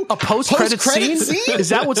 MCU? A post-credit scene? Is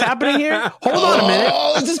that what's happening here? Hold on a minute.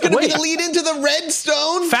 Oh, is this going to be the lead into the Red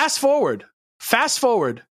Stone? Fast forward.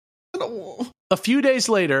 A few days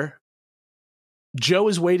later, Joe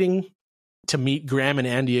is waiting to meet Graham and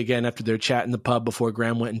Andy again after their chat in the pub before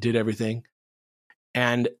Graham went and did everything.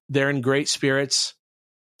 And they're in great spirits.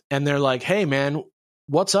 And they're like, hey, man,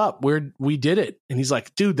 what's up? We did it. And he's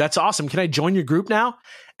like, dude, that's awesome. Can I join your group now?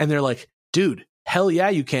 And they're like, dude, hell yeah,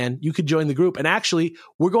 you can. You could join the group. And actually,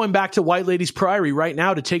 we're going back to White Ladies Priory right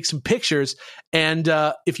now to take some pictures. And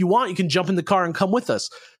if you want, you can jump in the car and come with us.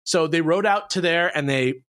 So they rode out to there and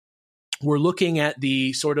they were looking at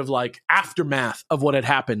the sort of like aftermath of what had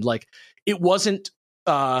happened. Like it wasn't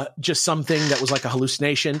just something that was like a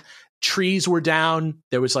hallucination. Trees were down.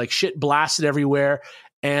 There was like shit blasted everywhere.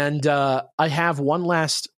 And I have one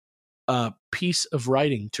last piece of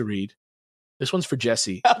writing to read. This one's for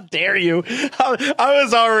Jesse. How dare you? I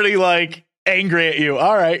was already like angry at you.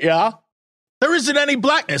 All right, yeah. There isn't any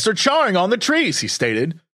blackness or charring on the trees, he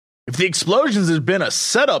stated. If the explosions had been a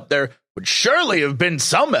setup, there would surely have been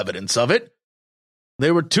some evidence of it.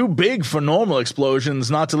 They were too big for normal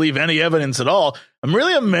explosions not to leave any evidence at all. I'm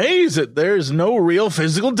really amazed that there's no real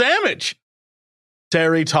physical damage.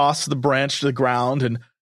 Terry tossed the branch to the ground, and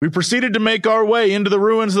we proceeded to make our way into the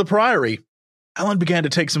ruins of the priory. Alan began to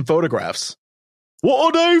take some photographs.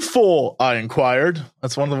 What are they for? I inquired.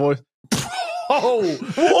 That's one of the voices. Oh,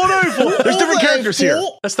 what are they for? There's different characters here.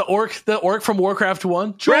 That's the orc from Warcraft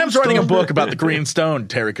 1. Graham's writing a book about the Green Stone,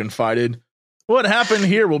 Terry confided. What happened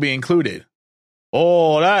here will be included.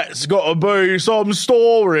 Oh, that's got to be some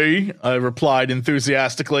story, I replied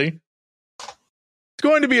enthusiastically. It's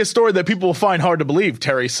going to be a story that people will find hard to believe,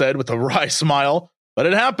 Terry said with a wry smile. But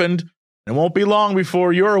it happened, and it won't be long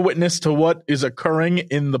before you're a witness to what is occurring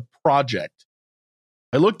in the project.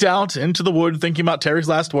 I looked out into the wood thinking about Terry's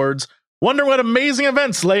last words, wondering what amazing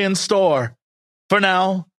events lay in store. For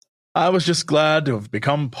now, I was just glad to have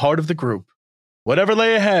become part of the group. Whatever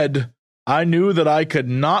lay ahead, I knew that I could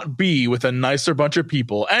not be with a nicer bunch of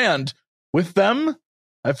people, and with them,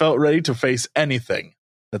 I felt ready to face anything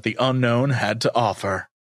that the unknown had to offer.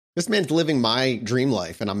 This man's living my dream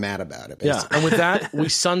life, and I'm mad about it. Basically. Yeah, and with that, we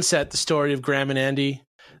sunset the story of Graham and Andy.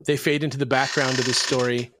 They fade into the background of this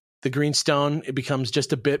story. The Green Stone, it becomes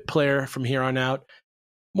just a bit player from here on out.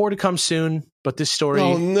 More to come soon, but this story...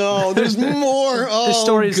 Oh, no, there's more. Oh, this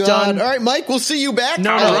story is done. All right, Mike, we'll see you back.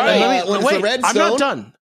 No, wait, I'm not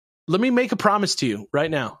done. Let me make a promise to you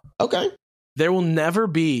right now. Okay. There will never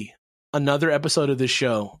be another episode of this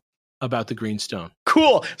show about the Green Stone.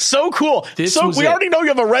 Cool. So cool. We already know you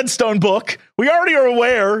have a Redstone book. We already are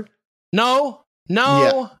aware. No.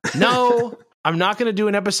 I'm not going to do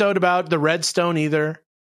an episode about the Redstone either.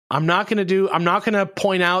 I'm not going to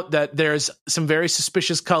point out that there's some very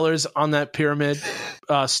suspicious colors on that pyramid,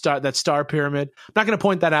 that star pyramid. I'm not going to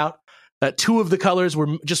point that out. That 2 of the colors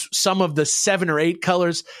were just some of the 7 or 8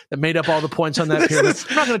 colors that made up all the points on that pyramid.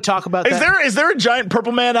 I'm not going to talk about that. Is there a giant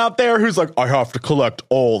purple man out there who's like, I have to collect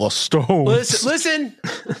all the stones? Listen,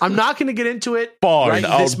 I'm not going to get into it. Fine,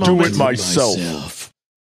 I'll do it myself.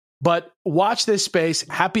 But watch this space.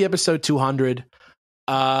 Happy episode 200.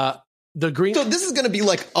 So this is going to be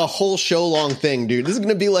like a whole show long thing, dude. This is going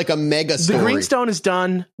to be like a mega story. The Green Stone is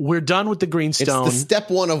done. We're done with the Green Stone. It's the step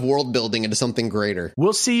 1 of world building into something greater.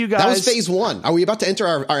 We'll see you guys. That was phase 1. Are we about to enter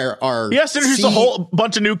our yes, introduce a whole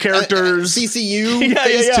bunch of new characters. CCU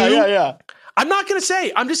phase 2? Yeah. I'm not going to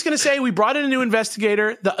say. I'm just going to say we brought in a new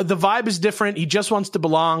investigator. The vibe is different. He just wants to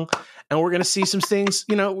belong. And we're going to see some things,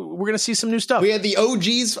 we're going to see some new stuff. We had the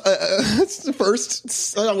OGs first.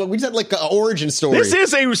 We just had like an origin story. This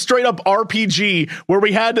is a straight up RPG where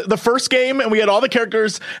we had the first game and we had all the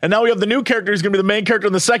characters. And now we have the new character who's going to be the main character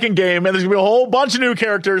in the second game. And there's going to be a whole bunch of new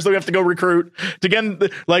characters that we have to go recruit. To again,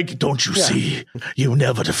 like, don't you see? You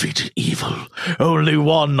never defeated evil. Only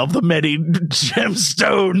one of the many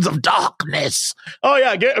gemstones of darkness. Oh,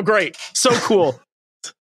 yeah. Great. So cool.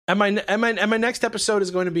 And my next episode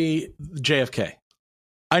is going to be JFK.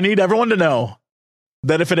 I need everyone to know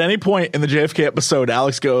that if at any point in the JFK episode,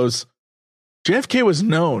 Alex goes, JFK was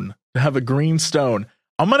known to have a green stone.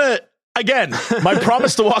 I'm going to, again, my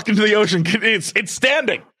promise to walk into the ocean, it's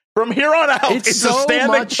standing. From here on out, it's a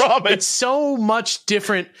standing promise. It's so much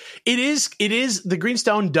different. It is, the Green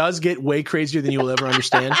Stone does get way crazier than you will ever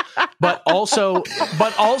understand. But also,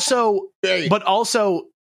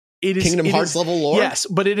 it is Kingdom Hearts level lore. Yes,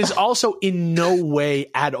 but it is also in no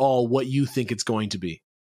way at all what you think it's going to be.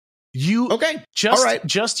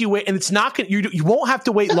 Just you wait, and it's not going. You won't have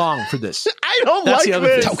to wait long for this. I don't like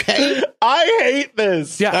this. Okay, I hate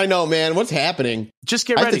this. Yeah, I know, man. What's happening? Just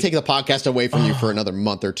get ready. I have to take the podcast away from you for another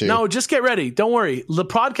month or 2. No, just get ready. Don't worry. The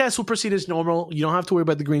podcast will proceed as normal. You don't have to worry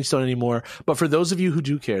about the Green Stone anymore. But for those of you who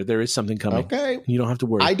do care, there is something coming. Okay, you don't have to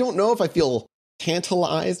worry. I don't know if I feel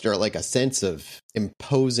tantalized or like a sense of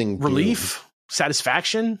imposing relief,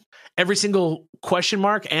 satisfaction, every single question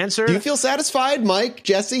mark answer. Do you feel satisfied, Mike,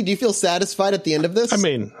 Jesse? Do you feel satisfied at the end of this? I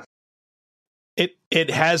mean, it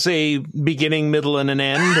has a beginning, middle, and an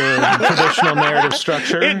end, a traditional narrative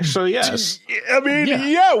structure. So yes, I mean,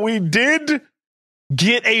 yeah, we did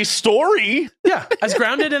get a story. Yeah, as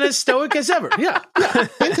grounded and as stoic as ever. Yeah.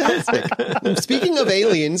 Fantastic. Speaking of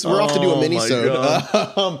aliens, we're off to do a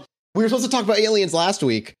mini-sode. We were supposed to talk about aliens last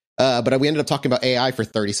week, but we ended up talking about AI for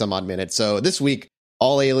 30 some odd minutes. So this week,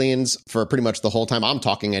 all aliens for pretty much the whole time I'm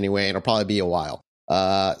talking anyway, and it'll probably be a while.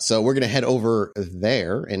 So we're going to head over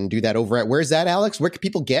there and do that over at, where's that, Alex? Where can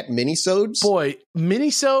people get mini-sodes? Boy,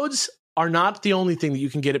 mini-sodes are not the only thing that you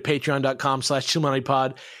can get at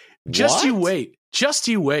patreon.com/ChilluminatiPod. Just you wait.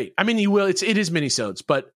 I mean, you will. It is mini-sodes,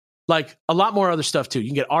 but like a lot more other stuff too. You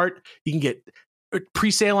can get art. You can get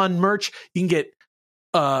pre-sale on merch. You can get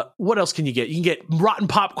what else can you get? You can get Rotten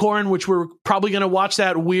Popcorn, which we're probably going to watch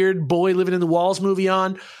that weird Boy Living in the Walls movie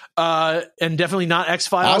on, and definitely not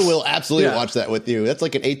X-Files. I will absolutely watch that with you. That's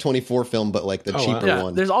like an A24 film, but like the cheaper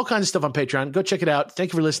one. There's all kinds of stuff on Patreon. Go check it out.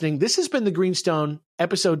 Thank you for listening. This has been The Greenstone,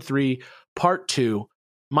 Episode 3, Part 2.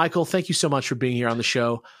 Michael, thank you so much for being here on the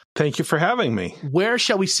show. Thank you for having me. Where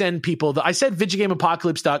shall we send people? I said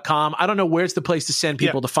VidjagameApocalypse.com. I don't know where's the place to send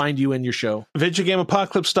people to find you and your show.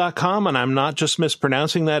 VidjagameApocalypse.com, and I'm not just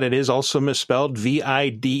mispronouncing that. It is also misspelled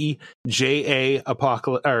VIDJA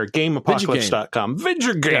Apocalypse, or GameApocalypse.com.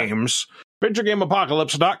 Vidjagames.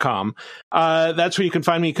 VidjagameApocalypse.com. That's where you can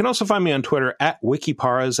find me. You can also find me on Twitter at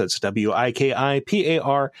Wikiparaz. That's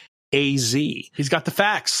WIKIPARAZ. He's got the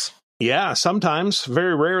facts. Yeah, sometimes,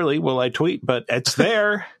 very rarely will I tweet, but it's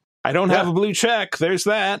there. I don't have a blue check. There's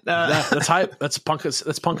that. That's hype. That's punk as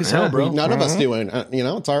hell, bro. None of us do,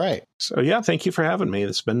 it's all right. So yeah, thank you for having me.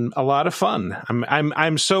 It's been a lot of fun.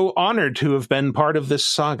 I'm so honored to have been part of this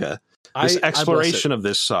saga, this exploration of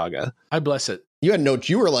this saga. I bless it. You had notes.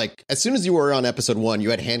 You were like, as soon as you were on episode 1,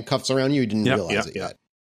 you had handcuffs around you. You didn't realize it yet.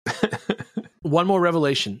 One more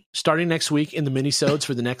revelation. Starting next week in the minisodes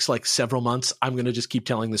for the next several months, I'm going to just keep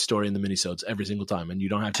telling this story in the minisodes every single time. And you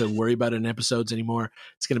don't have to worry about it in episodes anymore.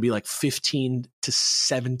 It's going to be 15 to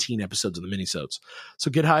 17 episodes of the minisodes.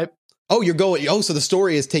 So get hype. Oh, so the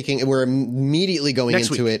story is we're immediately going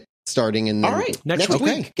into it starting in all right, next week.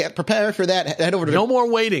 Okay. Get prepared for that. Head over to no more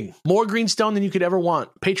waiting. More Greenstone than you could ever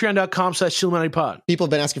want. Patreon.com/ChilluminatiPod. People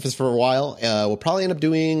have been asking for this for a while. We'll probably end up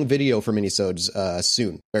doing video for minisodes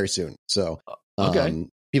soon, very soon. So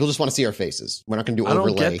people just want to see our faces. We're not going to do overlay. I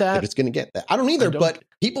don't get that. They're just going to get that. I don't either, but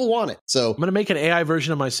people want it. So I'm going to make an AI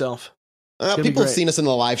version of myself. People have seen us in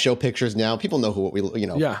the live show pictures now. People know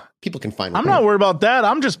people can find. I'm not worried about that.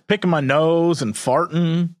 I'm just picking my nose and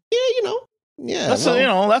farting. Yeah,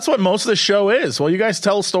 that's what most of the show is. Well, you guys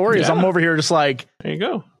tell stories. I'm over here just there you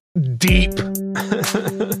go. Deep.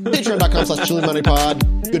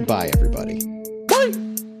 Patreon.com/ChilluminatiPod. Goodbye, everybody. Bye.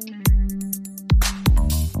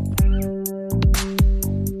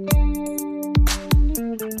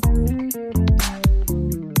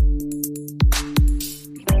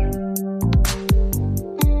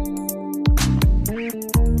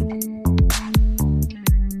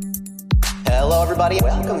 Hello, everybody.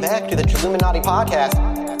 Welcome back to the Chilluminati Podcast.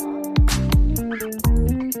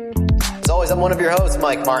 As always, I'm one of your hosts,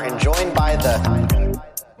 Mike Martin, joined by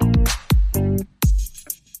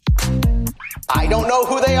I don't know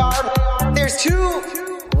who they are. There's two.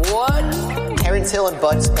 What? Terrence Hill and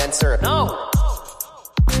Bud Spencer. No.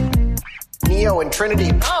 Neo and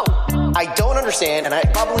Trinity. No. I don't understand, and I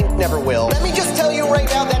probably never will. Let me just tell you right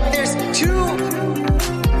now that there's two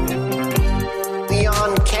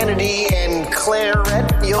Leon Kennedy and Claire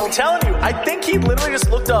Redfield. I'm telling you, I think he literally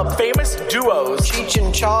just looked up famous duos Cheech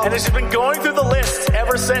and Chong. and has just been going through the list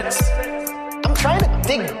ever since. I'm trying to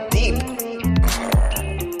dig deep.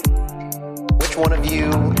 Which one of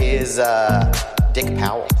you is Dick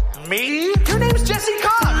Powell? Me? Your name's Jesse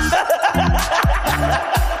Cox.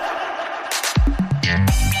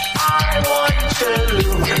 I want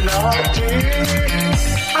Chilluminati.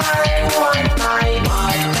 I want my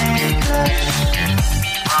maker.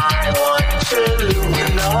 I want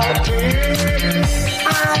Chilluminati. I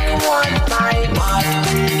want my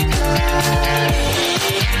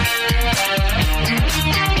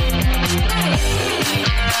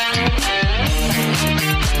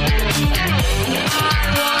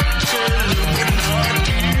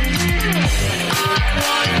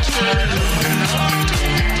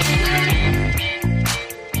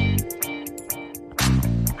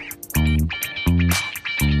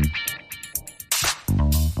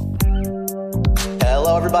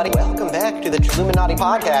Hello, everybody. Welcome back to the Chilluminati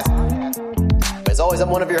Podcast. As always, I'm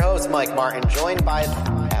one of your hosts, Mike Martin, joined by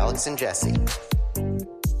Alex and Jesse.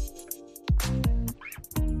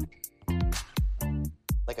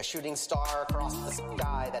 Like a shooting star across the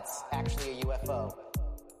sky that's actually a UFO.